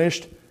room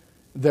furnished.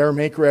 There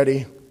make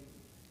ready.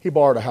 He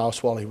borrowed a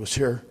house while he was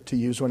here to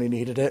use when he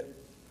needed it.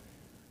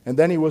 And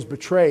then he was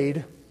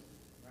betrayed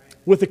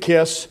with a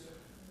kiss,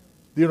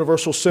 the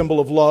universal symbol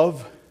of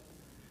love.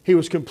 He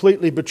was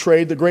completely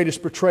betrayed, the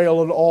greatest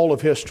betrayal in all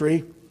of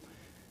history.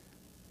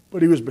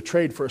 But he was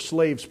betrayed for a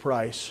slave's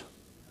price.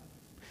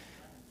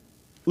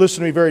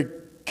 Listen to me very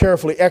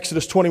carefully.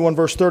 Exodus 21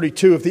 verse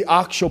 32. If the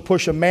ox shall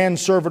push a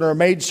manservant or a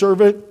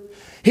maidservant,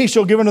 he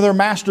shall give unto their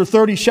master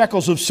 30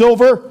 shekels of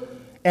silver,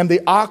 and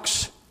the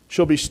ox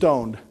shall be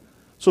stoned.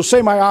 So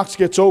say my ox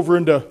gets over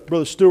into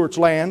Brother Stewart's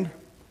land,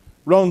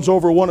 runs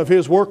over one of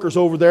his workers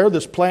over there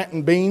that's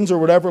planting beans or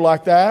whatever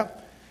like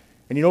that.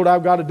 And you know what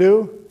I've got to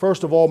do?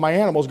 First of all, my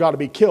animal's got to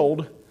be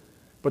killed,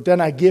 but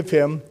then I give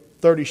him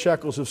 30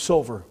 shekels of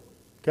silver.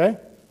 Okay?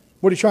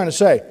 What are you trying to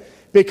say?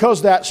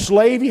 Because that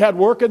slave he had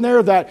working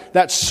there,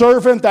 that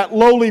servant, that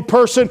lowly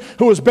person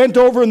who was bent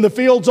over in the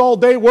fields all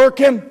day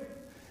working,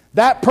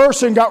 That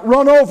person got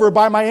run over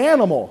by my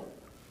animal.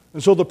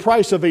 And so the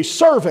price of a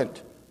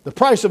servant, the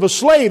price of a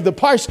slave, the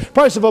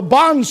price of a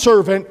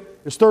bondservant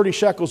is 30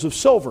 shekels of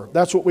silver.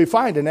 That's what we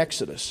find in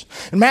Exodus.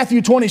 In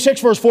Matthew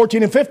 26, verse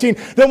 14 and 15,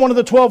 then one of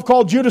the 12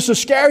 called Judas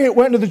Iscariot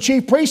went to the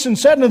chief priests and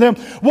said to them,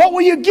 what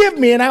will you give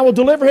me, and I will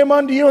deliver him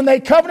unto you? And they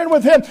covenanted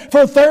with him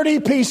for 30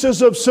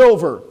 pieces of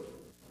silver.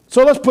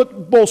 So let's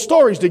put both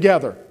stories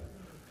together.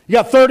 You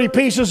got 30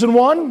 pieces in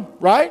one,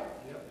 right?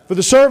 For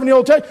the servant in the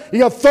Old Testament. You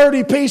got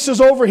 30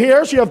 pieces over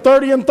here, so you have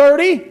 30 and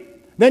 30.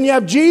 Then you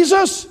have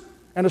Jesus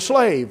and a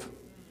slave.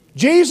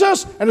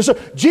 Jesus and a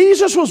servant.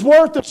 Jesus was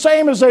worth the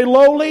same as a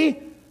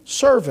lowly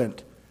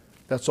servant.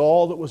 That's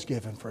all that was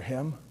given for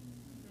him.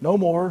 No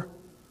more.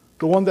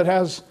 The one that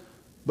has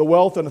the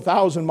wealth in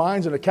 1,000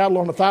 mines and a cattle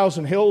on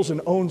 1,000 hills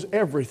and owns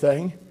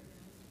everything.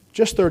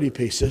 Just 30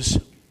 pieces.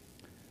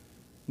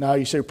 Now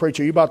you say,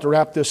 preacher, you about to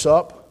wrap this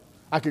up?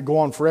 I could go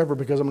on forever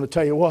because I'm going to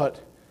tell you what.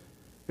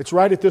 It's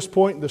right at this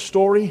point in the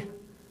story.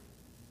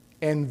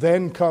 And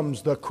then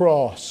comes the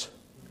cross.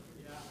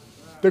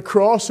 The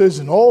cross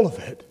isn't all of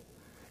it.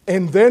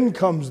 And then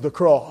comes the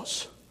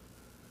cross.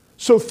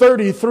 So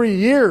 33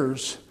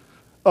 years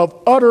of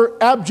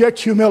utter abject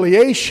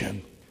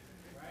humiliation.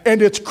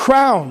 And it's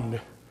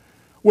crowned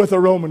with a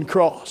Roman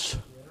cross.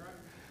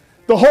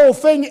 The whole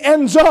thing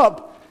ends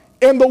up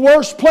in the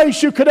worst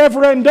place you could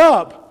ever end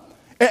up.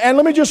 And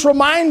let me just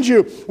remind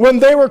you, when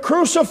they were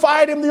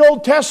crucified in the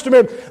Old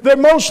Testament, they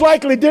most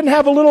likely didn't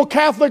have a little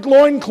Catholic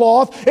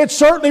loincloth. It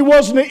certainly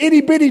wasn't an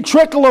itty-bitty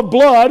trickle of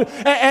blood.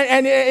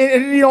 And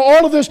you know,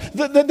 all of this,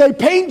 they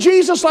paint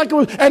Jesus like it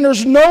was, and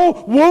there's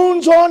no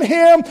wounds on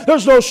him.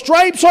 There's no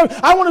stripes on him.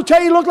 I want to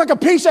tell you, he looked like a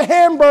piece of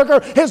hamburger.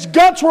 His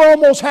guts were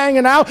almost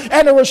hanging out,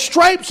 and there were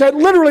stripes that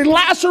literally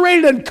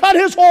lacerated and cut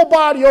his whole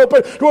body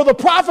open, to where the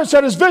prophet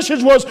said his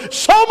visage was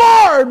so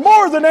marred,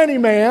 more than any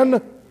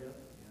man.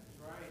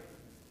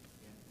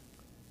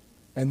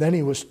 And then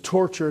he was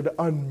tortured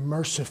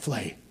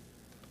unmercifully.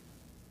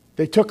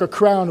 They took a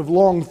crown of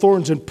long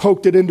thorns and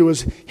poked it into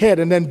his head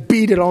and then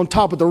beat it on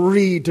top of the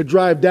reed to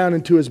drive down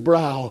into his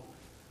brow.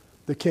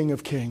 The King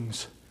of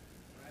Kings.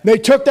 They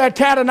took that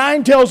cat of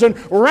nine tails and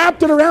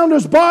wrapped it around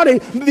his body.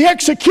 The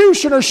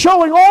executioner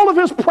showing all of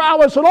his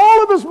prowess and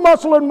all of his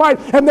muscle and might,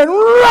 and then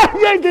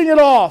yanking it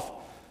off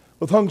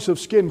with hunks of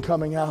skin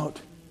coming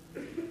out.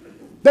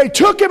 They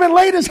took him and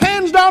laid his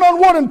hands down on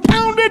one and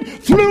pounded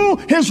through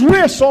his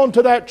wrists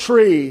onto that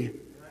tree.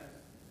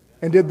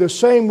 And did the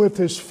same with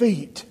his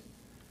feet.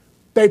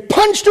 They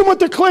punched him with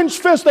the clenched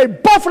fist. They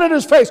buffeted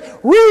his face.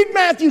 Read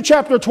Matthew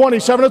chapter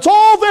 27. It's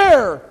all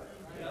there.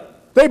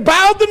 They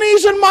bowed the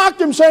knees and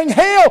mocked him, saying,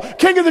 "Hail,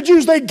 King of the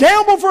Jews." They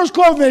gambled for his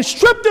clothing. They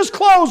stripped his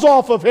clothes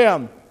off of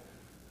him.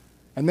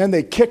 And then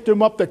they kicked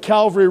him up the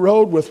Calvary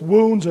road with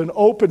wounds and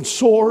open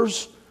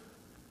sores.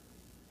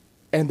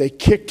 And they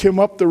kicked him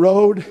up the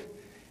road.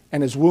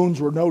 And his wounds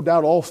were no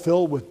doubt all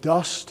filled with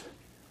dust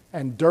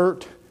and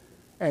dirt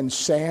and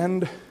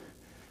sand.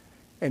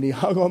 And he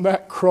hung on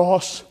that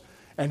cross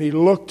and he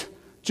looked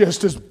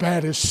just as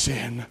bad as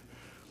sin.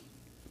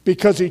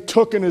 Because he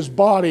took in his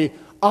body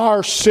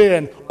our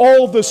sin.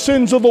 All the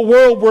sins of the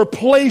world were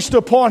placed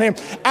upon him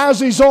as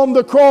he's on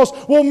the cross.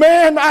 Well,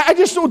 man,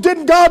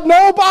 didn't God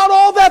know about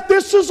all that?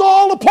 This is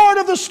all a part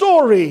of the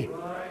story.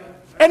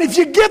 And if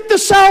you get the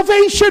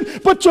salvation,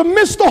 but you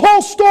miss the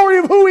whole story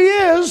of who he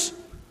is,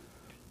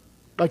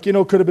 like,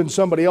 could have been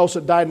somebody else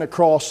that died on the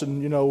cross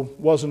and,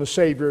 wasn't a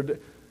Savior.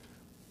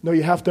 No,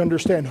 you have to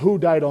understand who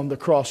died on the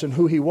cross and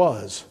who he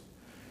was.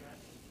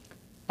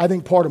 I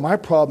think part of my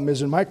problem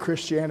is in my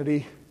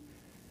Christianity,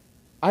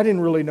 I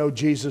didn't really know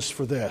Jesus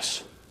for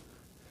this.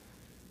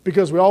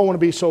 Because we all want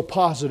to be so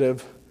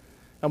positive,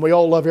 and we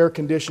all love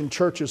air-conditioned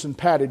churches and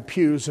padded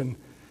pews and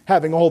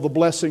having all the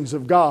blessings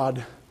of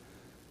God.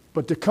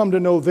 But to come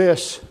to know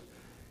this,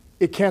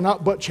 it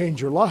cannot but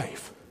change your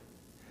life.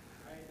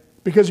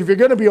 Because if you're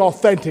going to be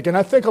authentic, and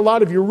I think a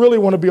lot of you really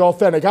want to be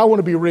authentic, I want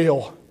to be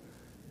real.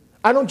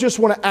 I don't just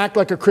want to act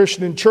like a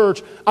Christian in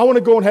church. I want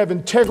to go and have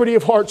integrity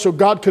of heart so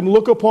God can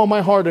look upon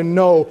my heart and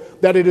know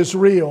that it is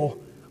real.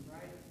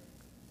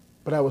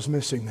 But I was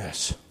missing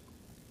this.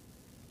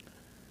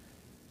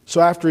 So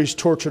after he's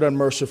tortured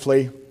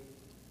unmercifully,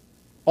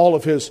 all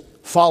of his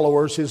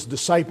followers, his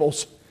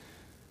disciples,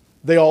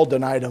 they all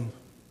denied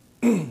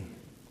him.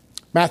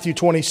 Matthew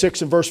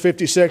 26 and verse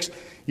 56,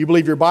 you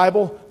believe your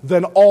Bible?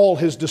 Then all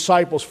his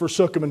disciples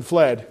forsook him and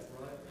fled.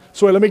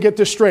 So let me get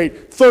this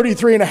straight.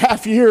 33 and a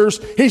half years,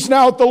 he's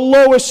now at the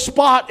lowest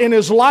spot in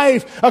his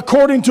life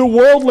according to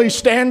worldly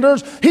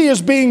standards. He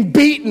is being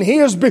beaten. He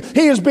is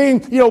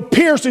being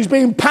pierced. He's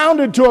being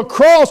pounded to a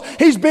cross.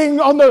 He's being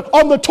on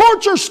the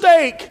torture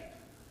stake.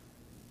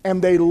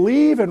 And they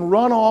leave and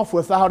run off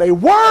without a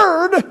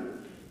word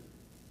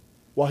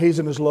while he's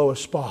in his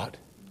lowest spot.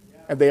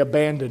 And they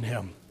abandon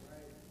him.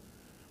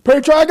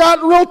 Preacher, I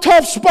got a real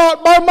tough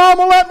spot. My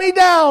mama let me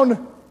down.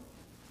 You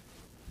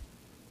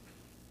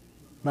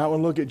might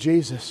want to look at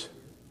Jesus.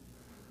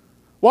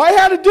 Well, I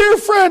had a dear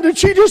friend and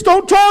she just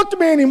don't talk to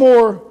me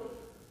anymore.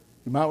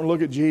 You might want to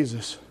look at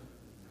Jesus.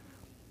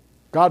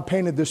 God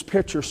painted this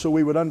picture so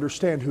we would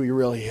understand who He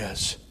really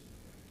is.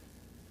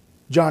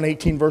 John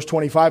 18, verse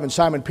 25, and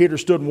Simon Peter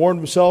stood and warned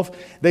himself.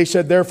 They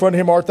said, therefore unto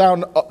him, art thou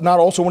not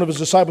also one of his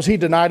disciples? He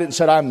denied it and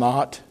said, I'm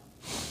not.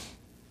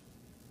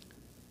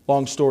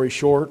 Long story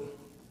short,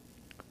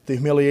 the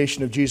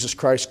humiliation of Jesus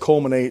Christ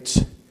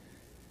culminates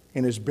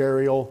in His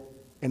burial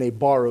in a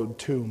borrowed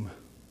tomb.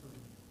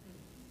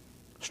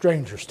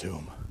 Stranger's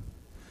tomb.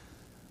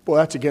 Boy,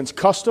 that's against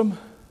custom.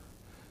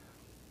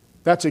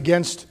 That's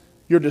against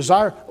your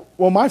desire.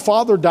 Well, my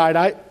father died.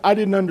 I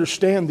didn't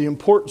understand the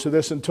importance of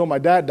this until my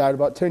dad died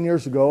about 10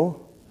 years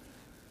ago.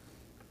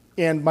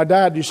 And my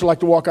dad used to like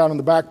to walk out on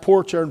the back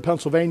porch there in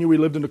Pennsylvania. We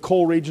lived in the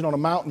coal region on a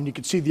mountain. You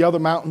could see the other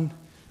mountain.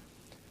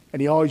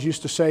 And he always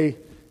used to say,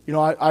 you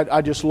know,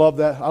 I just love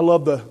that. I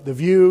love the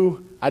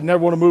view. I'd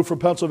never want to move from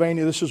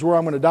Pennsylvania. This is where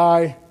I'm going to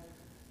die.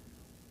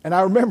 And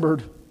I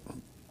remembered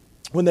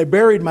when they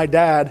buried my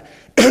dad,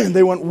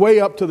 they went way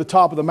up to the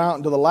top of the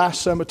mountain to the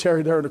last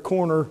cemetery there in the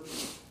corner.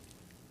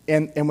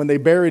 And when they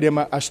buried him,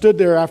 I stood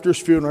there after his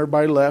funeral.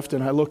 Everybody left,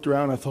 and I looked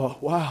around and I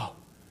thought, wow,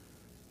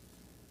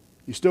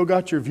 you still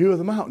got your view of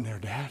the mountain there,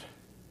 Dad.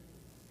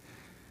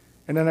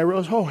 And then I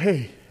realized, oh,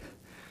 hey,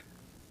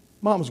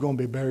 Mom's going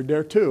to be buried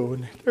there too.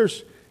 And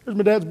there's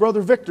my dad's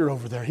brother Victor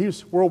over there.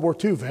 He's a World War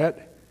II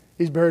vet.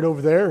 He's buried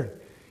over there.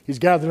 He's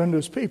gathered unto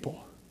his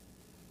people.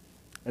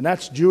 And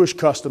that's Jewish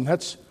custom.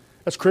 That's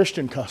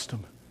Christian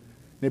custom.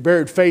 They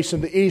buried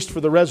facing the east for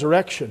the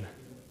resurrection.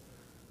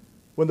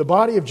 When the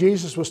body of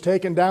Jesus was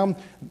taken down,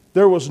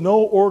 there was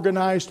no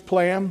organized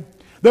plan.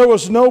 There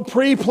was no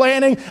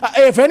pre-planning.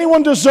 If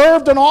anyone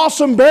deserved an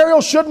awesome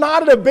burial, should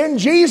not have been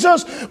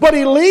Jesus. But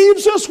He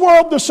leaves this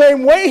world the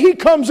same way He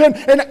comes in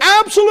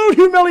absolute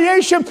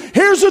humiliation.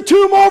 Here's a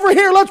tomb over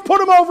here. Let's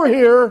put Him over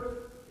here.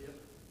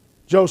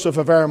 Joseph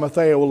of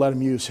Arimathea will let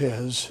Him use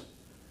his.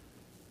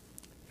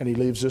 And He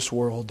leaves this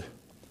world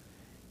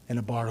in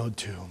a borrowed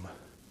tomb.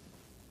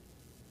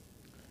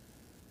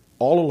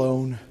 All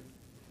alone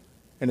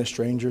in a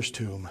stranger's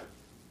tomb.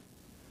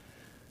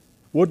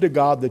 Would to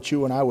God that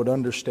you and I would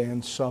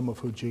understand some of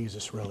who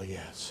Jesus really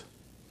is.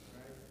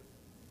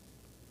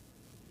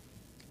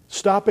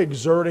 Stop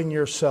exerting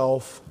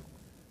yourself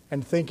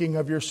and thinking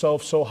of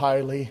yourself so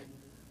highly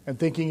and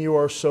thinking you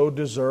are so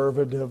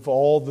deserved of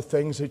all the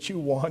things that you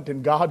want,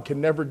 and God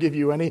can never give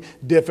you any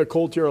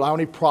difficulty or allow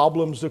any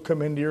problems to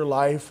come into your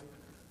life.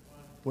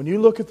 When you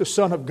look at the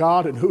Son of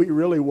God and who He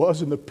really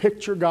was and the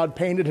picture God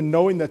painted, and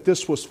knowing that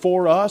this was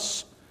for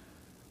us,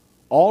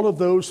 all of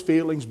those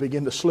feelings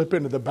begin to slip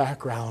into the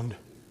background.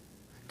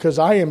 Because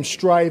I am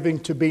striving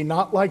to be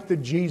not like the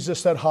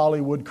Jesus that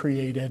Hollywood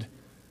created,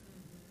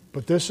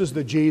 but this is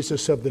the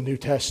Jesus of the New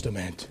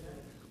Testament.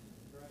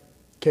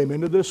 Came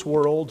into this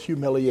world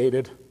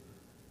humiliated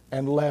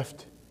and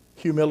left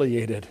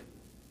humiliated.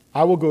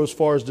 I will go as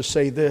far as to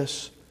say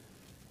this.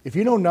 If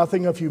you know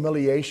nothing of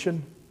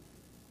humiliation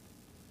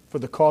for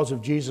the cause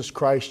of Jesus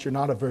Christ, you're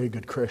not a very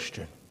good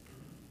Christian.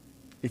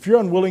 If you're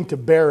unwilling to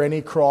bear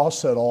any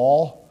cross at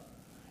all,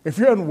 if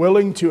you're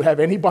unwilling to have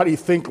anybody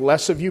think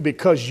less of you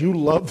because you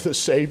love the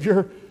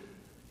Savior,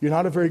 you're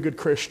not a very good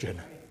Christian.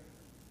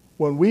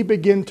 When we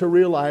begin to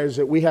realize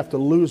that we have to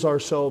lose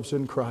ourselves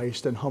in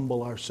Christ and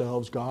humble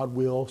ourselves, God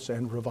will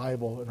send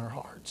revival in our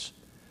hearts.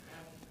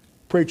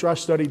 Preacher, I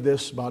studied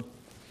this about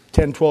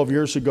 10, 12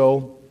 years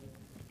ago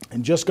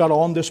and just got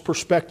on this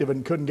perspective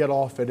and couldn't get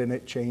off it, and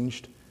it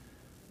changed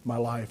my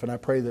life. And I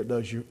pray that it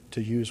does you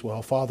to you as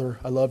well. Father,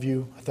 I love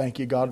you. I thank you, God,